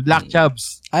 Good luck,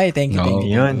 Chubbs! Ay, thank you.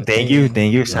 Yun, thank you.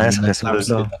 Sana successful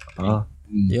to.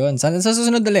 Yun. Sa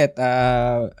susunod ulit,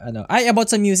 about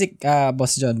sa music,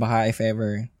 Boss John, baka if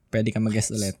ever, pwede ka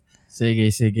mag-guest ulit. Sige.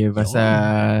 Basta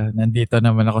nandito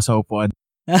naman ako sa upuan.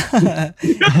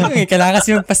 Kailangan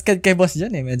kasi magpaskad kay Boss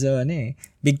John Medyo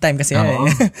big time kasi yan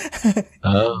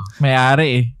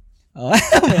May-ari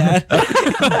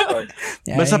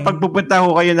Basta pagpupunta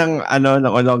ko kayo ng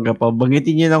Olongapo,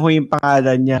 banggitin niyo lang ko yung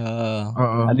pangalan niya.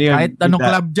 Ano yun? Kahit anong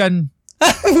club dyan.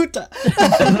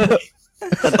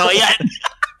 Totoo yan.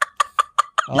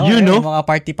 Yun, no? Mga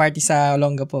party sa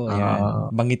Olongapo.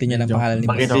 Banggitin niyo lang pangalan ni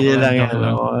Boss. Banggitin niyo lang yan.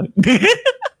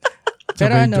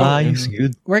 Pero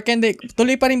good. Where can they,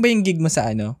 tuloy pa rin ba yung gig mo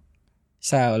sa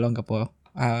sa Olongapo?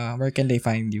 Where can they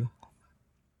find you?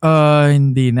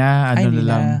 Hindi na. Na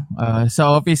lang.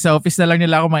 Sa office na lang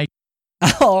nila ako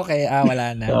Okay.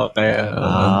 Wala na. Okay.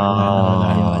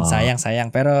 Yun,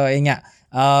 sayang. Pero yun nga.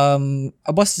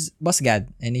 Boss Gad,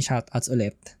 any shoutouts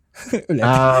ulit?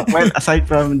 Well, aside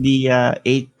from the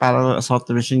 8 Parallel Assault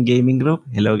Division Gaming Group,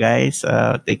 hello guys.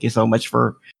 Thank you so much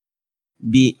for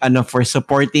for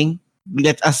supporting.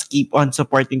 Let us keep on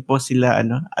supporting po sila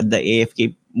at the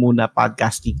AFK Muna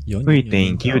Podcasting. Uy,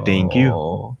 thank you.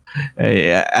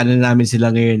 Namin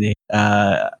sila ngayon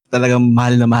talagang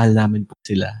mahal na mahal namin po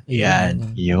sila.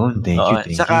 Yan. Yun, thank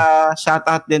you. Saka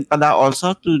shoutout din pala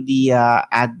also to the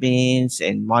admins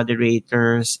and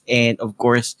moderators and of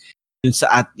course dun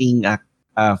sa ating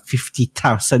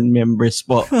 50,000 members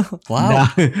po.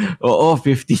 Wow.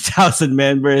 50,000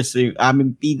 members. Yung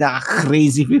aming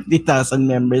pinaka-crazy 50,000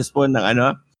 members po ng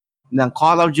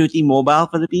Call of Duty Mobile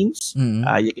Philippines.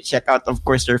 Mm-hmm. You can check out, of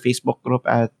course, their Facebook group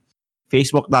at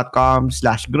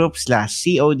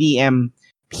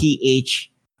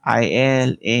facebook.com/group/CODMPHIL.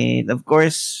 And of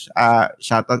course,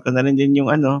 shoutout ko na rin din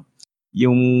yung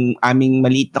aming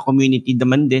maliit na community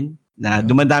naman din. Na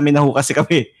dumadami na ho kasi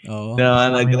kami.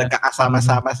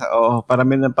 Nagkakasama-sama sa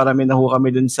parami na ho kami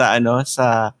dun sa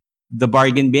sa The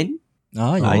Bargain Bin.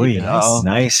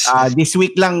 Nice. This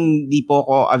week lang di po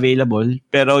ako available,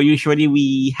 pero usually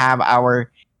we have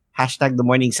our #the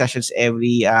morning sessions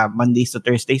every Mondays to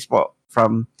Thursdays po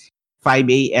from 5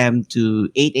 a.m.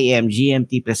 to 8 a.m.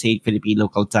 GMT plus 8 Philippine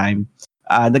local time.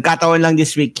 Nagkataon lang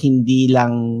this week hindi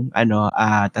lang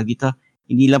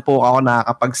hindi lang po ako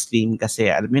nakakapag-stream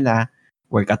kasi alam niyo na,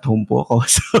 work at home po ako.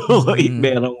 So,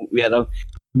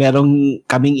 merong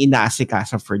kaming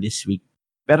inaasikaso for this week.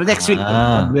 Pero next week,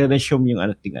 magre-resume yung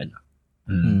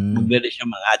magre-resume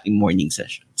ang ating morning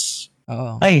sessions.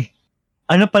 Ay,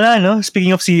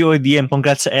 speaking of CODM,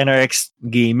 congrats sa NRX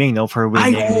Gaming, for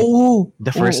winning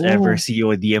the first ever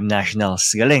CODM Nationals.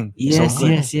 Galing. Yes.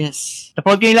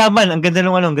 Naproud kayo laban. Ang ganda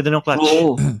ng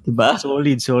clutch. Diba?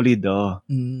 Solid.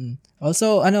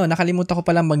 Also, nakalimutan ko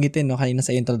palang banggitin kanina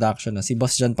sa introduction. Si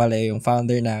Boss John pala yung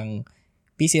founder ng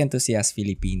PC Enthusiast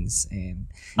Philippines. And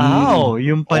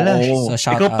yun pala. So,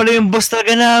 shout Ikaw out. pala yung boss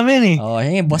talaga namin eh.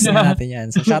 Yung boss na natin yan.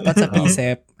 So, shout out sa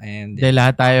PCEP. And Diyan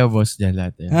lahat tayo, boss. Diyan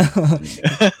lahat tayo.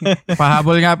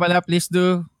 Pahabol nga pala, please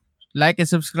do like and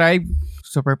subscribe.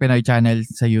 Super Pinoy channel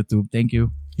sa YouTube. Thank you.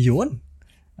 Yun.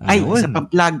 Sa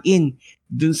pag-plug in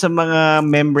dun sa mga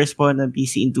members po ng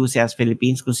PC Enthusiast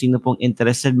Philippines, kung sino pong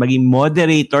interested maging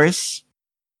moderators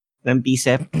ng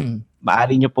PCEP,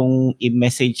 maaari nyo pong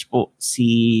i-message po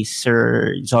si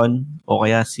Sir John o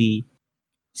kaya si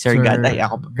Sir Gaday.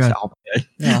 Ako po yun.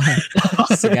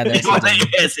 Si Gaday.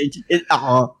 I-message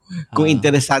ako kung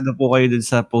interesado po kayo dun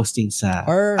sa posting sa...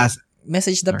 Or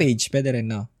message the page. Pwede rin,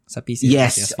 no? Sa PC.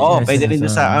 Yes. Pwede rin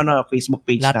dun sa Facebook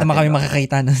page lahat naman kami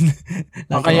makakita nun.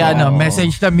 O kaya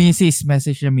message the missis.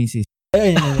 Message the missis.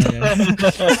 Ayun.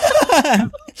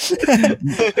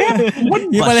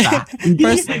 Yung pala,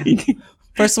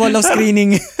 first wall of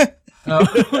screening.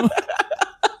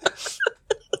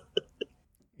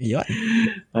 Yun.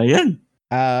 Ayan.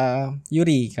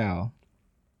 Yuri, ikaw.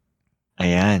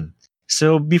 Ayan.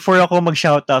 So, before ako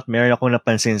mag-shoutout, meron akong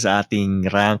napansin sa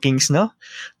ating rankings, no?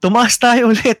 Tumaas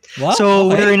tayo ulit. Wow, so,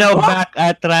 we're now back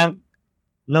at rank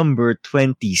number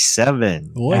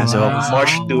 27. Wow. As of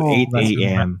March to 8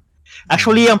 a.m.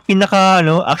 Actually, ang pinaka,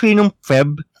 nung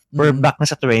Feb, we're back na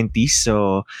sa 20s.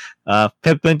 So,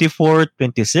 Feb 24,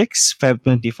 26, Feb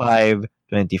 25,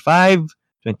 25,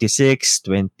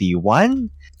 26, 21,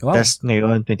 tas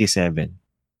ngayon 27.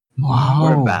 Wow.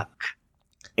 We're back.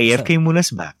 AFK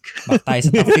Muna's back. Back tayo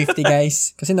sa top 50,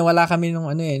 guys. Kasi nawala kami nung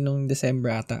nung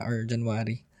December ata or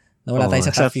January. Nawala tayo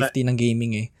sa top 50 ng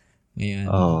gaming eh. Ngayon.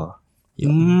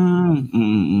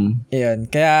 Ayun.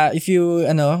 Kaya if you,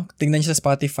 tignan nyo sa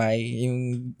Spotify,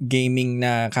 yung gaming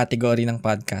na category ng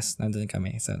podcast, nandun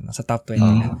kami. So, nasa top 20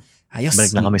 na. Ayos.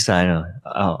 Balik na kami sa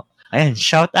Ayan,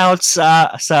 shout out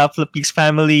sa Flipgeeks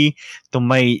family, to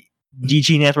my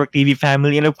GG Network TV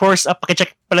family, and of course,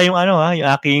 pakicheck pala yung yung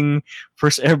aking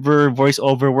first ever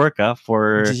voice-over work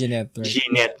for GG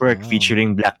Network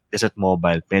featuring Black Desert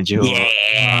Mobile. Medyo...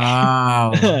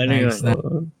 Wow! Nice.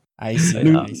 I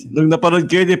see. Nung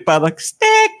napanood ko yun, parang,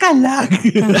 teka lang!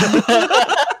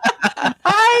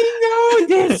 I know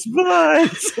this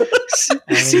voice!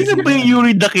 Sino ba yung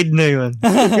Yuri the Kid na yun?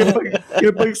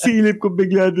 Kapag silip ko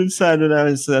bigla dun sa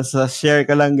namin, sa share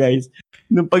ka lang, guys.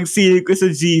 Nung pagsilip ko sa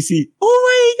GC, oh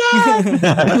my God!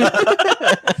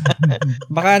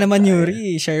 Baka naman,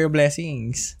 Yuri, share your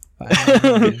blessings.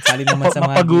 Sali naman sa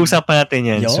mga... Mapag-uusapan natin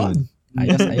yan soon.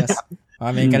 Ayos.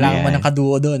 May kailangan mo ng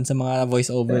kaduo doon sa mga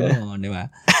voice-over mo, di ba?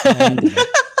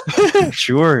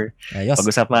 Sure. Ayos.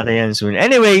 Pag-usapan natin yan soon.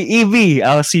 Anyway, EV,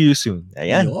 I'll see you soon.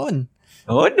 Ayan. Yun.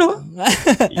 No?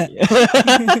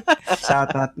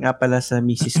 Shoutout nga pala sa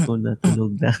misis ko na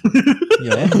tulog na.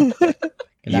 Yun.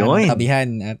 Kailangan tabihan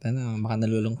at baka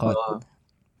nalulungkot.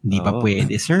 Hindi pa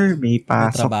pwede, sir. May pasok.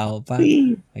 May trabaho pa.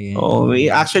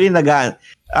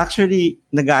 Actually,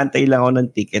 nag-aantay lang ako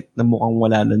ng ticket na mukhang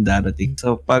wala nang darating.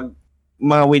 So, pag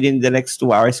mga within the next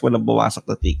 2 hours, walang bawasak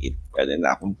na ticket, pwede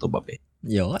na akong tumabi.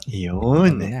 Yun.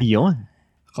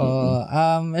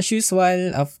 As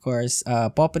usual, of course,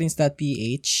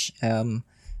 popprince.ph.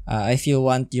 If you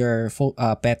want your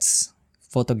pets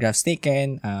photographs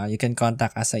taken, you can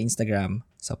contact us sa Instagram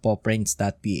sa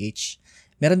popprince.ph.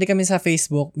 Meron din kami sa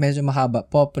Facebook, medyo mahaba,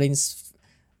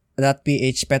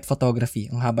 popprince.ph pet photography.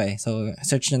 Ang haba eh. So,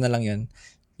 search nyo na lang yun.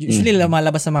 Usually,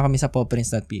 lumalabas naman kami sa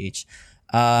popprince.ph.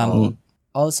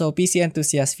 Also, PC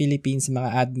Enthusiast Philippines,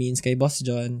 mga admins, kay Boss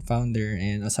John, founder,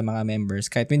 and sa mga members.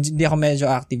 Kahit hindi ako medyo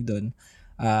active doon.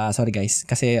 Sorry guys,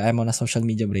 kasi I'm on a social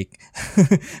media break.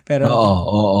 Pero,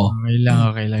 Okay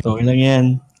lang. Okay lang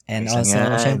yan. And also,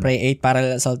 syempre, 8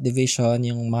 Parallel Assault Division,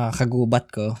 yung mga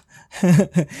kagubat ko.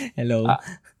 Hello.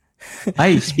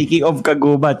 Ay, speaking of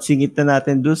kagubat, singit na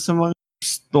natin doon sa mga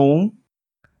gustong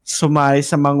sumali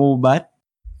sa mangubat.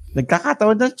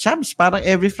 Nagkakataon na champs, parang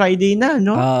every Friday na,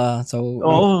 no?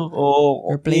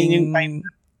 We're playing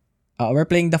we're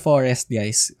playing The Forest,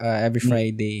 guys, every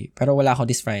Friday. Pero wala ako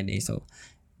this Friday, so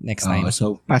next time.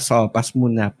 So pass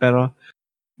muna. Pero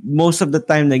most of the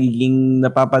time nagiging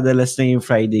napapadalas na yung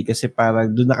Friday kasi parang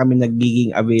doon na kami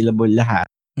nagiging available lahat.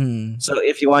 So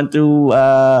if you want to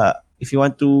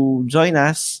join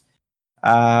us,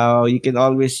 you can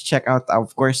always check out,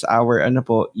 of course, our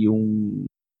yung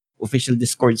official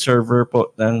Discord server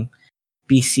po ng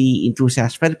PC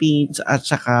Enthusiast Philippines at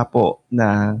saka po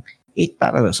ng 8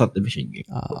 Parallel Assault Division game.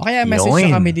 Kaya message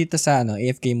nyo kami dito sa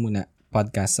AFK muna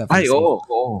podcast sa Facebook.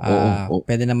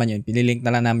 Pwede naman yun. Pililink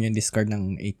na lang namin yung Discord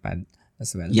ng 8pad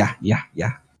as well. Yeah.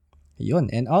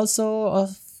 Yun. And also,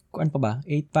 ano pa ba?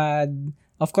 8pad.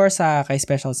 of course, kay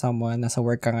special someone, nasa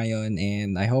work ka ngayon,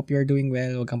 and I hope you're doing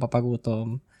well. Huwag kang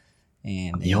papagutom.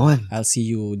 And Yun. I'll see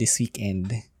you this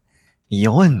weekend.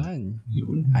 Yun.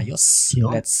 Ayos. Yun.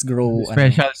 Let's grow.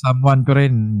 Special someone ko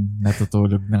rin,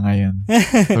 natutulog na ngayon.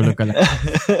 Tulog ka lang.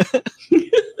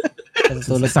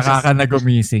 Natutulog Saka ka na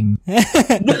gumising.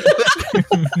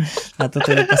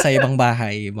 Natutulog pa sa ibang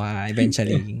bahay.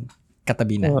 Eventually,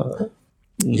 katabi na.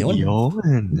 Yun.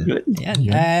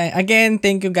 Yan. Again,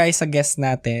 thank you guys sa guest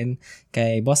natin,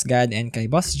 kay Boss Gad and kay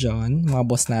Boss John, mga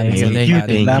boss natin. Thank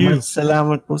you.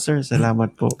 Salamat po, sir.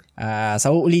 Salamat po. Sa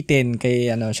uulitin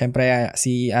kay syempre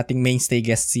si ating mainstay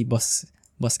guest si Boss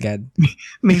Gad.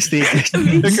 Mainstay guest.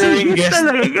 Recurring guest.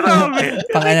 Grabe.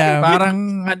 Parang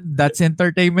that's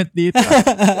entertainment dito.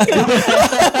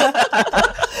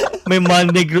 May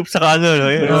Monday group sa no?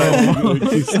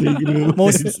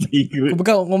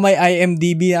 Kumbaga, kung may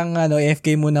IMDb ang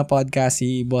AFK Muna podcast,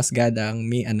 si Boss Gad ang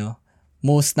may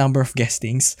most number of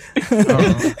guestings.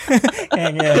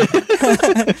 Kaya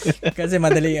kasi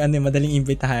madaling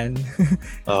imbitahan.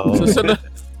 Susunod.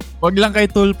 Wag lang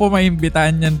kay Tulpo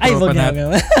maimbitahan yan. Ay, wag nga.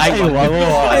 Ay, wag.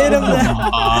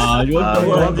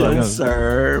 Ayun,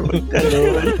 sir.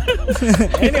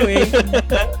 Anyway.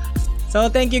 So,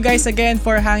 thank you guys again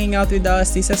for hanging out with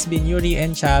us. This has been Yuri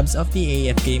and Chabs of the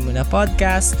AFK Muna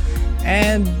podcast.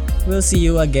 And we'll see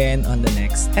you again on the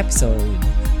next episode.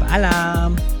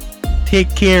 Paalam!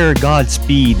 Take care.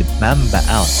 Godspeed. Mamba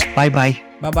out.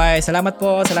 Bye-bye. Bye-bye. Salamat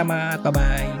po. Salamat.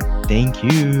 Bye-bye. Thank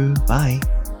you. Bye.